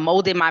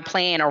molded my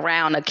plan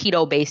around a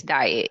keto based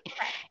diet.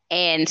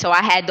 And so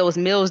I had those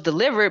meals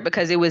delivered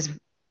because it was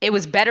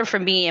better for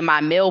me in my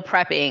meal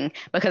prepping,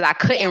 because I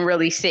couldn't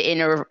really sit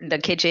in the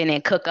kitchen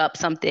and cook up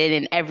something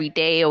and every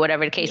day or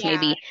whatever the case may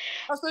be.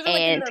 Oh, so those are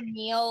like your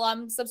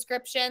meal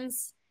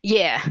subscriptions?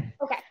 Yeah.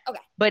 Okay.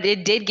 But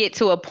it did get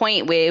to a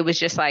point where it was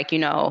just like,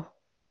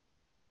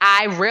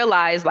 I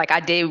realized, like I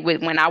did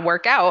when I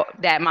work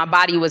out, that my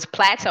body was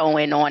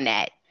plateauing on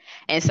that.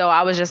 And so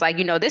I was just like,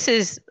 this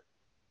is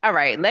all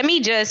right. Let me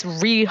just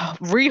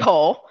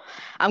rehaul.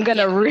 I'm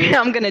gonna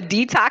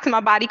detox my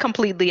body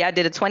completely. I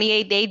did a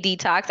 28-day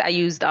detox. I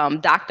used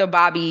Dr.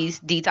 Bobby's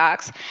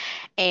detox,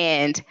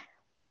 and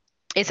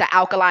it's an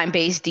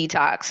alkaline-based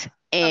detox.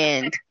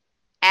 And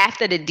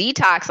after the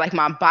detox, like,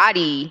 my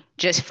body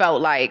just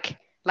felt like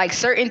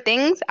certain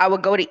things I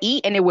would go to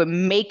eat and it would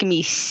make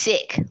me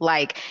sick.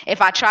 Like,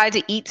 if I tried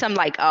to eat some,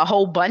 like, a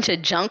whole bunch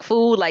of junk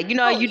food, like,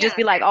 just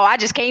be like, oh, I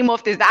just came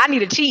off this, I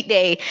need a cheat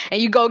day,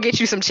 and you go get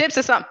you some chips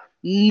or something.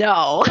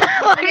 No. No,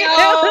 I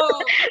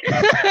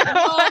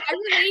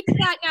relate to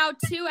that now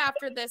too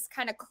after this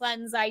kind of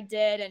cleanse I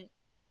did, and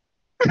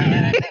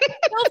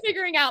still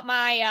figuring out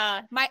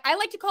my I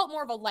like to call it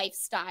more of a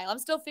lifestyle. I'm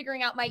still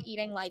figuring out my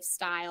eating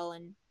lifestyle,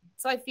 and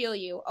so I feel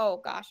you.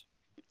 Oh gosh.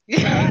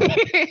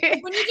 Like,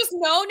 when you just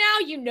know now,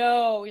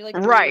 you're like,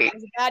 right, that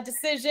was a bad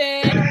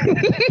decision.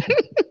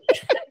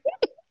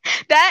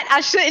 That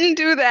I shouldn't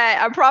do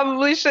that. I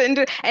probably shouldn't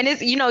do. And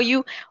it's,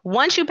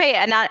 once you pay,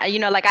 and I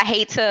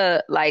hate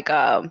to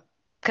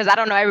because I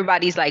don't know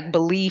everybody's like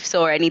beliefs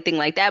or anything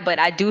like that, but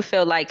I do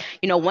feel like,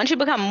 once you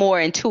become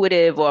more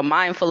intuitive or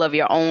mindful of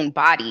your own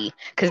body,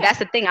 because that's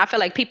the thing, I feel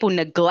like people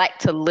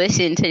neglect to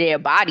listen to their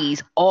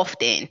bodies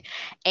often.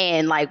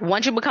 And like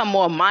once you become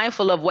more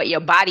mindful of what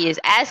your body is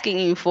asking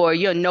you for,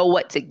 you'll know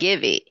what to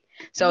give it.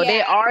 So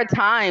there are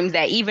times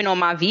that even on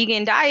my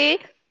vegan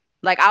diet,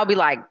 like I'll be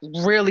like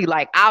really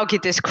like I'll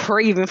get this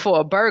craving for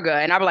a burger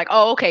and I'll be like,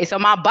 oh, okay, so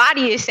my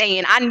body is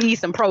saying I need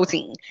some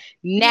protein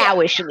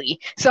nowishly.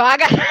 So I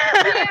got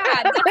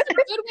yeah, that's a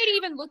good way to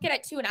even look at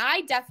it too. And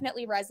I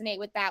definitely resonate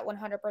with that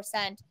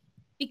 100%.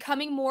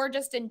 Becoming more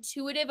just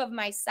intuitive of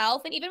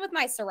myself and even with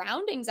my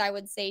surroundings, I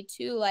would say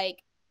too,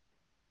 like,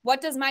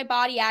 what does my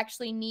body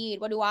actually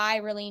need? What do I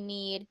really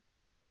need?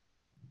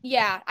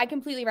 Yeah, I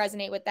completely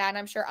resonate with that. And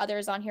I'm sure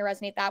others on here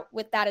resonate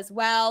with that as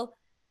well.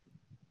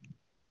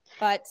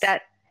 But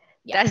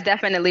that's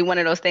definitely one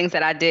of those things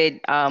that I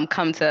did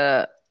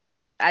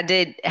I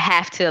did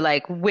have to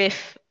like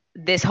with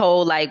this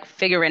whole like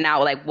figuring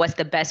out like what's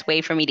the best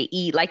way for me to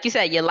eat. Like you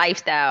said, your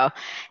lifestyle.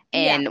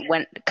 And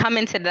when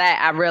coming to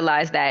that, I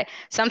realized that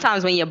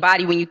sometimes when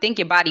you think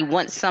your body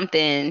wants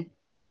something,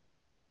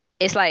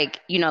 it's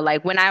like,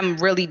 like when I'm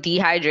really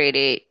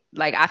dehydrated,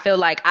 like I feel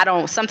like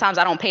sometimes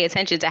I don't pay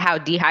attention to how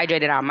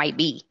dehydrated I might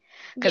be.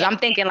 Because I'm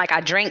thinking like I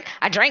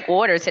drank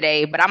water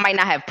today, but I might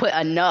not have put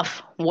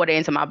enough water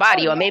into my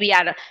body, or maybe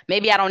I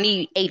don't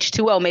need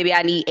H2O, maybe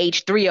I need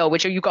H3O,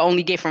 which you can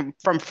only get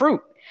from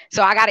fruit.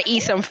 So I got to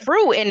eat some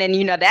fruit, and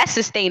then that's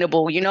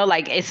sustainable.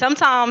 Like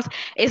sometimes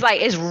it's like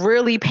it's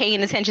really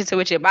paying attention to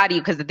what your body,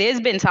 because there's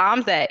been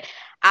times that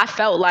I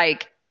felt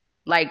like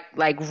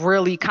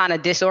really kind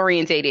of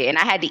disorientated, and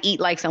I had to eat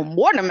like some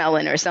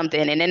watermelon or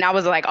something, and then I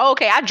was like, oh,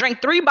 okay, I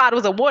drank 3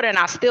 bottles of water and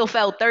I still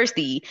felt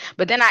thirsty,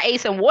 but then I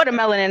ate some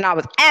watermelon and I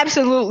was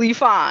absolutely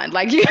fine.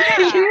 Like you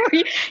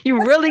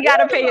really got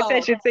to pay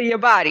attention to your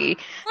body.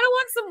 I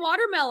want some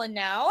watermelon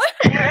now.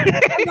 I'm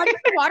ready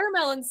for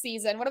watermelon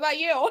season. What about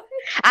you?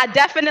 I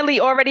definitely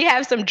already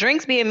have some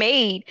drinks being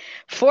made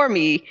for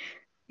me,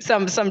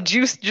 some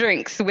juice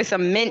drinks with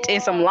some mint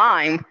and some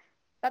lime.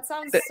 That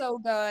sounds so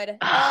good.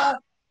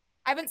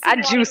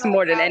 I juice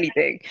more than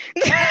anything.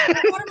 I haven't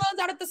seen watermelons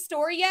out at the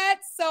store yet,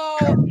 so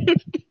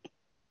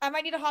I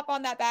might need to hop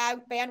on that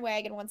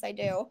bandwagon once I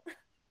do.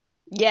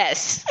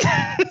 Yes.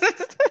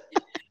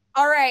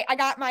 All right, I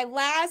got my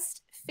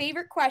last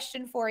favorite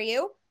question for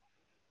you.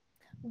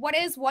 What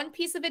is one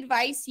piece of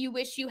advice you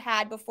wish you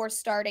had before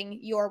starting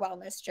your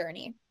wellness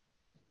journey?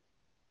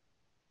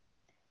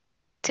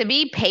 To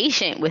be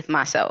patient with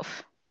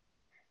myself.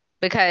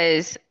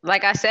 Because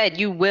like I said,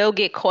 you will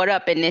get caught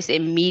up in this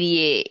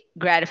immediate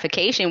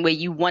gratification where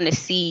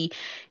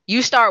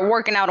you start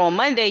working out on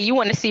Monday, you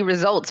want to see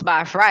results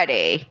by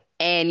Friday.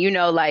 And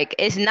like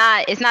it's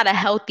not a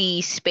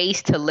healthy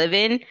space to live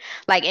in.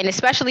 Like, and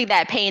especially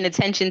that paying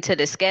attention to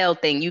the scale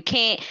thing.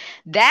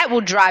 That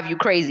will drive you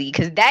crazy,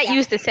 because that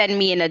used to send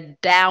me in a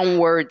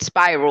downward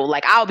spiral.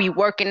 Like I'll be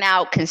working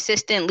out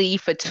consistently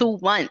for 2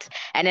 months,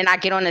 and then I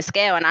get on the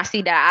scale and I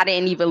see that I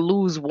didn't even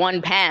lose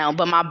 1 pound,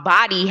 but my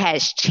body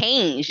has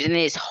changed in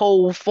its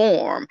whole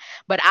form.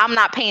 But I'm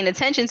not paying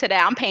attention to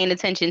that. I'm paying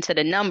attention to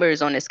the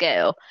numbers on the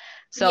scale.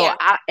 So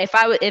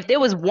if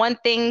there was one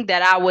thing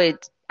that I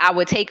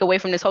would take away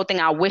from this whole thing,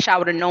 I wish I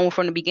would have known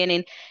from the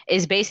beginning,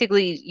 is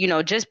basically,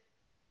 just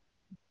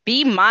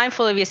be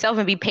mindful of yourself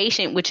and be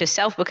patient with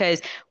yourself. Because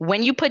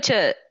when you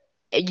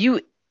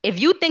if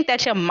you think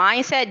that your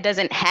mindset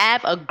doesn't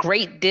have a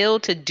great deal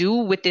to do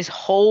with this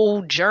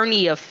whole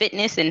journey of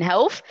fitness and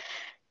health,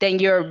 then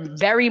you're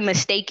very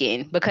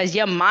mistaken, because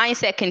your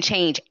mindset can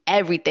change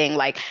everything.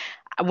 Like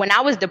when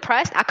I was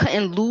depressed, I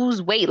couldn't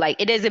lose weight.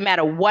 Like it doesn't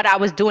matter what I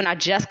was doing, I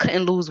just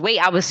couldn't lose weight.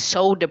 I was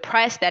so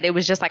depressed that it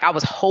was just like I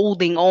was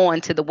holding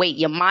on to the weight.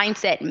 Your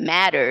mindset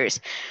matters.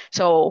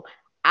 So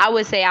I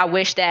would say I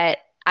wish that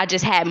I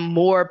just had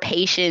more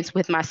patience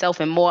with myself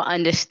and more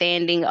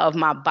understanding of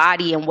my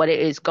body and what it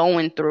is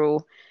going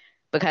through,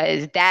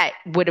 because that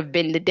would have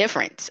been the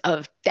difference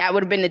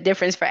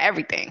for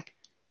everything.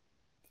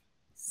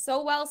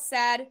 So well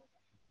said.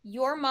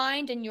 Your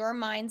mind and your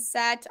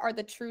mindset are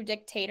the true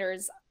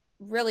dictators,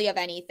 really, of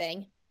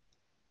anything.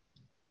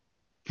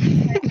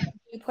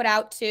 You put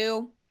out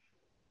too.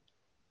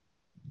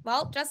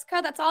 Well,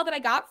 Jessica, that's all that I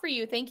got for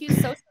you. Thank you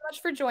so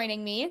much for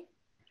joining me.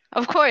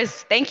 Of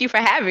course. Thank you for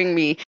having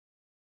me.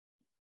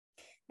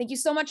 Thank you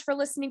so much for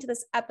listening to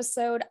this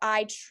episode.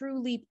 I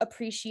truly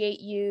appreciate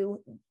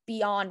you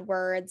beyond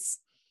words.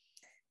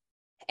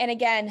 And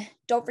again,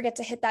 don't forget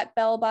to hit that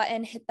bell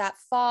button, hit that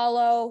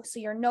follow, so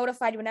you're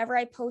notified whenever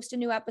I post a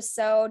new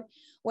episode,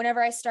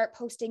 whenever I start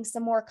posting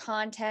some more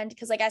content.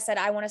 Because like I said,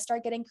 I want to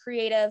start getting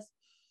creative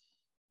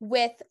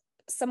with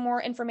some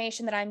more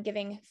information that I'm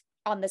giving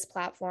on this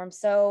platform.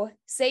 So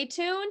stay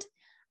tuned.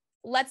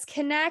 Let's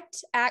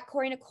connect at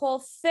Corey Nicole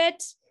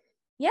Fit.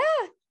 Yeah.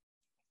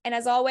 And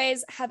as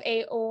always, have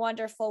a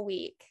wonderful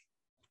week.